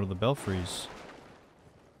 Gotta go to the belfries.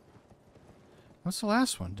 What's the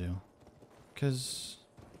last one do? Because...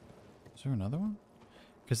 Is there another one?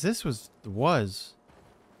 Because this was...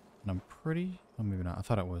 And I'm pretty... Oh, maybe not. I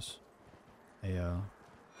thought it was a...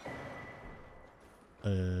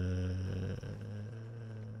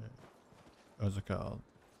 What's it called?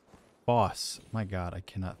 Boss. My god, I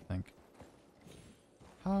cannot think.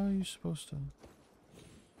 How are you supposed to...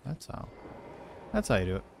 That's how. That's how you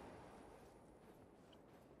do it.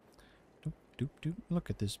 Doop, doop, doop.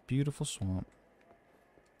 Look at this beautiful swamp.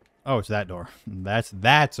 Oh, it's that door. That's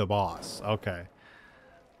a boss. Okay.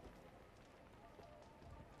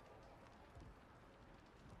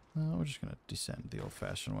 We're just gonna descend the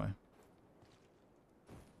old-fashioned way.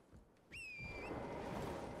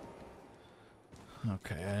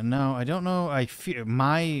 Okay, and now I don't know. I feel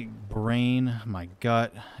my brain, my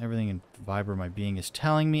gut, everything in the vibe of my being is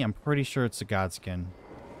telling me. I'm pretty sure it's a godskin.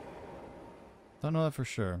 Don't know that for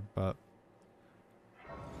sure, but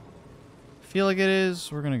feel like it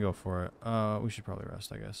is. We're gonna go for it. We should probably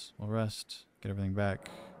rest, I guess. We'll rest, get everything back,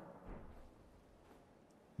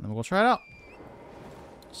 and then we'll try it out.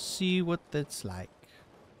 See what that's like.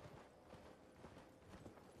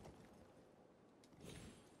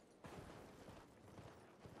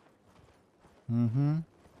 Mm-hmm.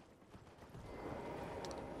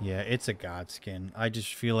 Yeah, it's a godskin. I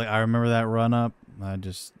just feel like I remember that run up. I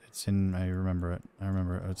remember it.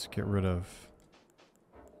 Let's get rid of...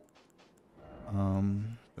 do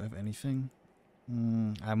I have anything?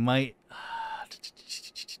 I might...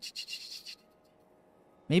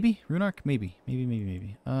 Maybe? Runark? Maybe.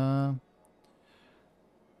 Maybe. Are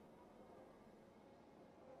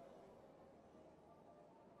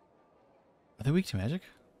they weak to magic?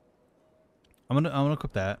 I'm gonna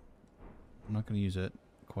equip that. I'm not gonna use it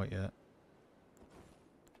quite yet.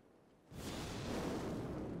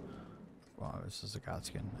 Wow, this is a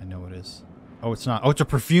godskin. I know it is. Oh, it's not. Oh, it's a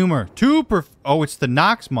perfumer. Oh, it's the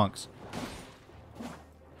Nox monks.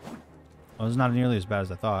 Oh, it's not nearly as bad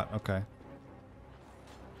as I thought. Okay.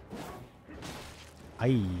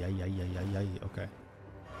 Ay. Okay.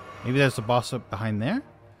 Maybe there's a boss up behind there?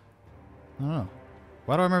 I don't know.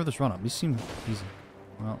 Why do I remember this run up? These seem easy.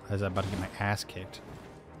 Well, as I'm about to get my ass kicked.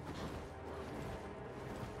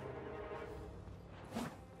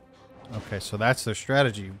 Okay, so that's their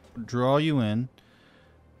strategy. Draw you in,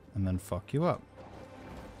 and then fuck you up.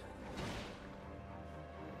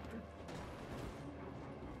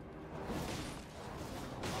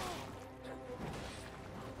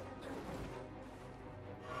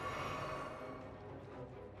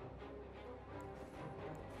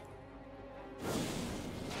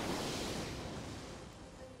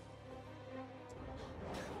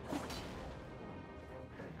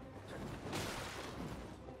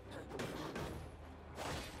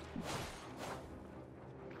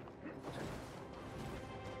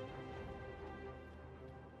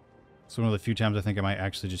 It's one of the few times I think I might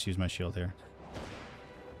actually just use my shield here.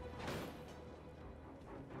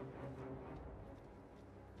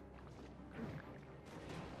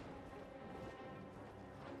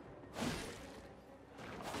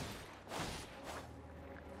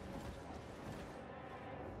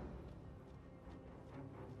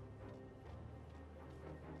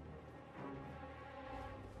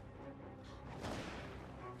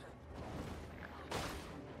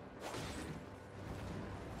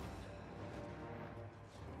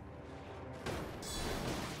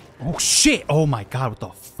 Oh shit! Oh my god, what the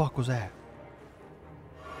fuck was that?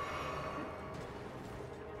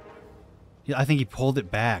 Yeah, I think he pulled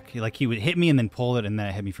it back. He would hit me and then pull it and then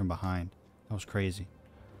it hit me from behind. That was crazy.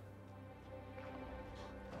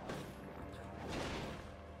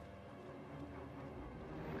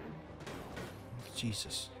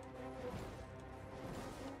 Jesus.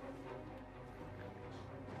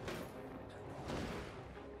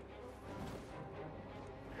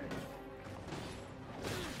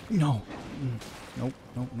 No. Nope,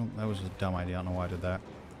 nope, nope. That was a dumb idea. I don't know why I did that.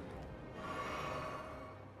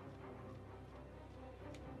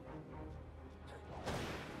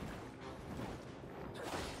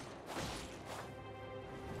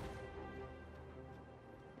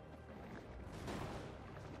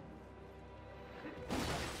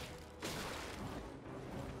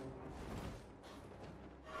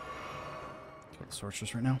 Kill the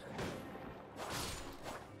sorceress right now.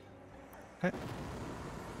 Okay.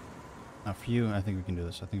 Now for you, I think we can do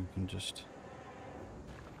this. I think we can just...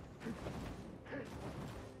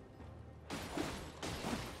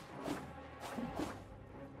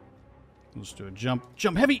 Let's do a jump.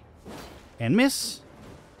 Jump heavy! And miss.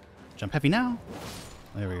 Jump heavy now.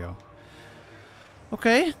 There we go.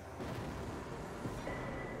 Okay.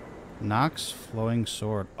 Nox flowing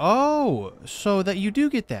sword. Oh! So that you do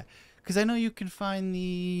get that. Because I know you can find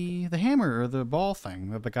the hammer or the ball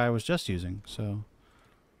thing that the guy was just using. So...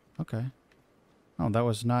 Okay. Oh, that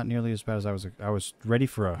was not nearly as bad as I was ready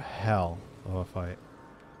for a hell of a fight.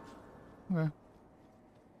 Okay.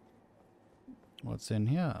 What's in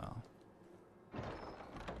here?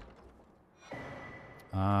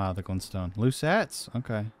 Ah, the glintstone. Lucets.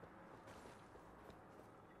 Okay.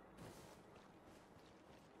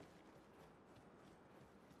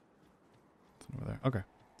 It's over there. Okay.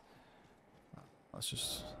 Let's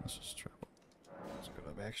just travel. Let's go to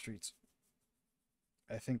the back streets.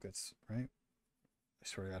 I think that's right. I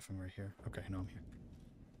swear to God, if I'm right here. Okay, no, I'm here.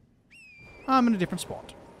 I'm in a different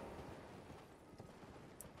spot.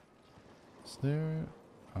 Is there...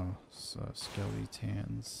 Oh,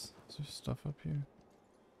 skeletons. Is there stuff up here?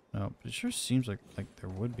 No, but it sure seems like there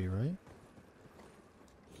would be, right?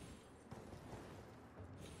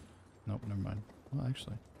 Nope, never mind. Well,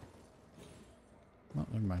 actually... No,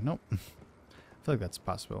 never mind. Nope. I feel like that's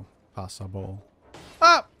possible. Possible.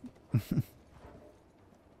 Ah!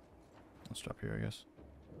 Let's drop here, I guess.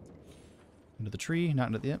 Into the tree, not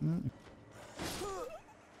into the...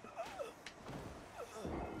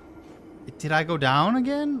 Did I go down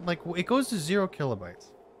again? Like, it goes to 0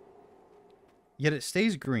 kilobytes. Yet it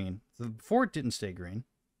stays green. Before it didn't stay green.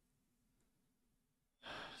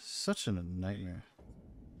 Such a nightmare.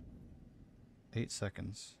 8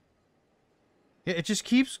 seconds. Yeah, it just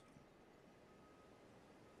keeps...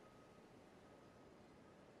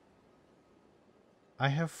 I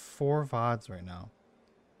have 4 VODs right now.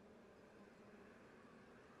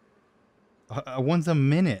 One's a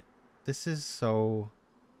minute. This is so...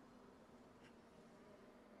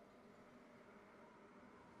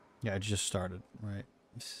 Yeah, it just started, right?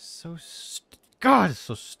 This is so... God, it's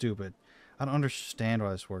so stupid. I don't understand why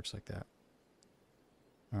this works like that.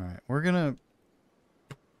 Alright, we're gonna...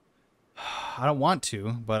 I don't want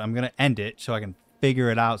to, but I'm gonna end it so I can figure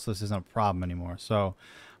it out so this isn't a problem anymore. So,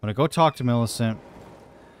 I'm gonna go talk to Millicent.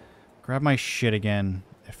 Grab my shit again.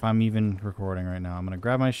 If I'm even recording right now, I'm gonna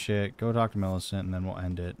grab my shit, go talk to Millicent, and then we'll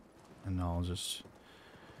end it. And I'll just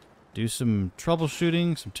do some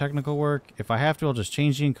troubleshooting, some technical work. If I have to, I'll just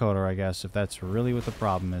change the encoder, I guess, if that's really what the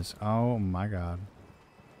problem is. Oh my god.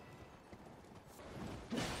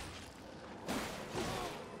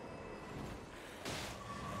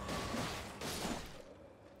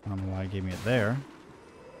 I don't know why it gave me it there.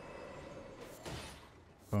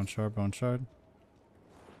 Bone shard, bone shard.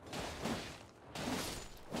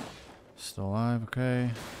 Still alive,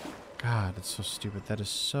 okay. God, that's so stupid. That is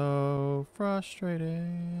so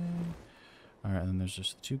frustrating. Alright, and then there's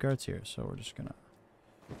just the 2 guards here, so we're just gonna...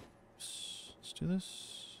 Let's do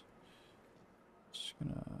this. Just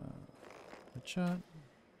gonna... Headshot.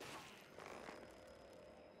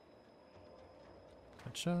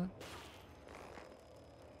 Headshot.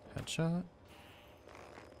 Headshot.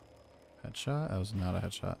 Headshot? That was not a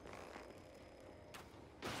headshot.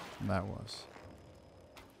 That was.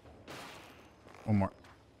 One more.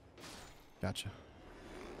 Gotcha.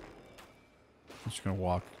 I'm just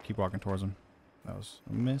gonna keep walking towards him. That was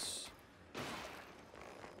a miss.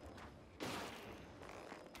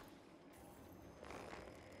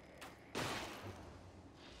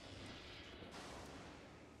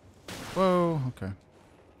 Whoa, okay.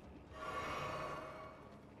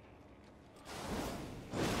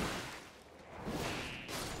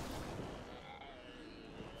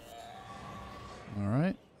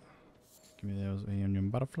 Alright. Give me those union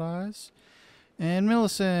butterflies. And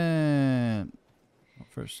Millicent! Well,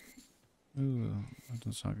 first. Ooh, that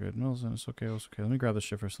doesn't sound good. Millicent, it's okay, it's okay. Let me grab this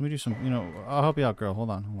shit first. Let me do some, you know, I'll help you out, girl. Hold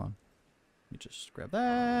on, hold on. Let me just grab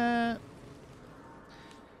that.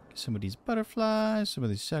 Get some of these butterflies, some of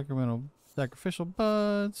these sacrificial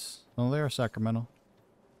buds. Oh, they are Sacramento.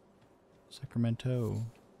 Sacramento.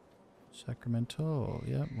 Sacramento.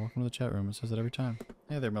 Yep, welcome to the chat room. It says that every time.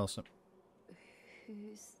 Hey there, Millicent.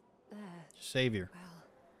 Who's there? Savior. Well,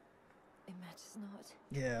 it matters not.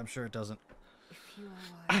 Yeah, I'm sure it doesn't. If you are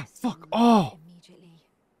Ah, wise, fuck. you will Oh! immediately.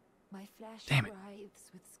 My flesh Damn it.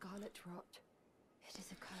 writhes with scarlet rot. It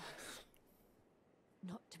is a curse.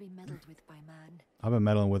 Not to be meddled with by man. I've been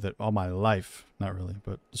meddling with it all my life. Not really,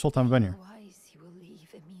 but this whole time I've been here. Otherwise, you will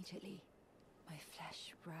leave immediately. My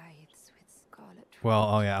flesh writhes with scarlet rot. Well,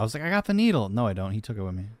 oh yeah, I was like, I got the needle. No, I don't. He took it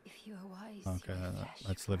with me. If you are wise, Okay, my flesh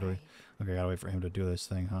that's literally... writhes. Okay, I gotta wait for him to do this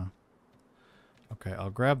thing, huh? Okay,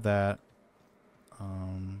 I'll grab that.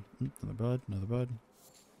 Another bud, another bud.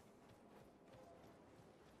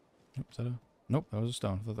 Nope, is that a... Nope, that was a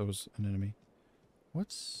stone. I thought that was an enemy.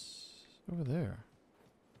 What's over there?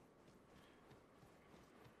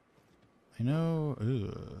 I know...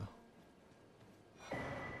 Ugh.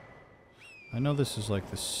 I know this is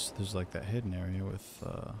like this... There's like that hidden area with,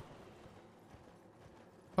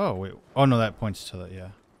 Oh, wait. Oh, no, that points to that, yeah.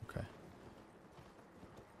 Okay.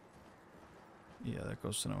 Yeah, that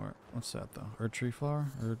goes to nowhere. What's that, though? Erd tree flower?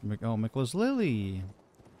 Oh, Michaela's lily.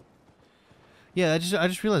 Yeah, I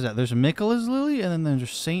just realized that. There's a Michaela's lily, and then there's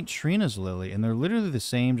Saint Trina's lily. And they're literally the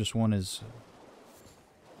same, just one is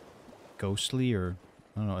ghostly or,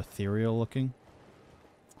 I don't know, ethereal looking.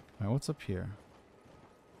 Alright, what's up here?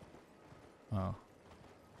 Oh.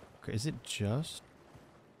 Okay, is it just...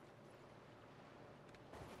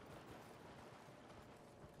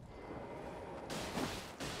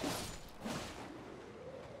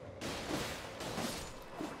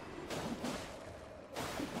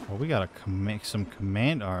 Well, we gotta make some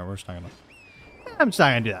command. Alright, we're just not gonna... I'm just not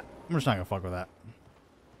gonna do that. I'm just not gonna fuck with that.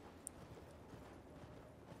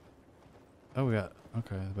 Oh, we got...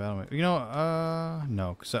 Okay, the battle... You know,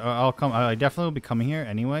 no. Cause I'll come... I definitely will be coming here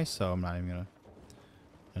anyway, so I'm not even gonna...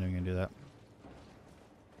 I'm not even gonna do that.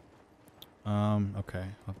 Okay.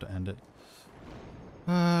 I'll have to end it.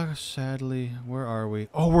 Sadly, where are we?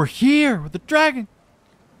 Oh, we're here with the dragon!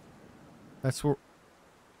 That's where...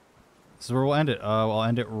 This is where we'll end it. I'll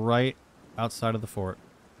end it right outside of the fort.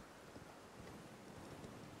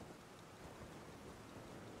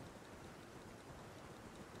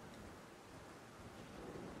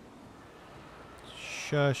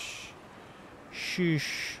 Shush.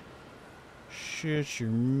 Shush. Shut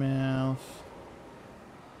your mouth.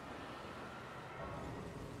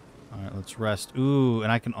 Alright, let's rest. Ooh,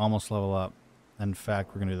 and I can almost level up. In fact,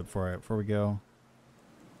 we're going to do that before we go.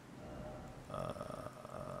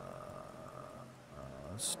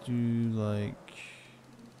 Let's do like...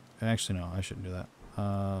 Actually, no, I shouldn't do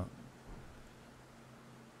that.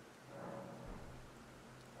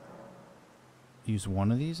 Use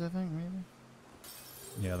one of these, I think, maybe?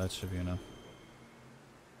 Yeah, that should be enough.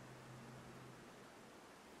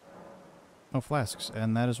 Oh, flasks.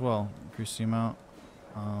 And that as well. Increase the amount.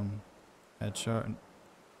 Headshot.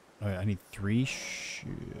 Oh, yeah, I need 3.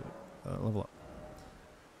 Shoot. Level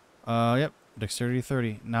up. Yep. Dexterity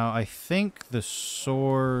 30. Now, I think the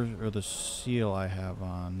sword or the seal I have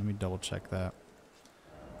on. Let me double check that.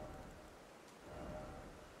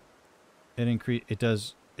 It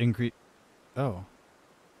does increase. Oh.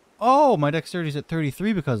 Oh, my dexterity's at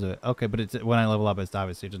 33 because of it. Okay, but it's when I level up, it's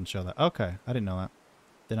obviously it doesn't show that. Okay, I didn't know that.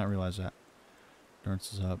 Did not realize that.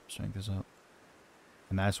 Endurance is up. Strength is up.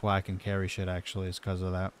 And that's why I can carry shit, actually, is because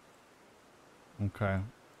of that. Okay.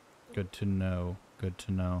 Good to know. Good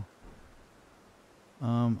to know.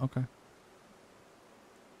 Okay.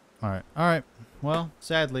 Alright. Alright. Well,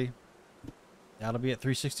 sadly, that'll be at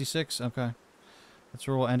 366. Okay. That's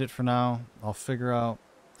where we'll end it for now. I'll figure out...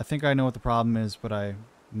 I think I know what the problem is, but I'm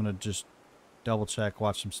going to just double check,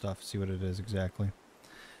 watch some stuff, see what it is exactly.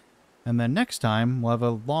 And then next time, we'll have a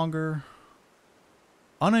longer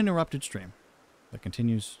uninterrupted stream that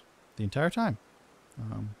continues the entire time.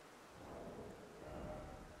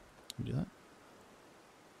 Do that.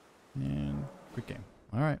 And quick game.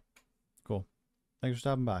 All right. Cool. Thanks for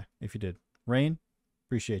stopping by. If you did. Rain,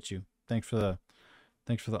 appreciate you. Thanks for the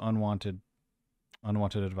unwanted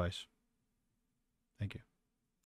advice. Thank you.